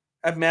make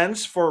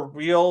amends for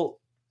real,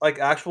 like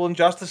actual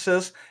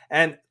injustices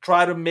and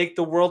try to make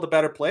the world a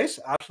better place?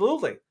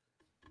 Absolutely.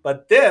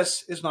 But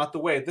this is not the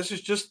way. This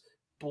is just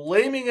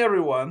blaming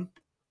everyone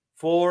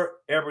for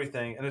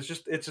everything. And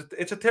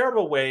it's a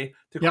terrible way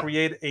to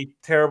create a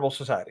terrible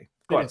society.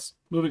 Go on.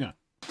 Moving on.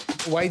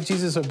 White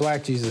Jesus or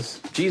black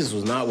Jesus? Jesus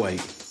was not white.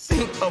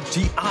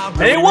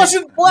 And he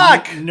wasn't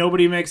black.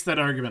 Nobody makes that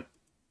argument.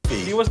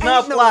 He was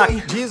not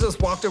black. Jesus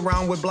walked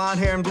around with blonde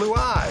hair and blue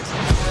eyes.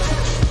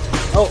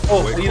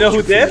 Oh, you know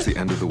who did? It's the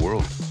end of the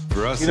world.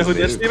 For us, you know who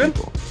did, Steven?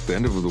 The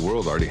end of the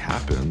world already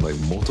happened like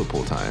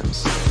multiple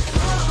times.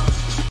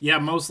 Yeah,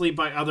 mostly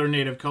by other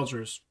native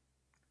cultures.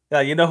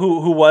 Yeah, you know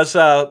who was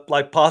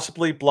like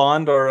possibly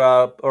blonde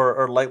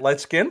or light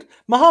skinned?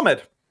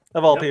 Muhammad,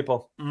 of all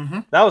people. Mm-hmm.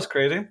 That was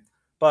crazy.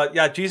 But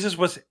yeah, Jesus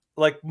was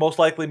like most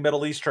likely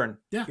Middle Eastern.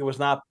 Yeah. He was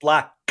not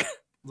black.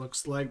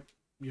 Looks like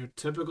your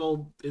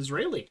typical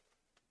Israeli.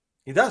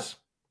 He does.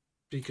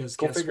 Because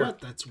Go guess figure. what?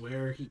 That's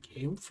where he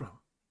came from.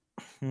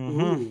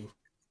 Mm-hmm. Ooh.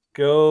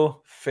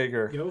 Go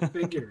figure. Go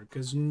figure.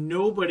 Because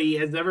nobody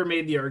has ever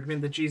made the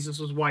argument that Jesus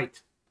was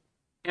white.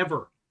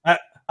 Ever. I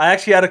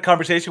actually had a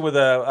conversation with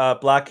a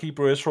black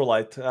Hebrew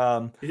Israelite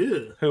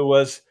who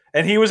was,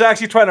 and he was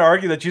actually trying to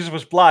argue that Jesus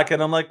was black.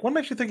 And I'm like, what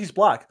makes you think he's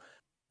black?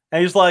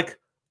 And he's like,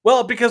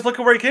 well, because look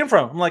at where he came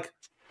from. I'm like,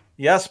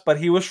 yes, but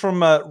he was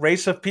from a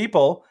race of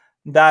people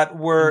that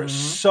were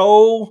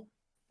so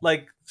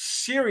like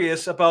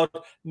serious about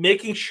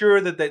making sure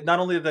that they not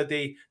only that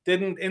they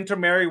didn't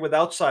intermarry with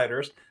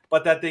outsiders,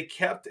 but that they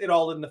kept it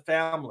all in the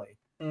family.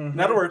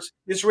 In other words,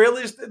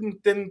 Israelis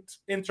didn't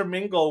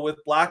intermingle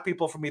with black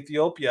people from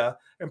Ethiopia,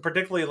 and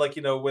particularly like,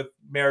 you know, with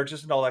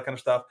marriages and all that kind of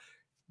stuff.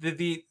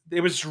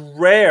 It was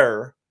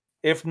rare,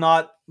 if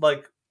not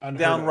like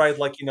downright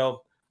like, you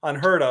know,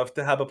 unheard of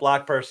to have a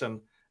black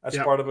person as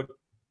part of a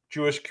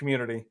Jewish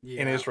community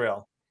in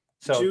Israel.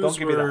 So Jews don't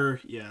give me that.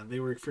 Yeah, they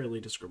were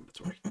fairly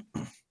discriminatory.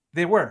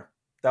 They were.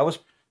 That was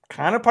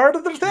kind of part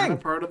of their thing.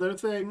 Part of their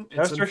thing.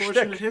 That's It's their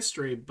unfortunate shtick.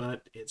 history,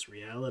 but it's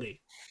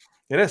reality.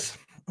 It is.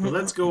 But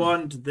let's go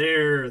on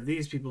to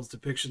these people's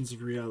depictions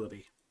of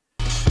reality.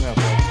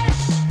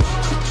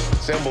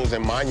 Symbols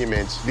and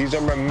monuments, these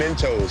are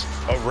mementos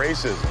of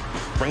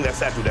racism. Bring that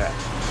statue down.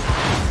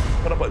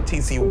 Put up a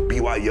TCU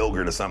BY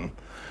yogurt or something.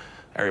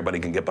 Everybody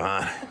can get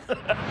behind.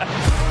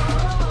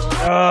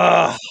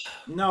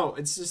 No,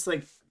 it's just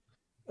like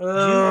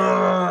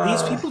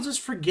these people just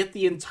forget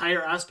the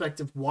entire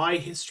aspect of why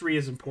history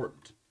is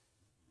important.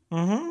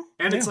 Mm-hmm.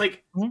 And it's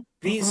like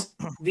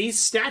these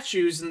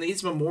statues and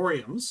these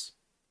memoriams,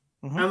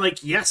 and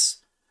like, yes,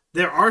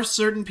 there are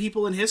certain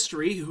people in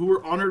history who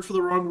were honored for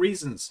the wrong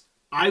reasons.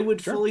 I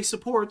would fully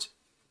support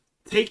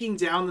taking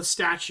down the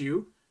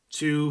statue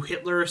to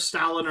Hitler,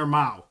 Stalin, or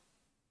Mao.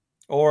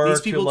 Or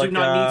these people to, do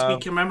not need to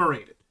be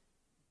commemorated.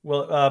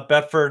 Well,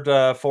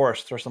 Bedford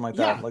Forrest or something like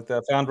that, like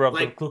the founder of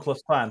the Ku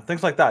Klux Klan,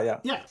 things like that.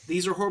 Yeah. Yeah,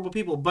 these are horrible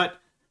people, but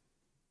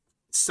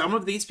some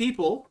of these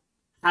people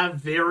have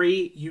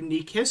very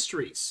unique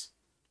histories.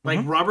 Like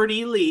Robert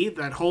E. Lee,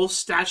 that whole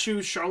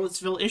statue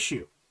Charlottesville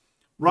issue.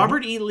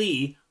 Robert E.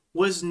 Lee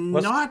was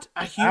not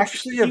a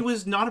huge. He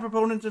was not a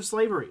proponent of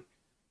slavery.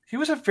 He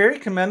was a very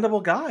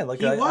commendable guy. Like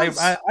He was.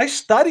 I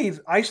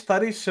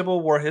studied Civil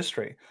War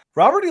history.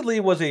 Robert E. Lee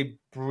was a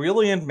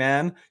brilliant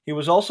man. He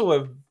was also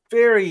a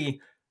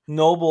very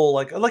noble,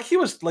 like he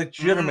was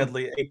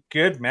legitimately a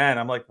good man.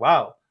 I'm like,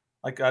 wow.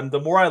 Like, the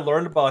more I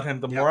learned about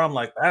him, the more I'm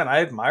like, man, I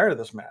admire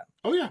this man.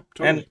 Oh yeah,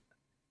 totally.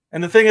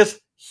 And the thing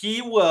is,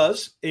 he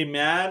was a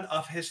man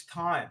of his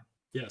time.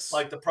 Yes.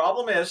 Like, the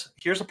problem is,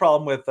 here's the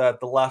problem with the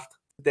left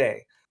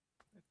today.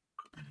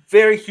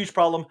 Very huge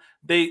problem.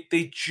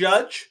 They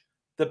judge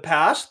the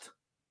past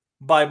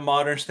by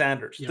modern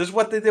standards. This is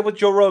what they did with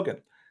Joe Rogan.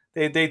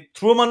 They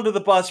threw him under the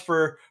bus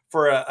for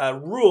a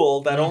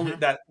rule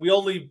that we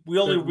only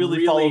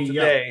really follow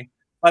today,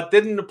 but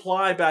didn't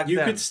apply back then.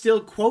 You could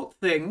still quote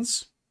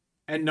things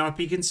and not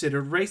be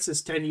considered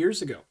racist 10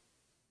 years ago.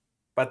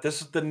 But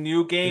this is the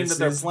new game that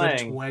they're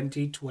playing.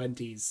 The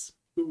 2020s.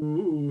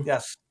 Ooh.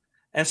 Yes.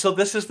 And so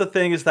this is the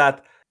thing, is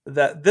that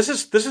this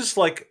is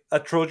like a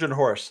Trojan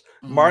horse.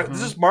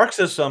 This is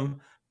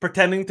Marxism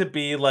pretending to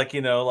be like,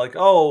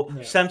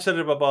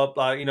 sensitive about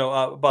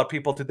about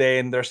people today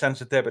and their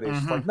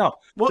sensitivities. Like, no,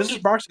 this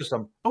is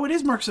Marxism. Oh, it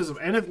is Marxism.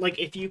 And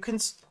if you can,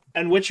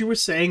 and what you were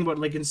saying about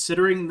like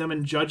considering them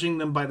and judging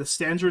them by the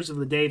standards of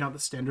the day, not the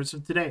standards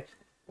of today.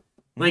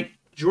 Like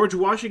George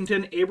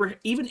Washington,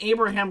 even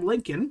Abraham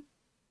Lincoln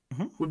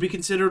would be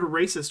considered a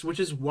racist, which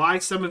is why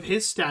some of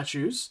his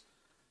statues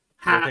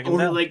have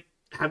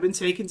been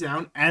taken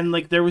down. And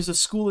like there was a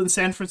school in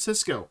San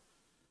Francisco.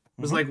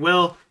 It was like,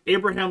 well,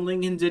 Abraham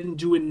Lincoln didn't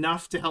do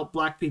enough to help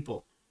black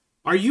people.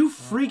 Are you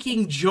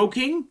freaking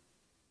joking?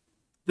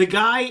 The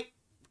guy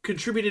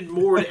contributed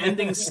more to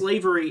ending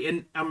slavery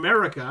in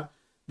America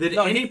than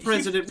any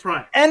president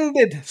prior.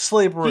 Ended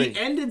slavery. He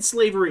ended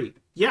slavery.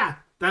 Yeah,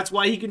 that's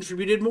why he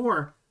contributed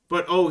more.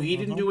 But, he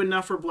didn't do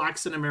enough for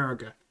blacks in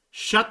America.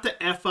 Shut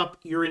the F up.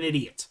 You're an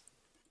idiot.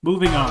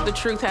 Moving on. The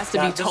truth has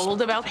to be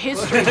told about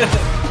history.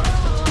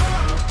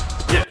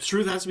 Yeah,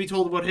 truth has to be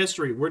told about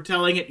history. We're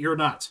telling it, you're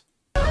not.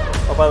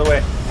 Oh, by the way,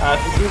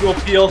 if you Google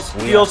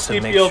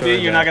POC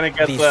POV, you're not going to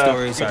get these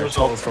stories are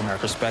told from our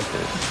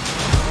perspective.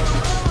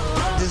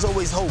 There's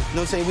always hope. You know what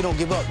I'm saying? We don't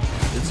give up.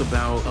 It's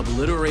about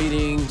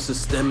obliterating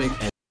systemic.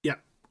 Yeah.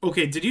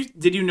 Okay.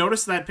 Did you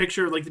notice that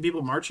picture of like the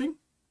people marching?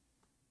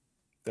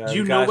 Do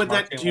you know what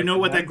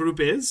that group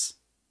is?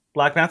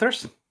 Black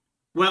Panthers?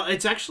 Well,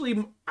 it's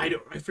actually I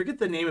forget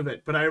the name of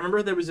it, but I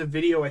remember there was a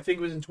video. I think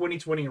it was in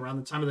 2020, around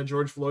the time of the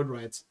George Floyd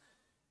riots,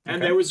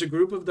 and there was a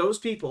group of those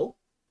people,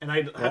 and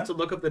I have to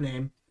look up the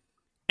name.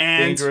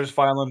 And dangerous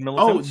violent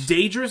militants. Oh,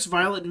 dangerous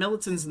violent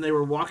militants, and they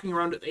were walking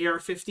around with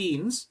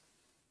AR-15s,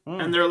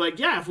 and they're like,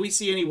 "Yeah, if we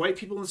see any white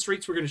people in the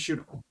streets, we're going to shoot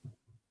them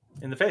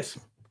in the face."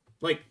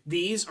 Like,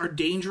 these are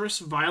dangerous,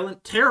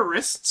 violent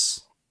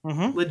terrorists,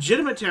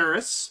 legitimate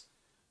terrorists.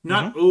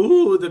 Not,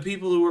 the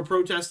people who were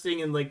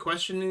protesting and, like,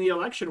 questioning the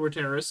election were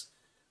terrorists.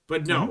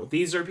 But no,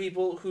 these are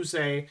people who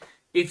say,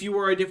 if you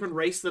are a different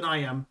race than I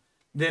am,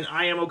 then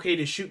I am okay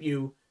to shoot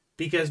you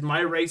because my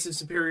race is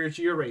superior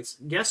to your race.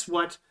 Guess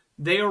what?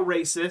 They are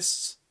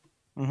racists,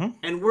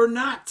 and we're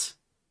not.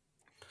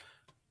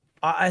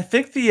 I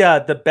think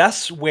the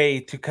best way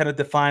to kind of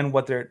define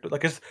what they're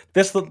like is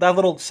that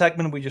little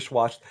segment we just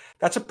watched.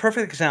 That's a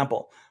perfect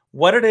example.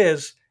 What it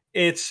is,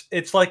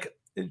 it's like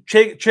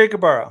Che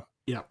Guevara.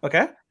 Yeah.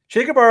 Okay.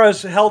 Che Guevara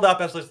is held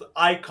up as this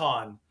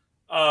icon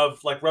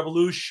of like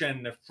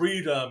revolution,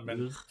 freedom,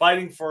 and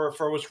fighting for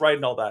what's right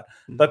and all that.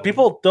 But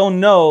people don't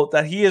know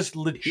that he is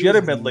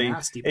legitimately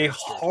a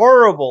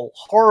horrible,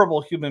 horrible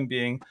human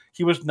being.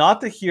 He was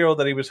not the hero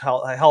that he was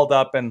held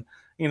up and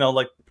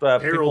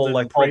people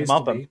like called him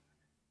up.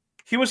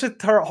 He was a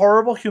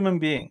horrible human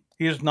being.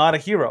 He is not a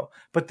hero.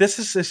 But this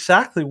is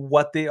exactly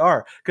what they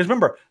are. Because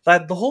remember,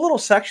 that the whole little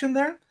section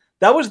there,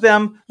 that was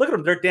them. Look at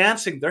them. They're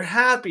dancing. They're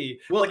happy.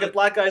 Well, like a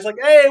black guy's like,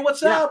 hey,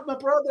 what's up, my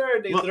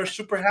brother? They're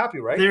super happy,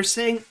 right? They're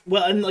saying,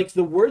 well, and like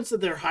the words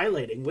that they're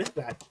highlighting with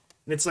that,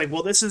 and it's like,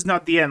 well, this is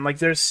not the end. Like,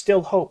 there's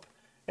still hope.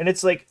 And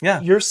it's like,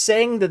 you're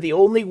saying that the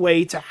only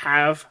way to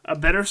have a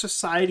better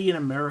society in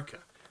America,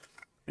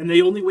 and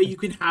the only way you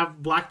can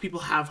have black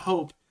people have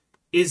hope,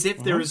 is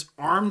if there is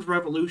armed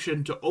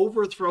revolution to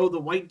overthrow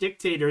the white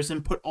dictators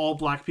and put all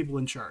black people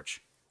in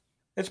charge.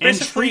 It's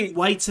basically, and treat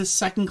whites as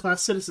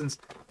second-class citizens.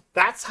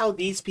 That's how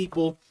these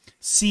people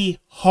see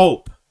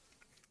hope.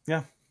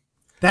 Yeah.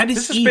 That is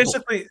This is evil.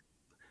 basically,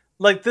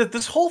 like,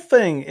 this whole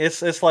thing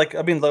is like,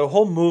 I mean, the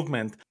whole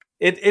movement,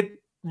 it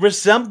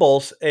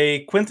resembles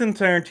a Quentin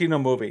Tarantino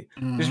movie.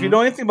 Because if you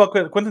know anything about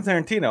Quentin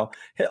Tarantino,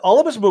 all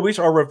of his movies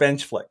are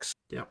revenge flicks.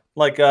 Yeah.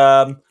 Like,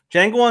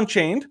 Django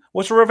Unchained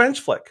was a revenge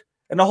flick.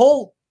 And the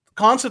whole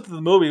concept of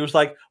the movie was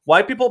like,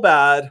 white people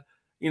bad,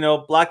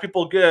 black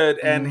people good,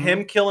 and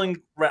him killing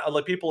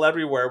like people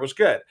everywhere was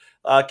good.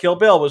 Kill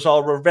Bill was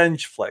all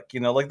revenge flick.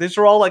 Like these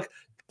are all like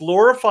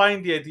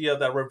glorifying the idea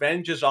that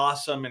revenge is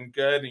awesome and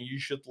good, and you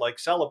should like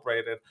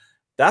celebrate it.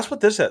 That's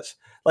what this is.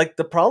 Like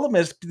the problem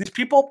is these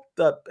people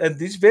and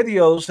these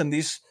videos and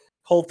these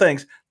whole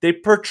things, they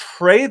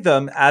portray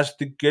them as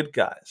the good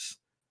guys.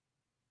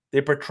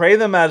 They portray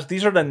them as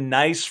these are the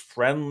nice,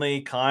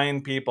 friendly,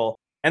 kind people,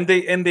 and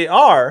they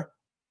are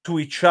to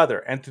each other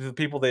and to the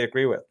people they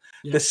agree with.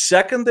 Yeah. The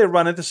second they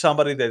run into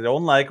somebody they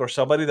don't like or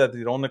somebody that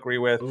they don't agree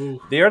with,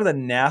 they are the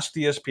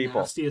nastiest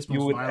people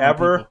you would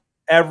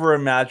ever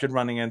imagine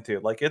running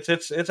into. Like it's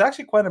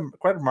actually quite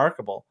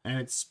remarkable.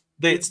 And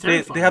they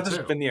have this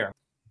too. veneer.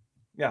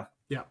 Yeah.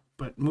 Yeah.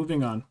 But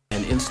moving on.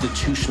 And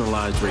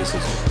institutionalized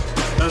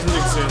racism doesn't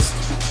exist.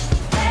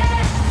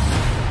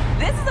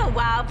 This is a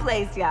wild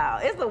place, y'all.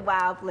 It's a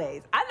wild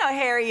place. I know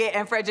Harriet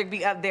and Frederick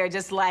be up there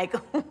just like,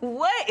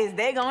 what is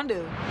they gonna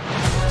do?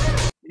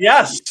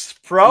 Yes,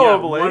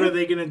 probably. Yeah, what are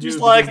they gonna do?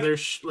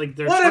 Because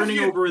they're turning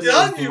over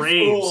their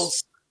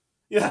graves.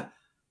 Yeah.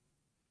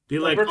 Be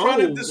like,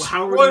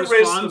 how are we gonna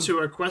respond to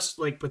a quest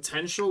like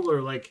potential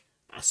or like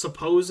a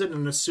supposed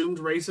and assumed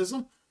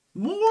racism?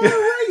 More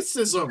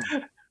racism.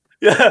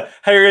 Yeah,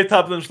 Harriet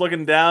Tubman's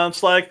looking down.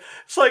 It's like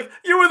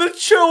you were the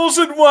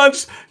chosen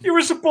ones. You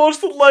were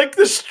supposed to like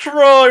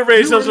destroy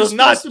racism,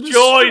 not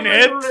join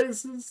it.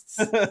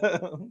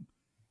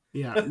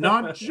 Yeah,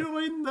 not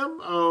join them.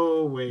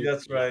 Oh wait,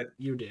 that's right.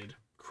 You did.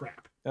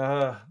 Crap.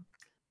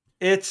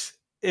 This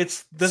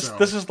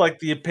is like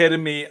the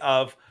epitome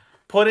of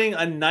putting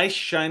a nice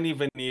shiny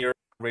veneer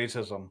on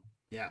racism.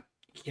 Yeah,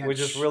 which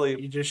is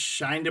really you just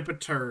shined up a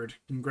turd.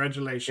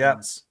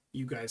 Congratulations.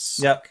 You guys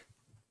suck. Yep.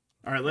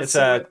 All right, let's It's see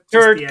a what just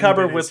turd the end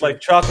covered bit with is here.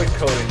 like chocolate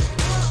coating.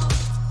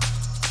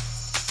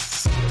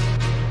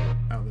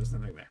 Oh, there's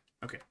nothing there.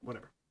 Okay,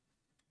 whatever.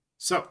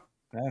 So,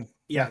 Man.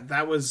 yeah,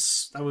 that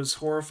was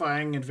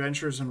horrifying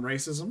adventures in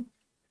racism.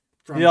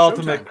 From The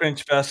ultimate Showtime.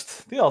 cringe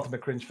fest. The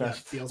ultimate cringe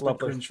fest. Yeah, the ultimate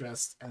Lovely. cringe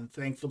fest, and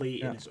thankfully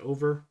Yeah. it is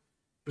over.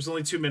 It was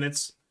only 2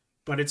 minutes,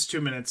 but it's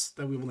 2 minutes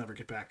that we will never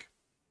get back.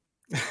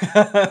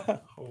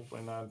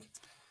 Hopefully not.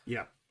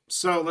 Yeah.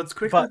 So let's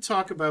quickly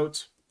talk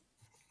about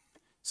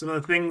some of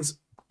the things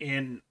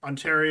in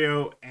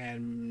Ontario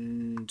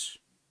and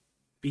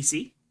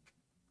BC.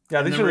 Yeah,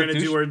 And these then are we're the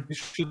gonna do our.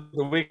 douche of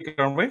the week,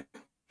 aren't we?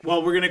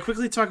 Well, we're gonna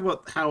quickly talk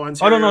about how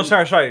Ontario. Oh no,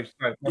 sorry.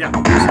 Yeah.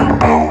 So,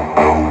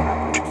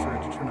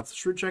 to turn off the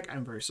Shrewd check.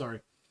 I'm very sorry.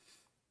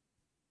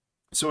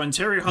 So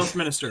Ontario Health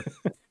Minister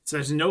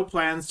says no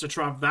plans to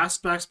drop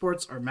vast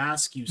passports or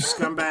masks, you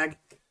scumbag.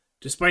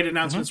 Despite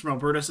announcements from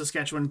Alberta,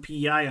 Saskatchewan,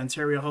 PEI,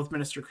 Ontario Health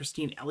Minister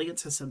Christine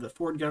Elliott has said the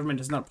Ford government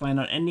does not plan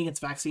on ending its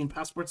vaccine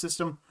passport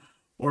system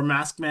or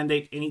mask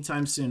mandate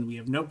anytime soon. We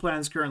have no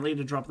plans currently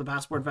to drop the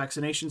passport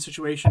vaccination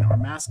situation or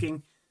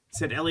masking,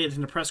 said Elliott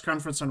in a press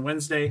conference on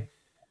Wednesday.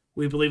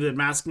 We believe that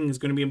masking is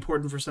going to be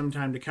important for some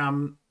time to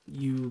come.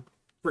 You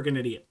freaking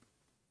idiot.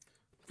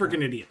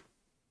 Freaking idiot.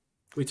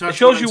 We talked It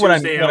shows about you it what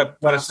Tuesday I out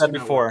said last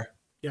before. hour.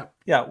 Yeah.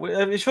 Yeah,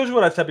 it shows you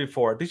what I said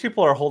before. These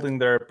people are holding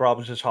their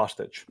provinces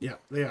hostage. Yeah,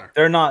 they are.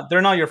 They're not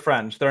your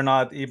friends. They're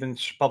not even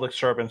public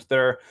servants.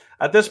 They're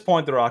at this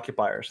point they're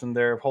occupiers, and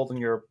they're holding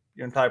your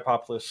entire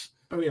populace.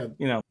 Oh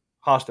yeah,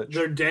 hostage.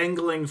 They're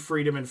dangling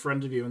freedom in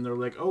front of you, and they're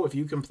like, "Oh, if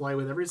you comply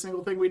with every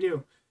single thing we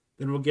do,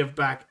 then we'll give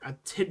back a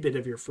tidbit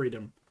of your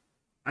freedom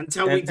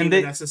until we deem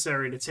it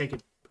necessary to take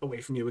it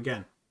away from you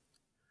again."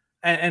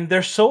 And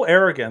they're so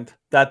arrogant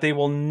that they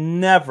will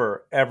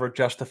never ever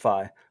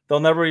justify. They'll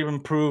never even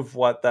prove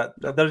what that.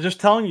 They're just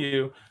telling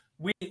you,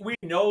 we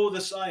know the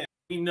science.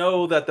 We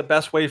know that the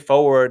best way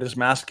forward is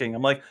masking.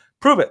 I'm like,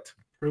 prove it.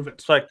 Prove it.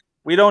 It's like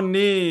we don't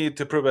need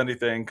to prove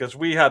anything because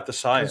we have the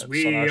science.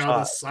 We on are our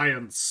the side.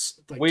 science.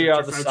 Like We Dr.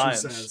 are the Fauci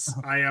science. says,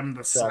 I am the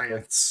Exactly.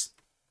 science.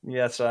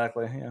 Yeah,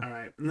 exactly. Yeah. All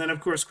right. And then, of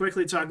course,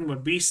 quickly talking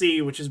about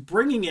BC, which is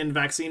bringing in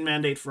vaccine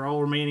mandate for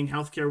all remaining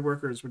healthcare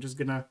workers, which is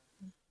going to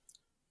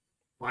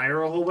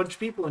fire a whole bunch of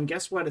people. And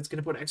guess what? It's going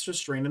to put extra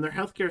strain in their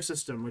healthcare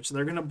system, which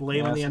they're going to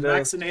blame on the Yes, it is.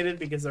 unvaccinated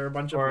because they're a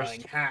bunch of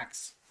lying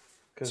hacks.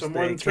 So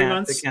more than 3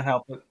 months. They can't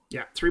help it.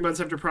 Yeah, 3 months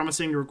after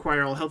promising to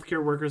require all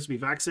healthcare workers to be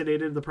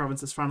vaccinated, the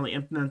province is finally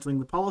implementing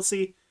the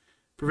policy.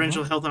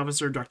 Provincial Health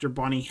Officer Dr.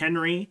 Bonnie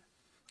Henry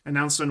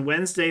announced on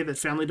Wednesday that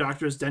family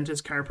doctors,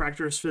 dentists,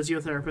 chiropractors,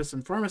 physiotherapists,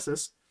 and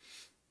pharmacists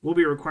will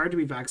be required to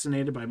be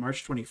vaccinated by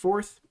March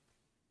 24th.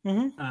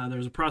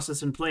 There's a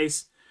process in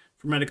place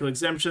for medical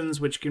exemptions,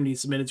 which can be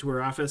submitted to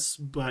her office.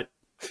 But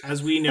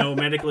as we know,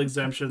 medical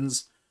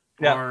exemptions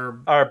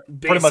are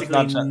pretty much basically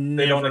nonsense.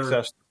 They don't never-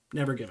 exist.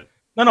 Never given.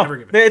 No. Never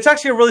given. It's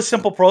actually a really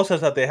simple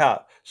process that they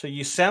have. So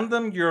you send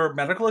them your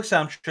medical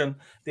exemption,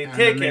 they And take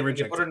then they it, and they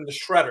reject put it in the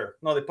shredder.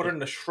 No, they put it in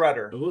the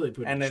shredder. Ooh, they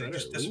put it and in then the it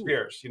just shredder. Ooh.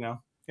 disappears.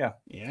 Yeah.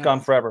 It's gone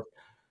forever.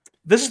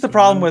 This is the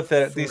problem with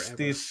it.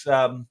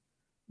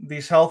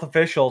 These health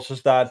officials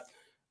is that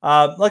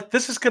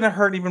this is going to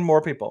hurt even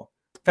more people.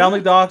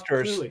 Family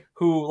doctors absolutely.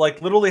 who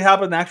literally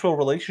have an actual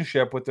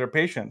relationship with their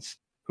patients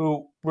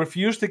who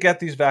refuse to get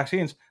these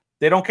vaccines.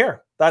 They don't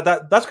care.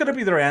 That's going to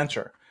be their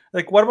answer.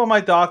 Like, what about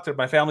my doctor,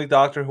 my family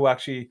doctor, who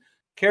actually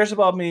cares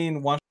about me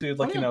and wants to,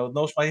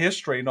 knows my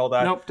history and all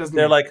that? Nope, doesn't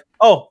They're care. like,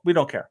 oh, we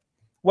don't care.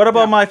 What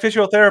about my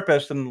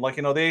physiotherapist? And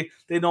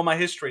they know my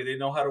history. They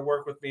know how to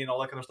work with me and all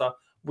that kind of stuff.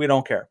 We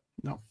don't care.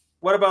 No.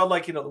 What about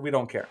we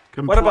don't care.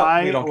 Comply What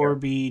about we don't or care.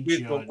 be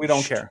judged. We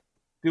don't care.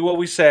 Do what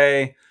we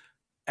say,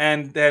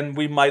 and then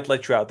we might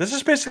let you out. This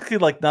is basically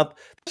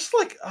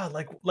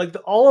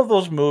all of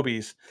those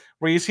movies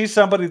where you see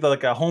somebody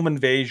like a home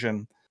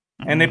invasion,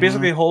 and they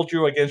basically hold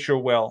you against your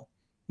will.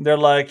 They're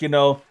like,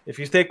 if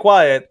you stay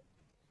quiet,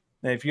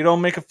 and if you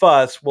don't make a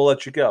fuss, we'll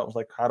let you go. It's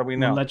like, how do we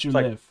know? We'll let you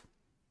live.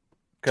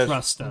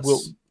 Trust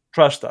us.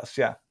 Trust us.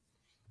 Yeah.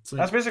 It's like,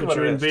 That's basically but what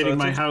you're it is. invading So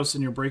my it's- house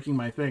and you're breaking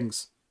my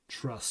things.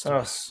 Trust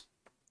us.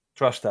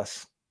 Trust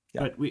us.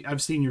 Yeah. But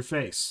I've seen your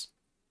face.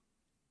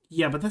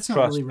 Yeah, but that's not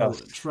Trust really us.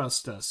 relevant.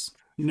 Trust us.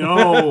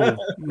 No,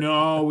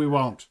 no, we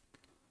won't.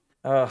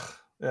 Yeah.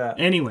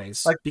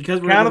 Anyways, because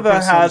we're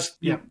Canada has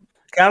yeah,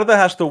 Canada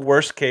has the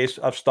worst case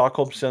of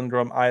Stockholm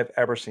syndrome I have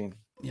ever seen.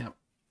 yeah,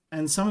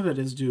 and some of it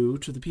is due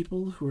to the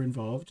people who are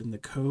involved in the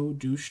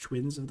co-douche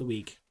twins of the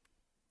week.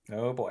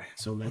 Oh boy!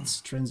 So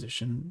let's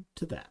transition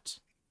to that.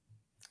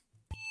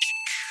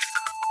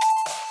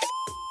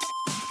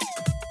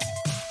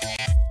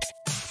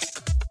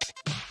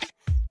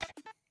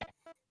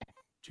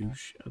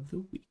 Douche of the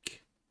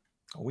week.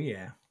 Oh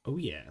yeah. Oh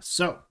yeah.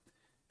 So,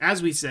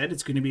 as we said,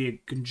 it's going to be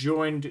a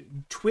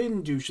conjoined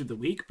twin douche of the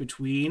week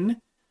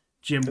between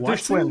Jim The douche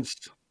Watson twins.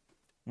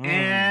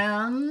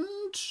 and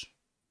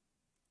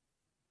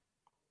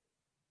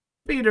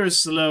Peter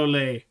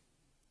Slowly.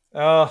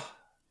 Oh.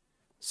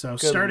 So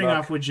Good starting luck.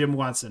 off with Jim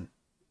Watson.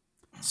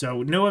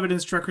 So no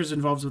evidence truckers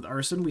involved with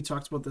arson. We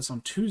talked about this on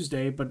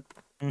Tuesday, but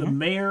The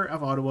mayor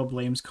of Ottawa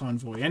blames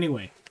convoy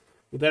anyway.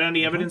 Without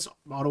any evidence,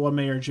 Ottawa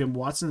Mayor Jim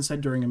Watson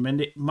said during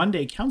a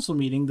Monday council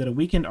meeting that a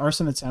weekend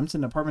arson attempt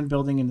in an apartment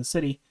building in the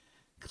city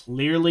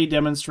clearly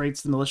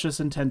demonstrates the malicious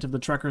intent of the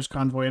truckers'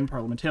 convoy in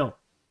Parliament Hill.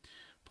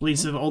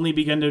 Police have only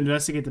begun to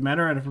investigate the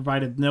matter and have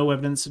provided no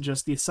evidence to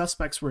suggest the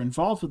suspects were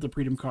involved with the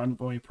Freedom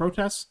Convoy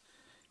protests.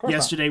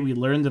 Yesterday, we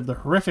learned of the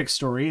horrific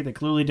story that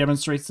clearly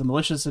demonstrates the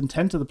malicious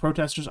intent of the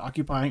protesters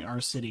occupying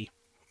our city.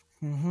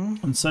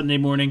 On Sunday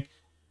morning,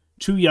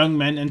 2 young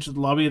men entered the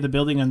lobby of the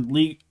building on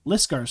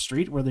Lisgar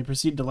Street, where they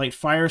proceeded to light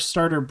fire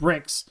starter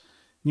bricks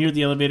near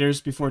the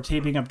elevators before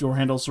taping up door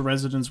handles so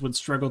residents would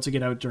struggle to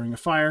get out during a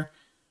fire.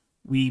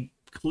 We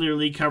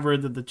clearly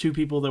covered that the 2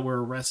 people that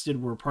were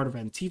arrested were part of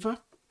Antifa,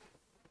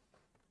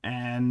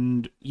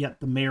 and yet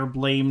the mayor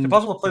blamed Is it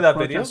possible to play the that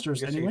video?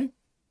 protesters anyway.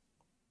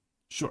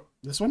 Sure.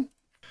 This one?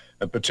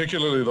 And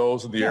particularly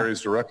those in the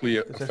areas directly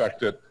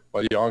affected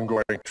by the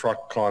ongoing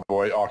truck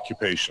convoy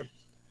occupation.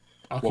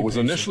 What was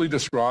initially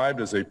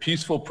described as a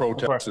peaceful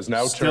protest is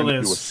now turned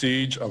into a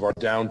siege of our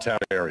downtown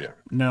area.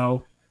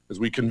 No. As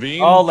we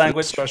convene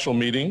this special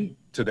meeting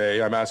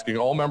today, I'm asking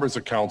all members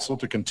of council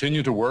to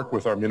continue to work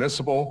with our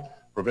municipal,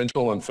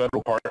 provincial, and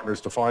federal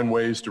partners to find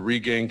ways to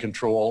regain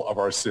control of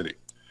our city.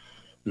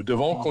 Nous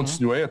devons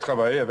continuer à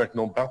travailler avec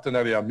nos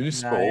partenariats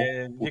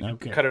municipaux. You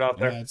can cut it off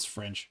there. That's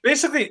French.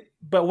 Basically,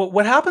 but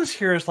what happens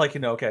here is like,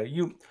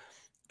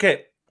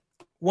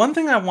 one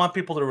thing I want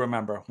people to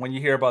remember when you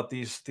hear about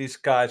these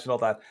guys and all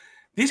that,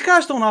 these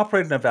guys don't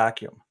operate in a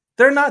vacuum.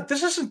 They're not.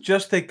 This isn't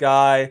just a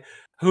guy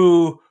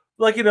who,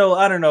 I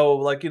don't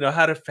know,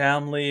 had a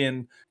family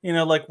and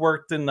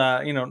worked in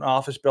an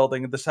office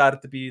building and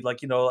decided to be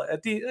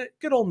at the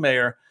good old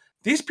mayor.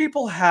 These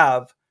people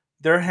have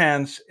their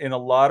hands in a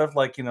lot of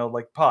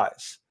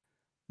pies.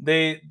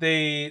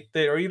 They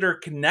are either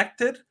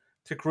connected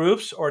to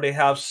groups or they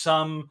have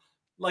some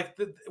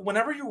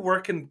whenever you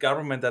work in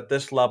government at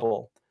this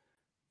level,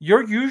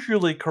 you're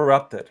usually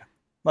corrupted.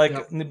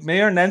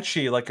 Mayor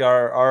Nenshi,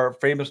 our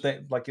famous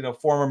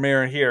former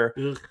mayor here,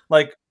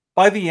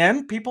 by the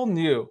end, people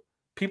knew,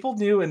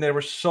 and there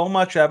was so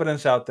much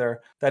evidence out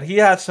there that he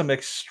had some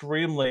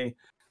extremely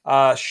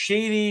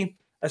shady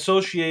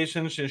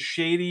associations and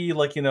shady,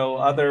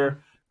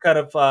 other kind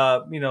of,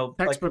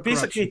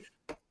 basically,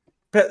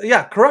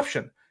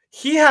 corruption.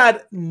 He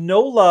had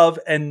no love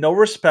and no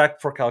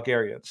respect for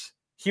Calgarians.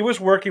 He was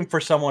working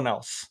for someone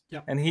else,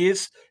 and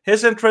his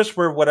interests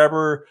were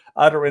whatever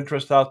other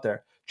interests out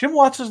there. Jim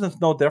Watson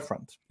is no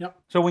different.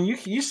 So when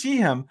you see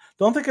him,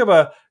 don't think of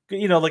a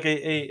guy,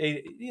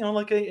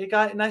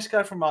 nice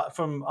guy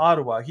from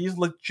Ottawa. He's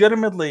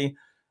legitimately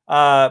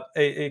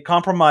a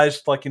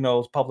compromised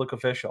public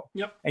official.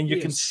 And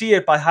you can see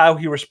it by how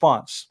he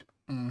responds.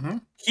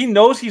 He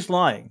knows he's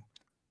lying.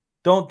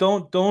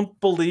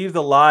 Don't believe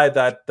the lie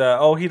that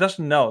he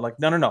doesn't know.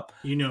 No.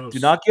 He knows. Do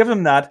not give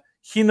him that.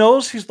 He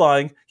knows he's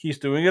lying. He's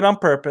doing it on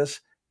purpose.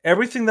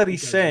 Everything that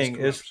he's saying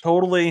is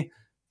totally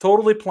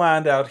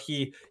planned out.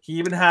 He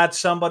even had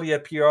somebody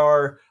at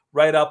PR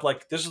write up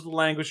this is the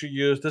language you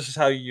use. This is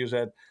how you use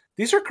it.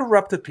 These are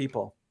corrupted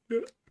people,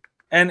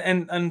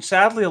 and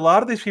sadly, a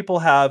lot of these people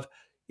have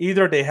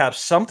either they have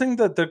something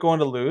that they're going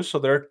to lose, so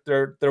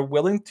they're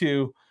willing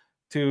to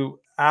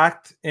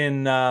act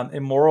in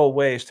immoral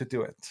ways to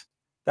do it.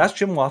 That's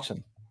Jim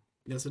Watson.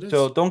 Yes, it is.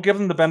 So don't give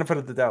him the benefit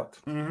of the doubt.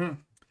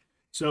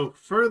 So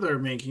further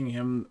making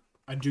him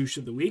a douche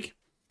of the week.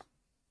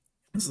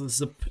 So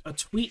this is a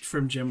tweet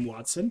from Jim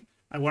Watson.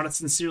 I want to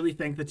sincerely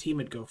thank the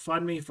team at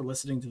GoFundMe for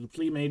listening to the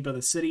plea made by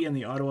the city and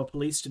the Ottawa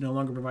police to no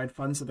longer provide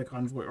funds to the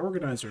convoy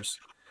organizers.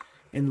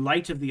 In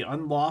light of the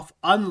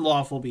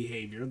unlawful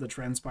behavior that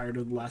transpired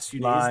over the last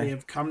few days, they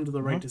have come to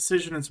the right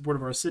decision in support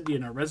of our city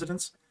and our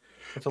residents.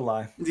 It's a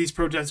lie. These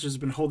protesters have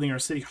been holding our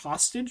city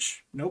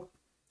hostage. Nope.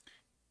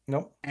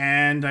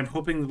 And I'm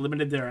hoping that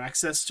limited their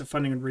access to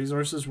funding and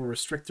resources will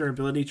restrict their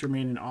ability to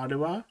remain in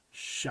Ottawa.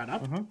 Shut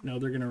up. No,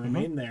 they're going to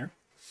remain there.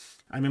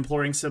 I'm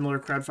imploring similar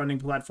crowdfunding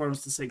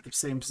platforms to take the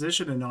same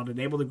position and not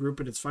enable the group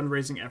in its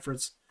fundraising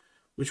efforts,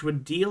 which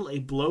would deal a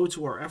blow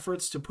to our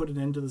efforts to put an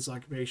end to this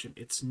occupation.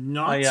 It's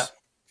not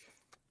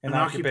an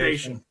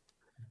occupation.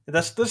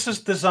 This is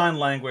design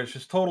language.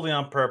 It's totally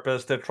on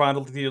purpose. They're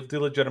trying to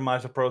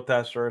delegitimize the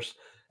protesters.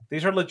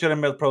 These are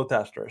legitimate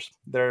protesters.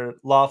 They're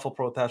lawful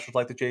protesters,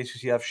 like the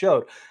JCCF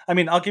showed. I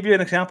mean, I'll give you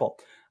an example,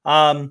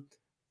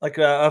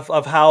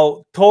 of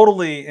how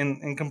totally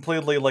and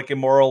completely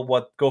immoral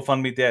what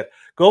GoFundMe did.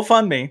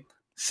 GoFundMe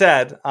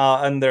said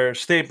in their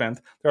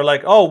statement, they're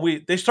like,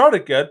 they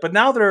started good, but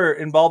now they're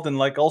involved in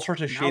all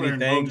sorts of shady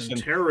things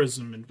and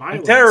terrorism and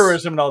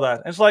violence, and all that.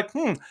 And it's like,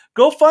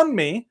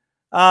 GoFundMe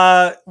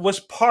was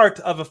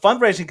part of a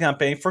fundraising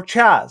campaign for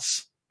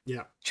Chaz.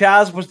 Yeah,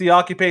 Chaz was the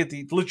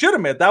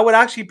legitimate. That would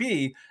actually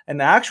be an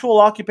actual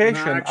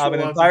occupation of an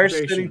entire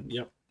city,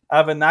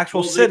 of an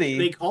actual city.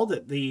 They called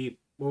it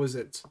what was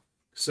it?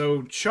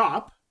 So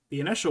CHOP, the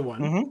initial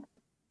one,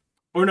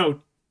 or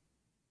no,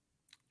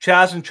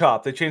 Chaz and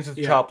CHOP. They changed it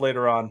to CHOP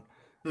later on.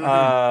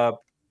 But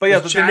yeah,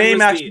 the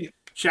name actually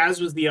Chaz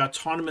was the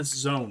autonomous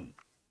zone.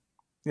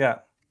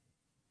 Yeah,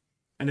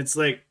 And it's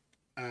like,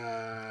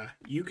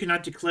 you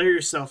cannot declare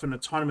yourself an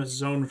autonomous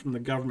zone from the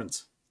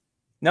government.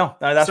 No,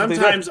 that's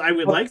sometimes I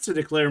would like to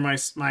declare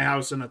my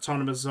house an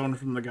autonomous zone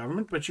from the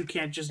government, but you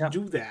can't just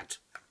do that.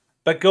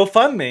 But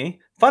GoFundMe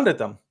funded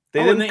them.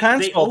 They didn't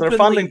cancel their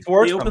funding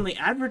towards them. They openly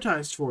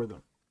advertised for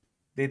them.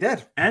 They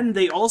did. And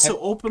they also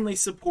openly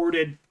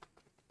supported,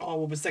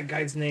 what was that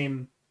guy's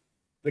name?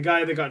 The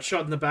guy that got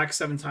shot in the back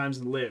 7 times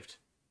and lived.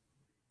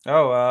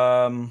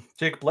 Oh,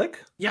 Jacob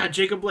Blake? Yeah,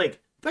 Jacob Blake.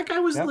 That guy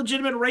was a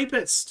legitimate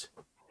rapist.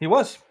 He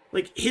was.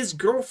 Like, his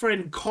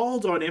girlfriend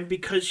called on him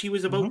because he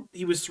was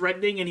he was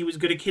threatening and he was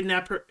going to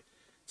kidnap her,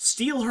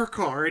 steal her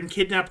car and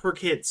kidnap her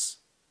kids.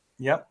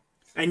 Yep.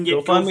 And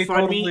yet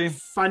GoFundMe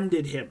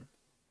funded him.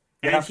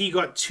 And he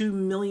got $2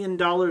 million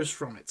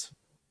from it.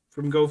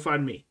 From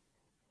GoFundMe.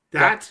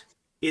 That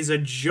is a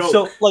joke.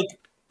 So, like,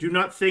 do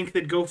not think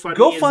that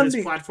GoFundMe is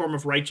this platform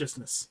of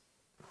righteousness.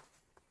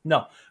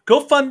 No.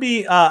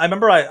 GoFundMe, I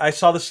remember I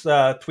saw this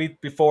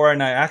tweet before,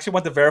 and I actually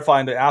went to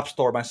verify in the App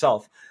Store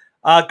myself.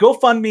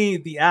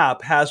 GoFundMe, the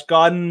app, has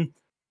gotten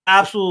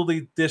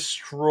absolutely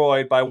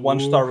destroyed by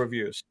one-star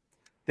reviews.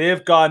 They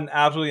have gotten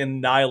absolutely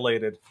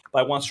annihilated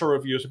by one-star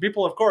reviews. And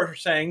people, of course, are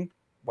saying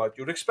what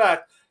you'd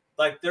expect.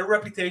 Like, their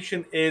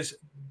reputation is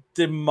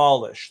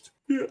demolished.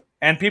 Yeah.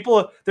 And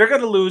people, they're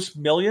going to lose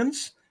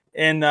millions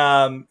in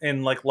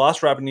like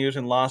lost revenues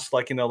and lost,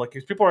 like,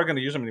 because people aren't going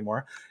to use them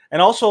anymore.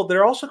 And also,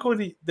 they've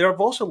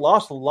also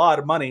lost a lot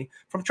of money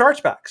from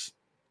chargebacks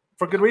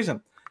for good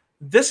reason.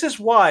 This is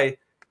why,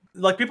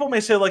 like, people may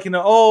say, like,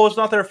 oh, it's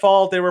not their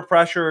fault. They were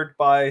pressured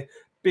by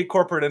big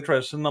corporate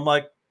interests. And I'm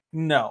like,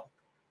 no.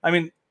 I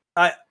mean,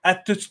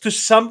 to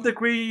some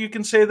degree you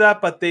can say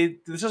that, but this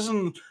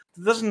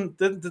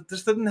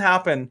didn't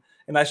happen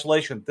in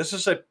isolation. This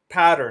is a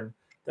pattern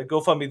that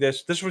GoFundMe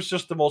this was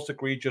just the most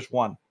egregious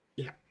one.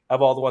 Yeah.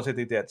 Of all the ones that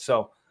they did.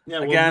 So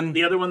again,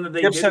 the other one that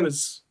they did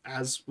was,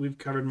 as we've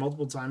covered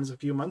multiple times a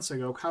few months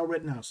ago, Kyle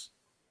Rittenhouse.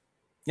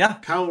 Yeah.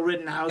 Kyle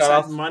Rittenhouse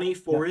had money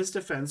for his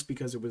defense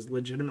because it was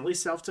legitimately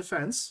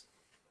self-defense.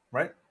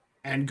 Right.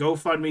 And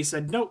GoFundMe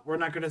said, no, we're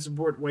not going to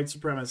support white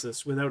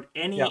supremacists without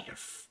any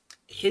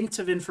hint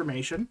of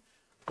information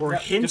or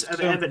hint of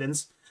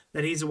evidence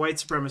that he's a white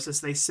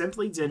supremacist. They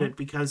simply did it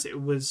because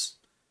it was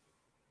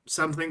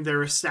something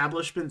their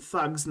establishment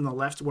thugs and the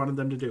left wanted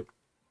them to do.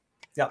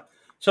 Yeah.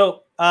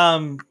 So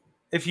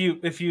if you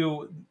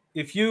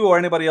or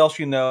anybody else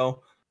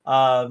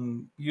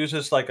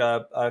uses like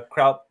a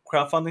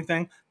crowdfunding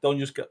thing, don't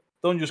use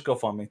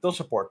GoFundMe. Don't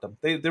support them.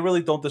 They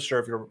really don't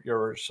deserve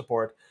your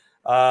support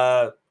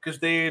because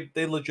they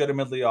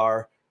legitimately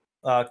are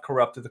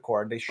corrupt to the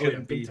core. They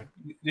shouldn't be.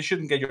 They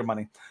shouldn't get your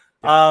money.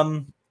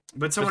 Yeah.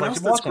 But someone else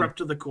that's corrupt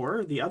to the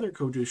core, the other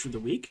co-douche of the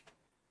week.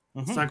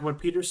 Let's talk about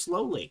Peter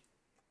Slowly.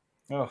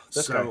 Oh,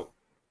 this guy.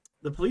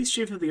 The police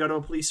chief of the Ottawa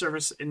Police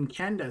Service in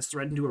Canada has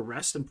threatened to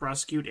arrest and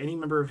prosecute any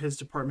member of his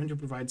department who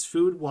provides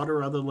food, water,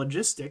 or other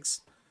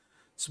logistics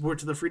support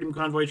to the Freedom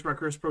Convoy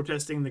truckers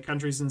protesting the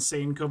country's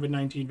insane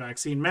COVID-19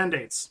 vaccine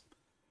mandates.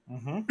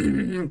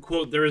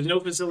 Quote, there is no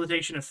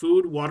facilitation of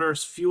food, water,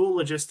 fuel,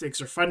 logistics,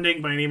 or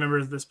funding by any member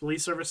of this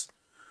police service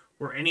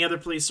or any other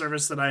police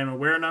service that I am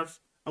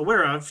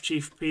aware of,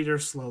 Chief Peter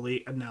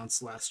Slowly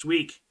announced last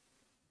week.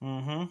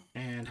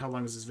 And how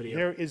long is this video?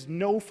 There is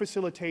no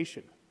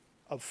facilitation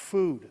of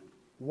food,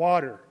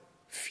 water,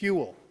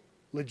 fuel,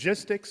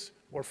 logistics,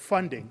 or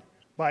funding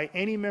by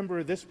any member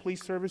of this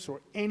police service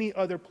or any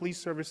other police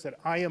service that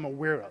I am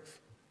aware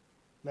of.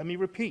 Let me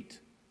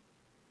repeat.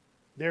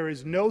 There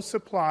is no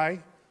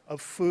supply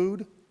of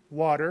food,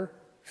 water,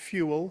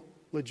 fuel,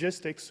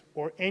 logistics,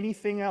 or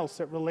anything else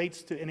that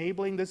relates to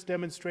enabling this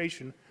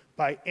demonstration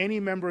by any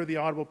member of the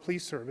Ottawa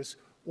Police Service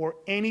or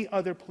any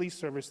other police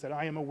service that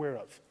I am aware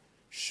of.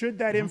 Should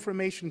that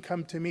information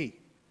come to me,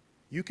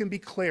 you can be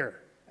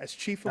clear, as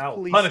Chief of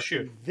Police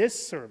in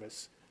this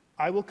service,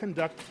 I will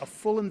conduct a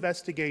full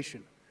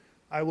investigation.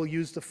 I will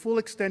use the full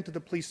extent of the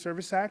Police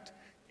Service Act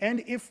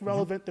and, if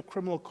relevant, the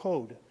criminal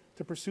code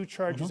to pursue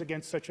charges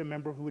against such a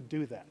member who would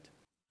do that.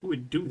 Who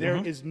would do that?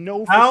 There is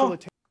no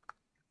facilitation.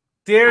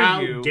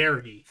 How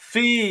dare you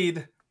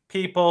feed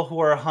people who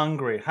are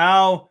hungry?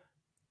 How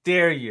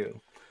dare you?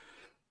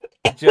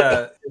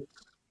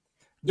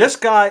 This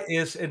guy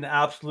is an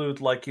absolute,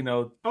 like he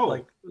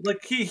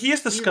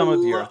is the scum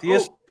of the earth.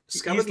 He's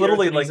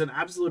literally like he's an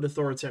absolute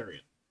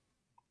authoritarian.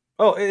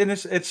 Oh, and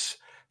it's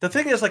the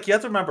thing is, like, you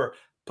have to remember,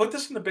 put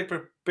this in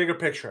the bigger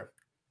picture.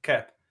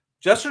 Okay,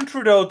 Justin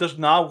Trudeau does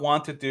not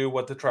want to do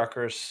what the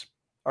truckers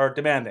are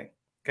demanding.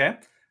 Okay,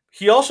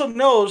 he also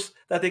knows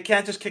that they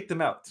can't just kick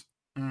them out.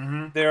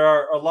 There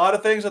are a lot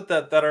of things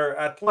that are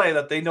at play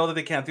that they know that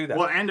they can't do that.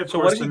 Well, and of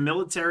course, the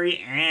military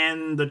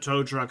and the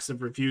tow trucks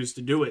have refused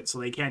to do it, so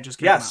they can't just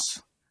kick them out.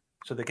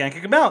 So they can't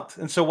kick them out.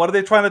 And so what are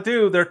they trying to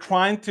do? They're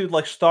trying to,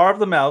 like, starve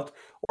them out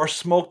or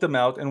smoke them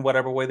out in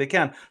whatever way they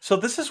can. So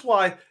this is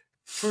why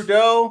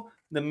Trudeau,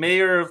 the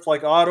mayor of,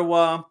 like,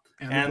 Ottawa,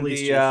 and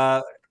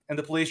the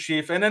police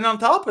chief, and then on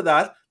top of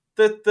that,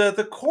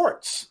 the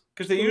courts.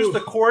 Because they use the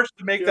courts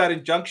to make that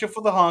injunction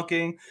for the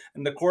honking,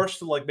 and the courts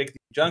to, like, make the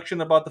injunction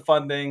about the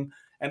funding,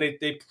 and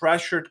they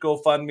pressured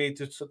GoFundMe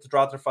to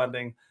drop their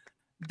funding.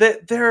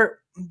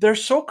 They're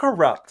so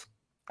corrupt.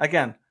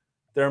 Again,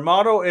 their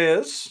motto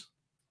is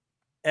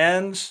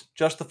ends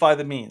justify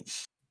the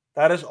means.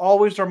 That is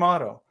always their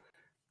motto.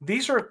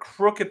 These are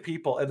crooked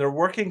people, and they're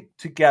working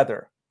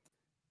together.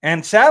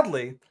 And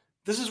sadly,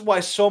 this is why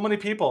so many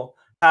people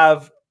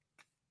have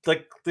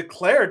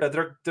declared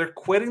that they're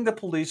quitting the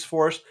police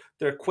force.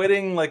 They're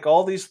quitting like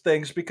all these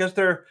things because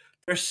they're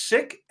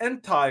sick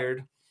and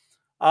tired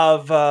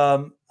of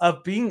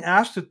being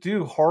asked to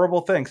do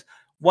horrible things.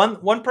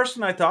 One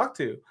person I talked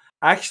to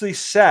actually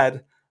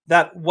said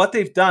that what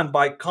they've done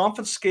by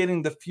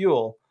confiscating the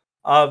fuel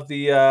of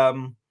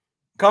the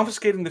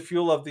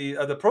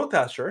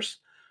protesters,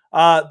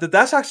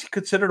 that's actually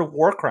considered a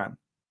war crime.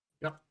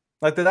 Yep.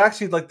 Like that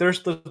actually, like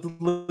there's the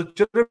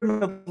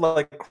legitimate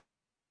like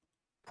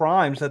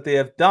crimes that they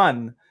have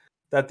done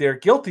that they're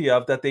guilty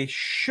of that they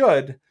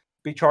should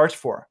be charged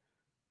for.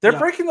 They're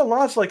breaking the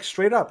laws like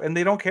straight up, and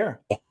they don't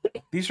care.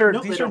 These are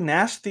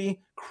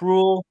nasty,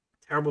 cruel,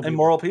 terrible,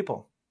 immoral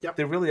people. Yep,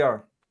 they really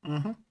are.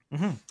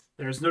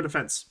 There's no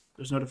defense.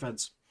 There's no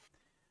defense.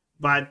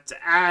 But to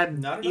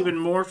add even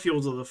more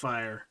fuel to the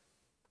fire.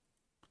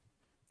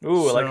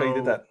 Ooh, I like how you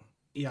did that.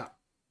 Yeah,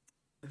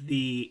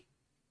 the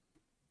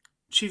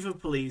chief of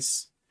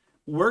police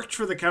worked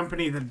for the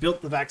company that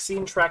built the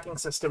vaccine tracking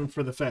system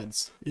for the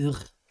feds.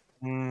 Ugh.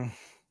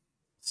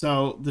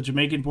 So the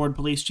Jamaican board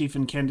police chief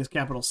in Canada's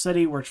capital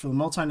city worked for the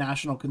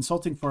multinational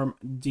consulting firm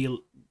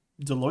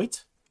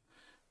Deloitte.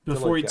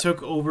 Before he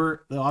took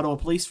over the Ottawa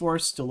police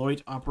force,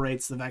 Deloitte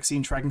operates the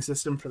vaccine tracking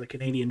system for the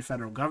Canadian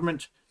federal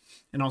government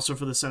and also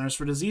for the Centers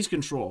for Disease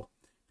Control.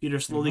 Peter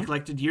slowly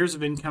collected years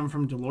of income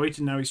from Deloitte,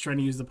 and now he's trying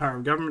to use the power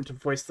of government to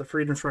foist the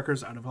freedom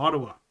truckers out of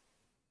Ottawa.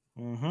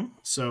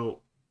 So,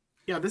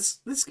 yeah,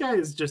 this guy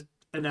is just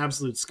an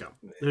absolute scum.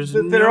 There's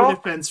no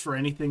defense for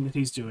anything that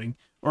he's doing,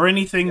 or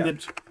anything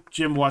that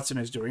Jim Watson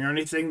is doing, or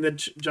anything that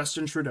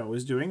Justin Trudeau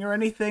is doing, or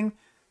anything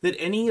that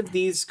any of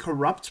these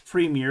corrupt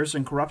premiers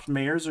and corrupt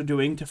mayors are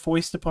doing to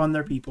foist upon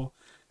their people,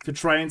 to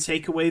try and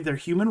take away their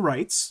human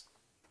rights,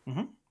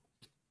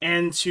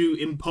 and to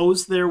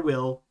impose their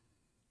will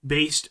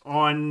based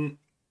on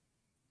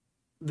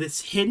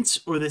this hint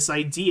or this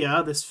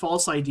idea, this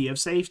false idea of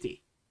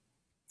safety.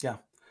 Yeah.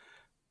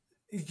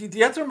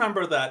 You have to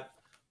remember that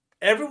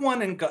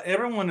everyone in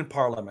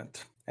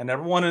Parliament and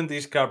everyone in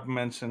these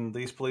governments and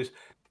these police,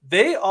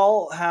 they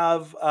all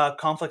have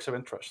conflicts of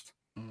interest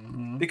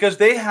because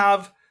they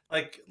have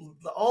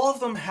all of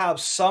them have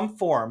some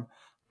form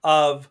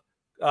of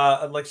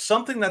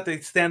something that they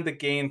stand to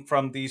gain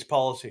from these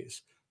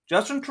policies.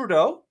 Justin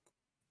Trudeau,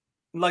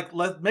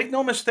 make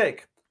no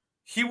mistake,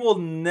 he will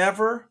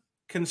never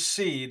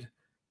concede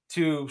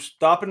to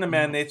stopping the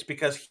mandates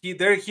because he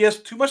has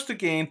too much to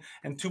gain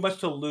and too much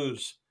to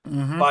lose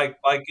by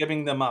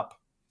giving them up.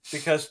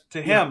 Because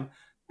to him,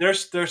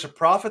 there's a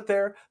profit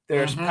there,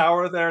 there's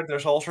power there,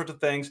 there's all sorts of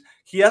things.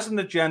 He has an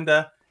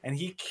agenda and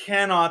he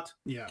cannot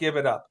give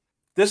it up.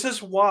 This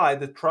is why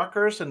the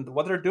truckers and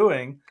what they're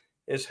doing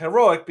is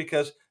heroic,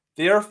 because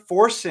they are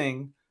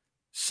forcing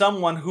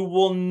someone who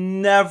will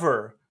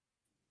never,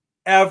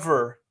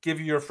 ever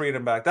give you your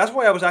freedom back. That's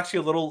why I was actually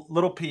a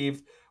little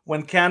peeved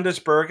when Candace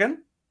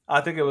Bergen,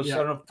 I think it was, I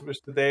don't know if it was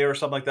today or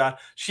something like that,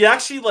 she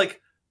actually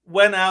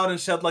went out and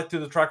said to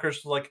the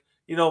truckers,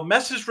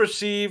 message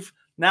received,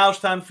 now it's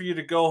time for you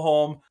to go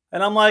home.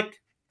 And I'm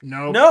like,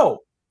 no,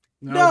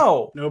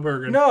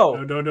 Bergen.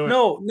 No, don't do it.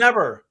 No,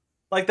 never.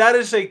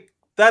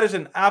 That is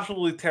an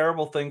absolutely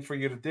terrible thing for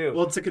you to do.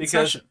 Well, it's a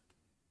concession.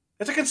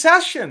 It's a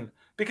concession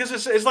because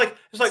it's like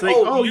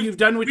you've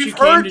done what you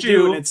came to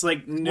do, and it's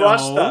like,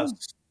 no,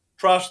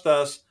 trust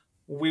us,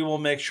 we will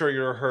make sure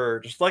you're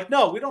heard. It's like,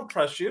 no, we don't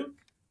trust you.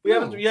 You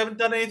haven't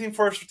done anything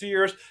for us for 2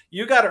 years.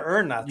 You got to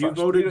earn that. You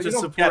voted to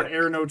support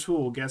Aaron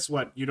O'Toole. Guess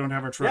what? You don't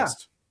have our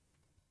trust.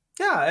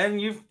 Yeah,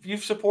 and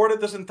you've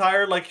supported this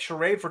entire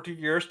charade for 2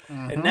 years,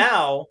 and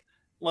now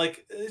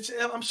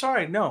I'm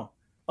sorry, no.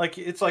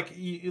 It's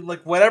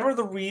whatever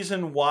the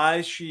reason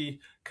why she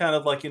kind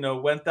of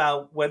went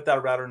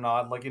that route or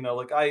not,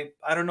 I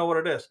don't know what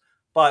it is,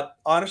 but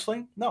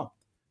honestly, no,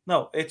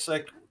 it's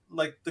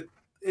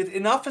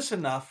enough is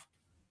enough.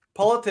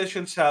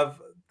 Politicians have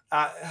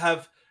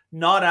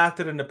not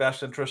acted in the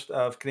best interest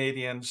of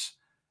Canadians,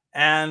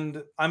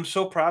 and I'm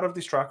so proud of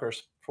these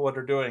truckers for what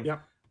they're doing. Yeah.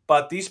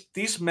 But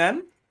these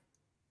men,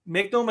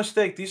 make no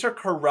mistake, these are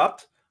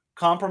corrupt,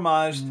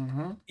 compromised,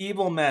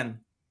 evil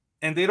men.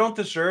 And they don't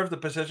deserve the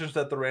positions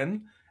that they're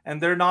in,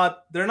 and they're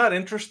not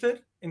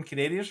interested in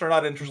Canadians. They're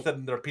not interested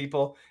in their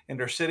people, in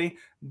their city.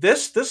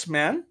 This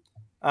man,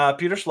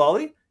 Peter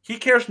Slawley, he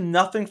cares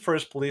nothing for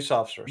his police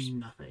officers.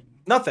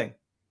 Nothing.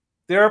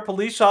 There are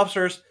police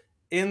officers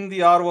in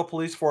the Ottawa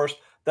police force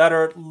that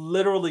are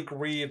literally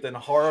grieved and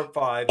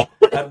horrified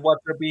at what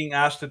they're being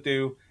asked to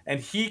do,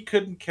 and he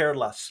couldn't care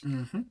less.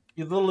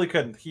 He literally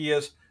couldn't. He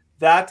is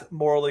that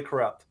morally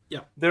corrupt.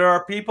 Yeah. There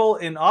are people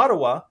in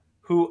Ottawa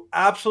who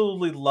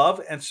absolutely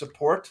love and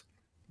support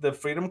the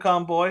Freedom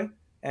Convoy,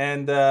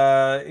 and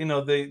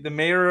the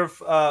mayor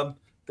of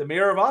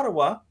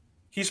Ottawa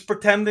He's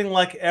pretending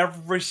like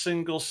every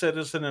single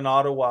citizen in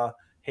Ottawa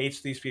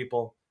hates these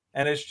people,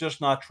 and it's just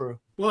not true.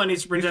 Well, and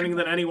he's pretending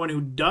that anyone who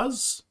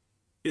does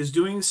is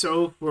doing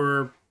so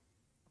for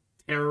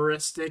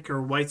terroristic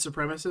or white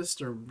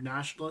supremacist or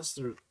nationalist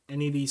or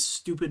any of these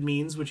stupid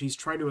means which he's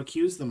tried to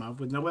accuse them of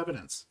with no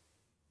evidence.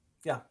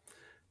 Yeah.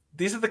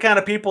 These are the kind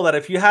of people that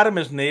if you had them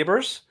as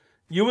neighbors,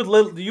 you would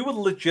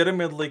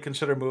legitimately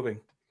consider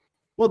moving.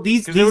 Well,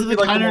 these are the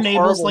kind of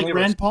neighbors like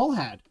Rand Paul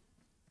had.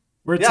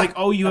 Where it's like,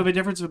 oh, you have a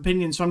difference of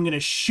opinion, so I'm going to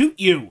shoot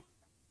you.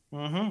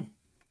 Mm-hmm.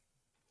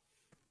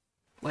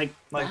 Like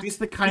that's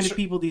the kind of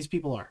people these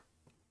people are.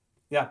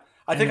 Yeah.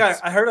 I think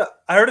I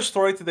heard a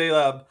story today.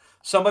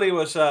 Somebody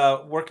was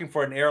working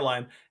for an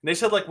airline, and they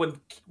said like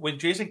when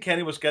Jason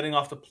Kenney was getting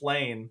off the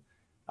plane,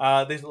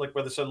 they like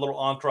where there's a little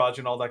entourage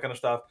and all that kind of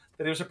stuff,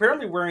 that he was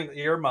apparently wearing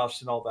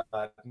earmuffs and all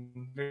that.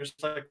 And they're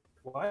just like,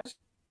 why is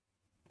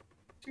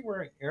he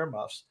wearing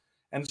earmuffs?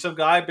 And some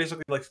guy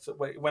basically like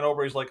went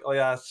over. He's like, oh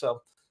yeah,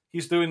 so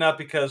he's doing that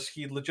because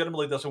he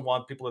legitimately doesn't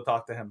want people to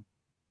talk to him.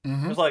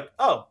 Mm-hmm. It's like,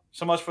 oh,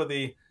 so much for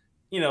the,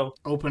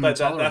 open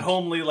that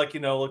homely, like,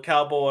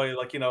 cowboy,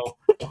 like,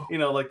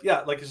 like, yeah,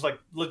 like he's like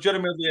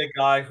legitimately a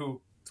guy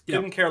who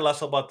couldn't care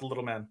less about the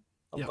little man,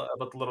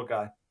 about the little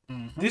guy.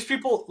 Mm-hmm. These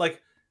people,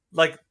 like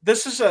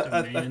this is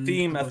a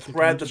theme, a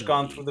thread that's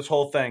gone through this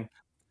whole thing.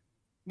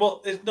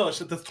 Well, it's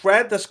the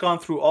thread that's gone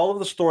through all of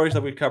the stories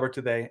that we covered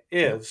today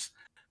is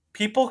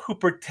people who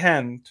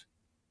pretend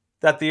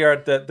that they are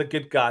the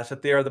good guys,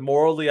 that they are the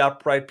morally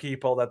upright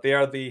people, that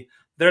they're the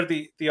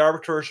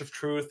arbiters of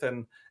truth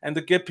and the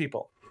good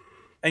people,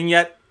 and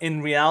yet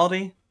in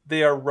reality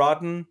they are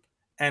rotten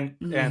and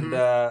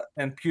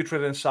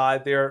putrid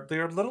inside. They're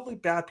literally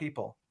bad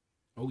people.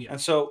 Oh yeah.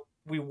 And so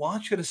we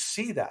want you to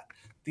see that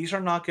these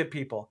are not good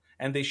people,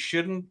 and they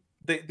shouldn't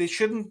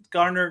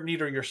garner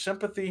neither your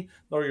sympathy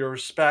nor your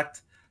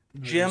respect.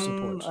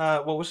 Jim,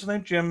 what was his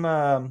name? Jim,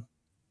 the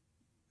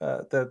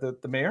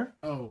mayor.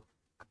 Oh.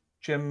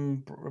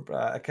 Jim,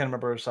 I can't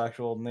remember his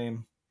actual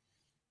name.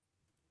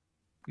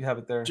 You have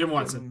it there. Jim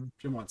Watson.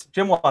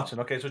 Jim Watson.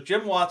 Okay, so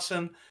Jim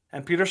Watson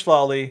and Peter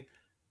Slawley,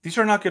 these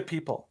are not good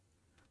people.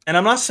 And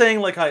I'm not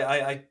saying like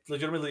I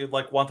legitimately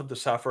like want them to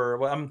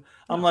suffer. I'm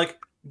like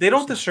they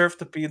don't deserve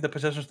to be in the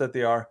positions that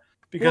they are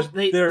because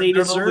they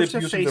deserve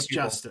to face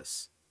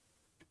justice.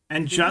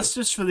 And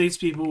justice for these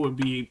people would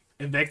be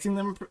evicting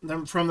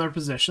them from their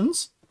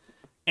positions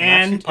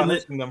and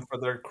punishing them for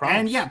their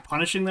crimes. And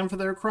punishing them for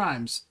their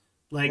crimes.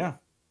 Like,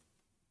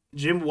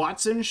 Jim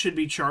Watson should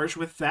be charged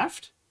with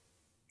theft.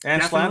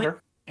 And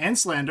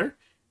slander.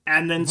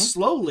 And then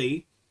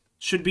slowly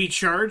should be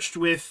charged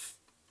with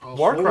a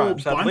war whole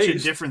crimes, bunch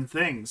of different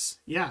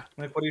things. Yeah.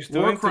 Like what he's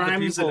doing war to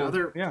crimes the people, and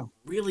other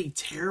really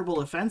terrible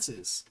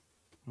offenses.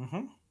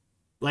 Mm-hmm.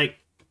 Like,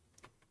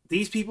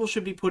 these people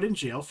should be put in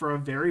jail for a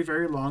very,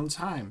 very long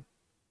time.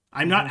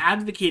 I'm not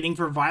advocating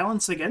for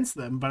violence against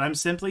them, but I'm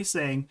simply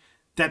saying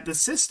that the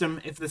system,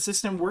 if the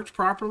system worked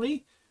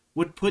properly,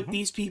 would put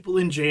these people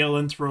in jail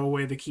and throw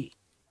away the key.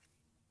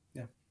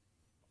 Yeah.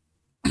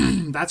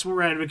 That's what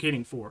we're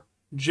advocating for.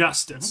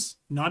 Justice,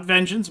 not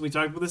vengeance. We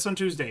talked about this on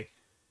Tuesday.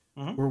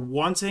 We're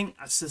wanting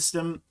a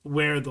system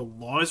where the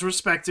law is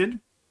respected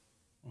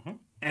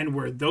and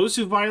where those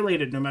who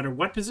violate it, no matter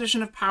what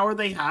position of power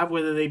they have,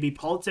 whether they be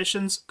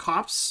politicians,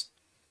 cops,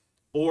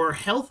 or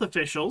health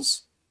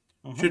officials,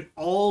 should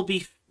all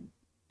be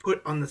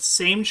put on the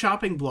same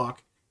chopping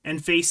block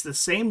and face the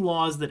same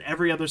laws that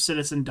every other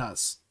citizen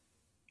does.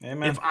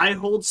 Amen. If I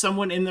hold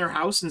someone in their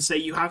house and say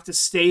you have to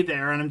stay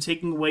there and I'm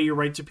taking away your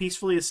right to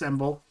peacefully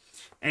assemble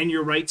and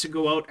your right to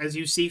go out as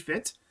you see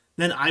fit,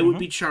 then I would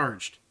be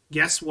charged.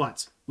 Guess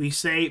what? We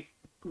say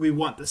we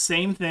want the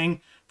same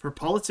thing for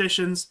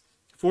politicians,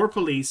 for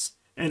police,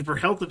 and for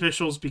health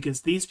officials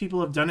because these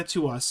people have done it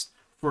to us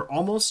for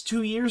almost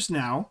 2 years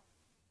now,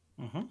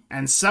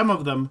 and some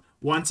of them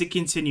want to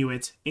continue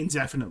it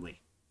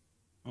indefinitely.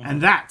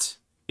 And that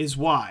is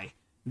why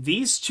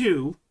these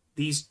two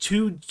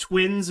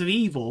twins of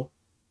evil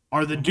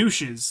are the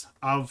douches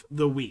of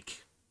the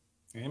week.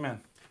 Amen.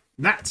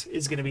 That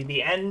is going to be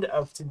the end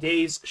of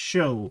today's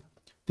show.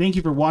 Thank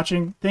you for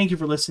watching. Thank you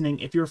for listening.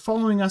 If you're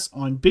following us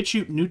on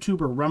BitChute,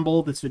 YouTube, or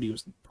Rumble, this video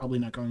is probably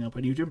not going up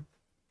on YouTube.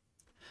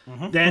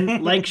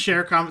 Then like,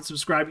 share, comment,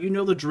 subscribe. You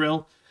know the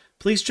drill.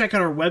 Please check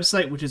out our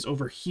website, which is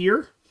over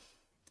here.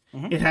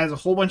 It has a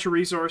whole bunch of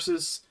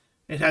resources.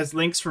 It has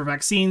links for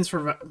vaccines,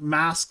 for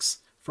masks,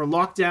 for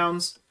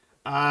lockdowns.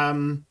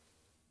 And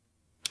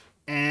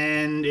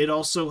it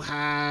also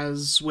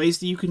has ways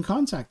that you can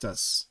contact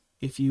us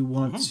if you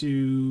want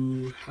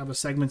to have a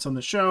segment on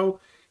the show,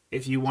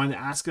 if you want to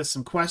ask us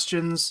some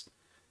questions,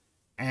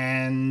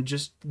 and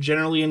just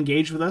generally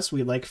engage with us.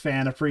 We like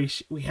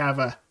we have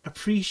a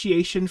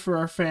appreciation for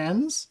our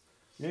fans.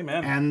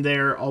 Amen. And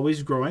they're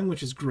always growing,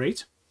 which is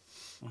great.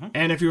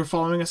 And if you're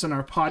following us on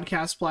our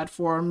podcast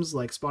platforms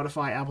like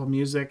Spotify, Apple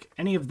Music,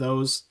 any of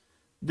those,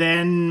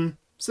 then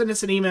send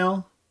us an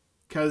email.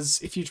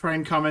 Because if you try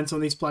and comment on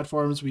these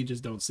platforms, we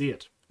just don't see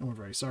it. And we're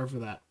very sorry for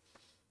that.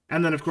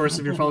 And then, of course,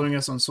 if you're following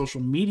us on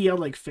social media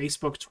like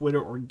Facebook, Twitter,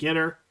 or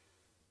Getter,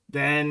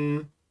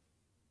 then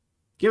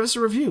give us a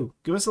review,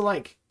 give us a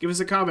like, give us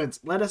a comment.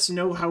 Let us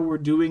know how we're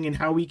doing and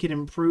how we can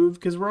improve,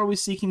 because we're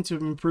always seeking to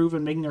improve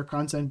and making our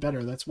content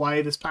better. That's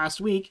why this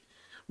past week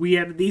we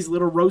had these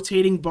little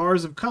rotating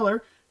bars of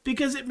color,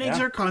 because it makes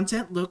our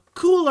content look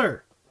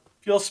cooler.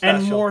 Feel special.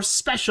 And more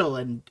special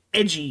and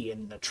edgy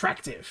and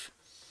attractive.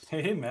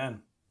 Hey,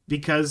 man.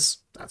 Because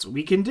that's what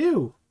we can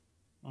do.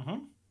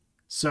 Mm-hmm.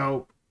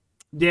 So,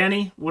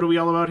 Danny, what are we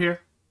all about here?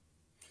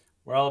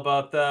 We're all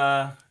about,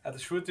 at the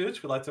Shrewd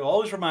Dudes, we like to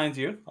always remind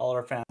you, all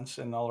our fans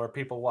and all our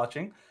people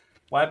watching,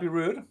 why be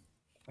rude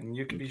when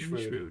you can be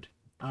shrewd.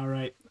 All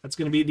right. That's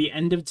going to be the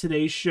end of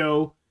today's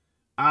show.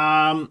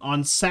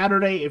 On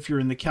Saturday, if you're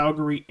in the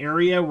Calgary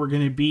area, we're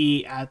going to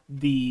be at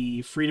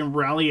the Freedom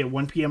Rally at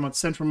 1 p.m. at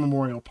Central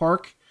Memorial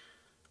Park.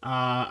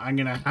 I'm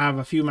going to have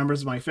a few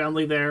members of my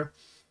family there,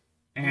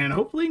 and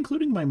hopefully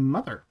including my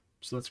mother.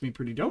 So that's going to be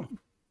pretty dope.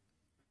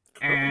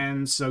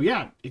 And so,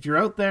 yeah, if you're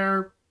out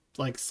there,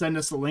 like, send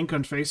us a link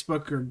on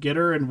Facebook or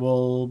Gitter, and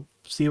we'll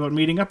see about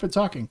meeting up and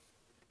talking,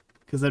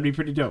 because that'd be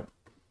pretty dope.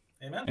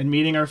 Amen. And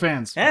meeting our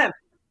fans. And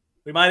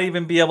we might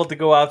even be able to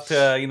go out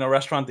to, a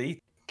restaurant to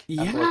eat.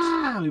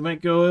 Yeah, we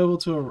might go able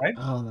to a right?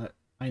 Oh, that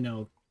I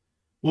know.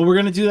 Well, we're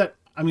gonna do that.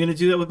 I'm gonna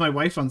do that with my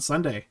wife on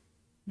Sunday.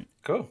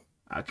 Cool.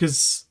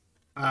 Because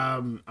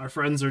our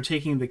friends are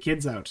taking the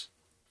kids out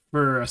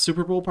for a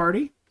Super Bowl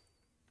party.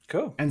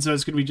 Cool. And so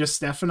it's gonna be just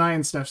Steph and I,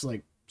 and Steph's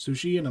like,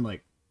 sushi, and I'm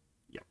like,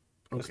 yeah,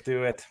 okay. Let's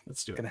do it.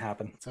 Let's do it. It's gonna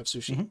happen. Let's have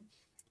sushi.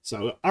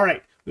 So, all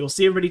right, we'll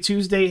see everybody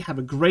Tuesday. Have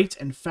a great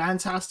and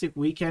fantastic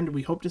weekend.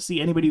 We hope to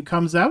see anybody who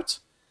comes out.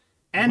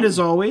 And as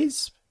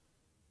always,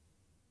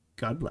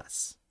 God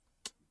bless.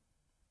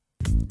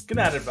 Good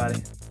night,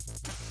 everybody.